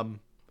 One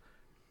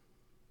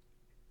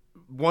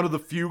of the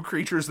few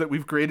creatures that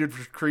we've created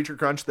for Creature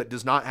Crunch that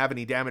does not have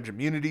any damage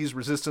immunities,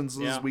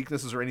 resistances,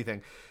 weaknesses, or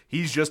anything.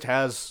 He just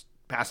has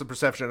passive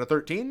perception of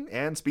 13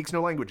 and speaks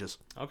no languages.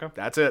 Okay.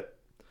 That's it.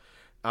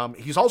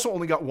 He's also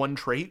only got one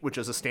trait, which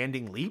is a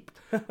standing leap,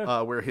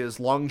 where his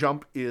long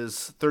jump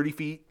is 30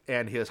 feet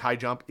and his high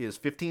jump is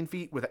 15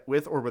 feet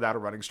with or without a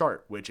running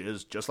start, which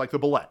is just like the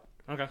Bulette.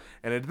 Okay.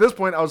 And at this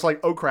point, I was like,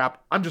 oh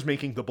crap, I'm just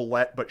making the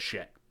Bulette, but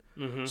shit.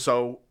 Mm-hmm.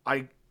 So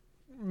I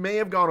may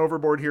have gone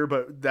overboard here,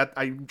 but that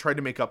I tried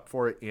to make up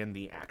for it in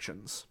the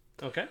actions.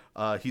 Okay.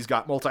 He's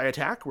got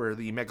multi-attack, where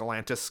the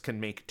Megalantis can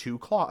make 2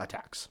 claw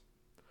attacks.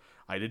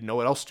 I didn't know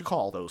what else to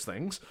call those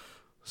things,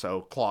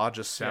 so claw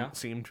just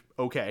seemed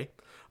okay.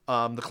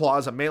 The claw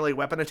is a melee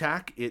weapon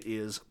attack. It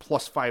is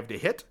 +5 to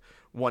hit,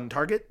 1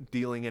 target,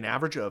 dealing an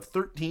average of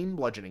 13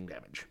 bludgeoning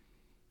damage.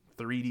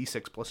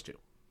 3d6 + 2.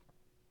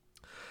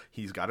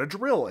 He's got a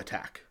drill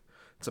attack.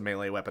 It's a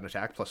melee weapon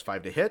attack,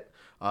 +5 to hit.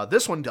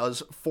 This one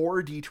does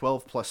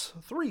 4d12 +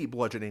 3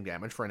 bludgeoning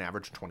damage for an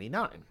average of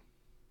 29.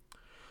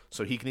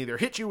 So he can either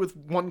hit you with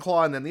one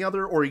claw and then the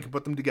other, or he can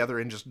put them together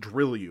and just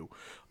drill you.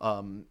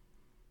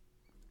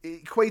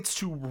 It equates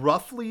to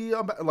roughly,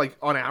 like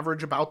on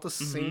average, about the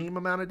same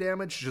amount of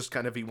damage. Just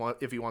kind of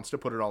if he wants to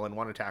put it all in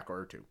one attack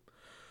or two.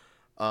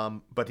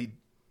 But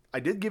I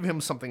did give him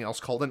something else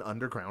called an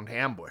underground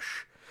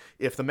ambush.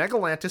 If the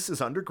Megalantis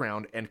is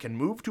underground and can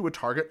move to a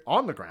target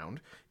on the ground,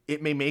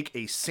 it may make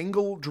a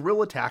single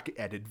drill attack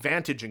at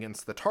advantage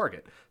against the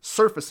target,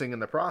 surfacing in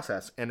the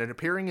process and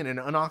appearing in an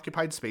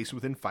unoccupied space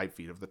within 5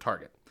 feet of the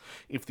target.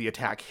 If the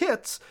attack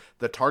hits,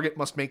 the target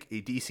must make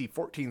a DC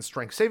 14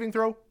 strength saving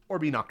throw or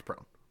be knocked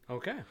prone.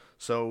 Okay.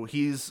 So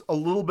he's a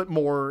little bit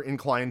more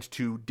inclined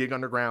to dig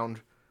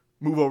underground,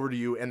 move over to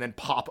you, and then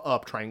pop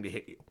up trying to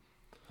hit you.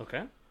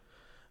 Okay.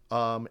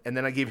 And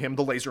then I gave him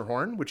the Laser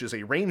Horn, which is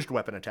a ranged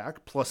weapon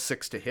attack,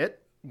 +6 to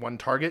hit, 1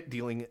 target,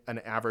 dealing an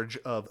average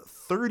of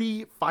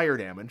 30 fire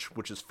damage,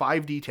 which is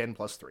 5d10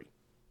 + 3.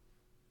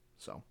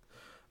 So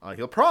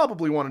He'll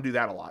probably want to do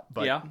that a lot.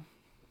 But, yeah.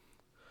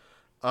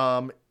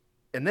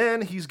 And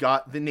then he's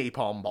got the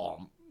Napalm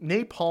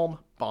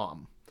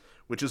Bomb,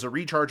 which is a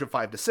recharge of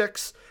 5 to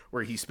 6,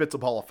 where he spits a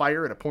ball of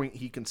fire at a point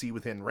he can see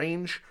within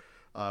range,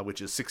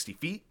 which is 60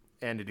 feet,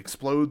 and it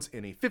explodes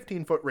in a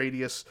 15-foot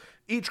radius.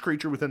 Each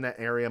creature within that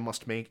area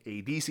must make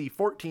a DC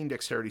 14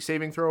 dexterity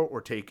saving throw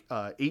or take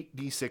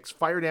 8d6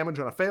 fire damage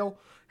on a fail,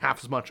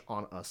 half as much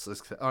on a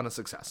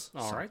success.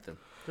 All right, then.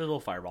 Just a little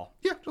fireball.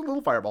 Yeah, just a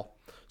little fireball.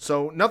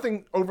 So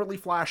nothing overly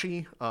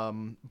flashy,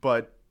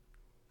 but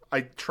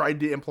I tried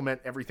to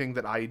implement everything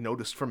that I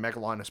noticed from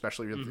Megalon,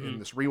 especially in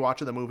this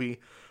rewatch of the movie.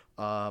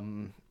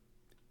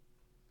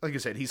 Like I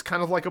said, he's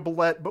kind of like a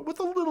Bullet, but with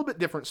a little bit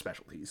different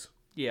specialties.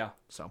 Yeah.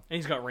 So, and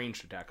he's got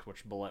ranged attacks,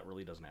 which Bullet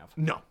really doesn't have.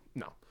 No.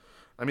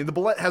 I mean, the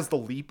Bullet has the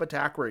leap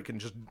attack where it can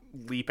just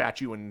leap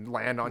at you and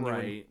land on you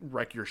and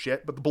wreck your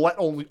shit. But the Bullet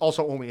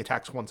also only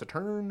attacks once a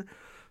turn.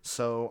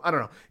 So, I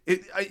don't know.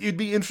 It'd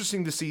be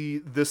interesting to see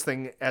this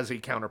thing as a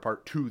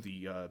counterpart to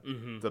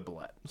the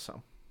Bullet.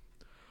 So,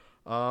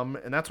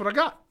 and that's what I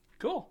got.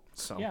 Cool.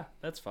 So, yeah,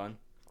 that's fun.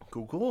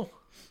 Cool.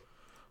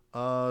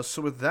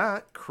 So with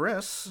that,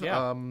 Chris,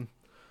 yeah.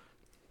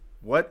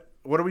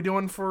 What are we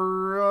doing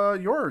for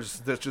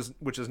yours?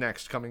 Which is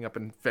next, coming up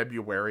in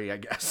February, I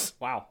guess.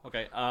 Wow.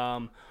 Okay.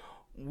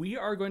 We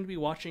are going to be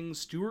watching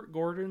Stuart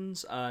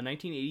Gordon's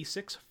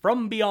 1986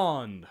 From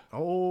Beyond.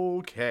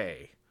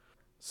 Okay.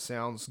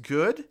 Sounds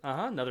good.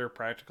 Another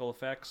practical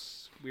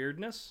effects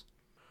weirdness.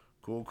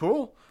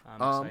 Cool. I'm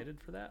excited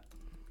for that.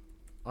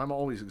 I'm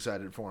always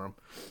excited for him.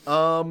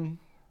 Well,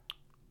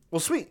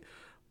 sweet.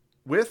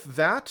 With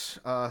that,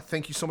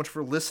 thank you so much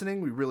for listening.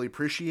 We really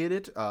appreciate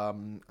it. I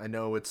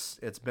know it's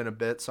been a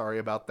bit. Sorry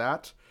about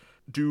that.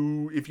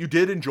 If you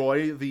did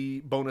enjoy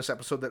the bonus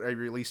episode that I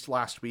released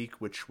last week,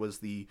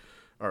 last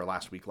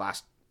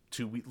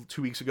 2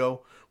 weeks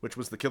ago, which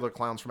was the Killer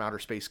Clowns from Outer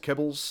Space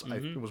Kibbles.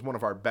 It was one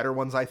of our better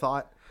ones, I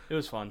thought. It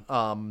was fun.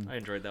 I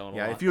enjoyed that one a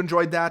lot. Yeah, if you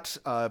enjoyed that,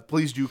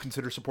 please do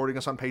consider supporting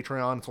us on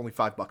Patreon. It's only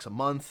 $5 a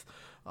month.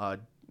 I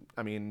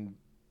mean,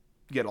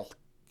 you get a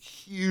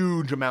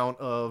huge amount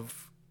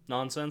of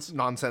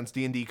nonsense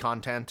D&D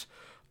content,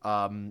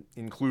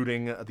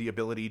 including the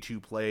ability to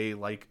play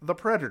like the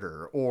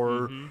Predator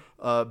or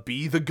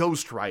be the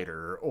Ghost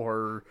Rider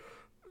or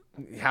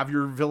have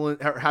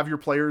your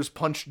players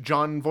punch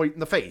John Voight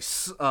in the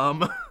face.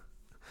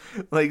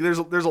 Like there's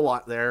a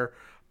lot there.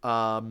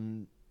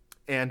 And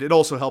it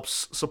also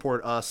helps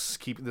support us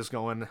keeping this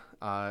going.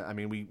 I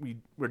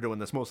mean, we're doing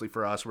this mostly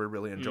for us. We're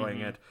really enjoying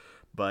it,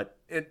 but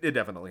it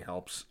definitely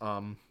helps.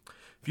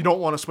 If you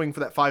don't want to swing for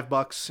that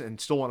 $5 and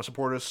still want to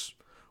support us,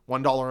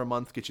 $1 a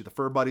month gets you the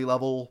Fur Buddy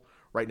level.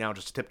 Right now,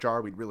 just a tip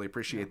jar. We'd really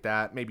appreciate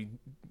that. Maybe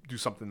do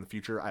something in the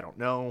future. I don't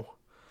know.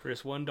 For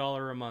just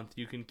 $1 a month,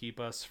 you can keep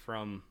us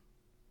from,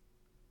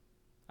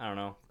 I don't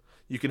know.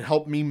 You can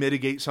help me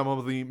mitigate some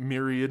of the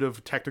myriad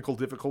of technical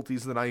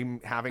difficulties that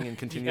I'm having and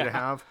continue to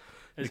have.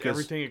 As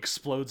everything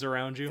explodes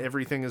around you.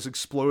 Everything is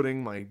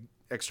exploding. My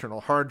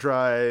external hard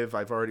drive.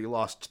 I've already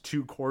lost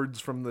 2 cords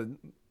from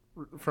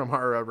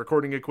our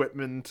recording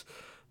equipment.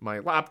 My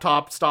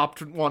laptop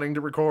stopped wanting to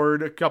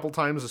record a couple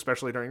times,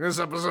 especially during this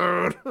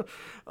episode.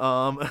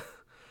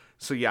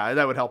 So yeah,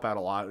 that would help out a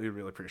lot. We'd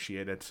really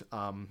appreciate it.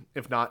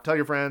 If not, tell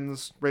your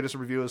friends, rate us,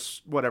 review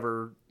us,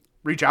 whatever.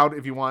 Reach out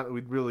if you want.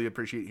 We'd really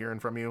appreciate hearing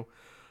from you.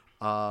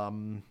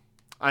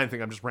 I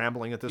think I'm just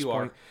rambling at this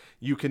point.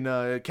 You can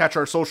catch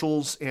our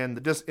socials in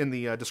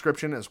the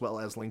description, as well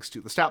as links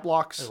to the stat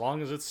blocks. As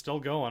long as it's still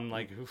going,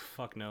 like who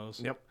fuck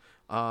knows. Yep.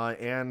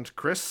 And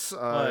Chris,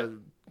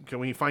 can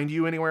we find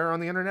you anywhere on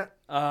the internet?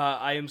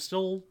 I am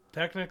still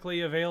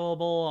technically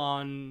available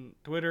on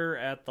Twitter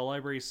at the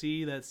Library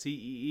C. That's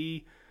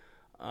CEE.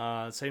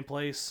 Same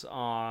place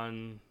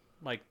on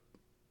like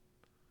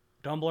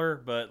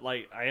Tumblr, but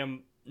like I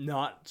am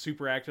not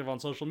super active on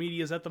social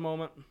medias at the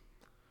moment.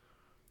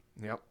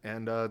 Yep,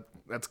 and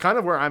that's kind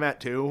of where I'm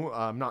at too.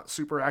 I'm not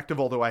super active,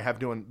 although I have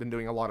been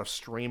doing a lot of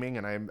streaming,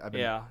 and I've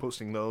been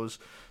posting those,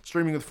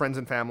 streaming with friends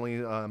and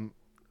family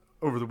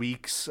over the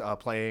weeks,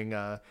 playing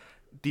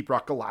Deep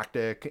Rock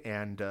Galactic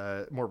and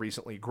more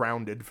recently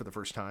Grounded for the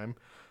first time.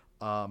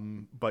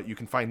 But you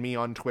can find me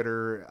on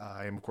Twitter.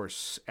 I am, of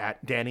course,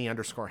 at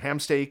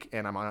Danny_Hamsteak,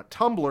 and I'm on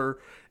Tumblr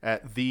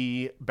at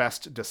The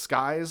Best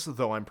Disguise,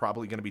 though I'm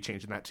probably going to be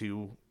changing that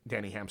to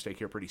Danny Hamsteak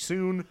here pretty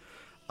soon.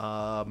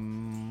 There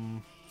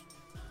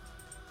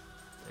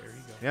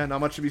you go. Yeah, not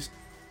much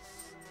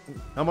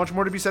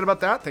more to be said about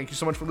that. Thank you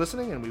so much for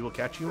listening, and we will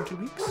catch you in 2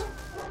 weeks.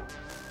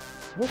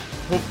 Whoop,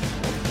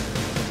 whoop.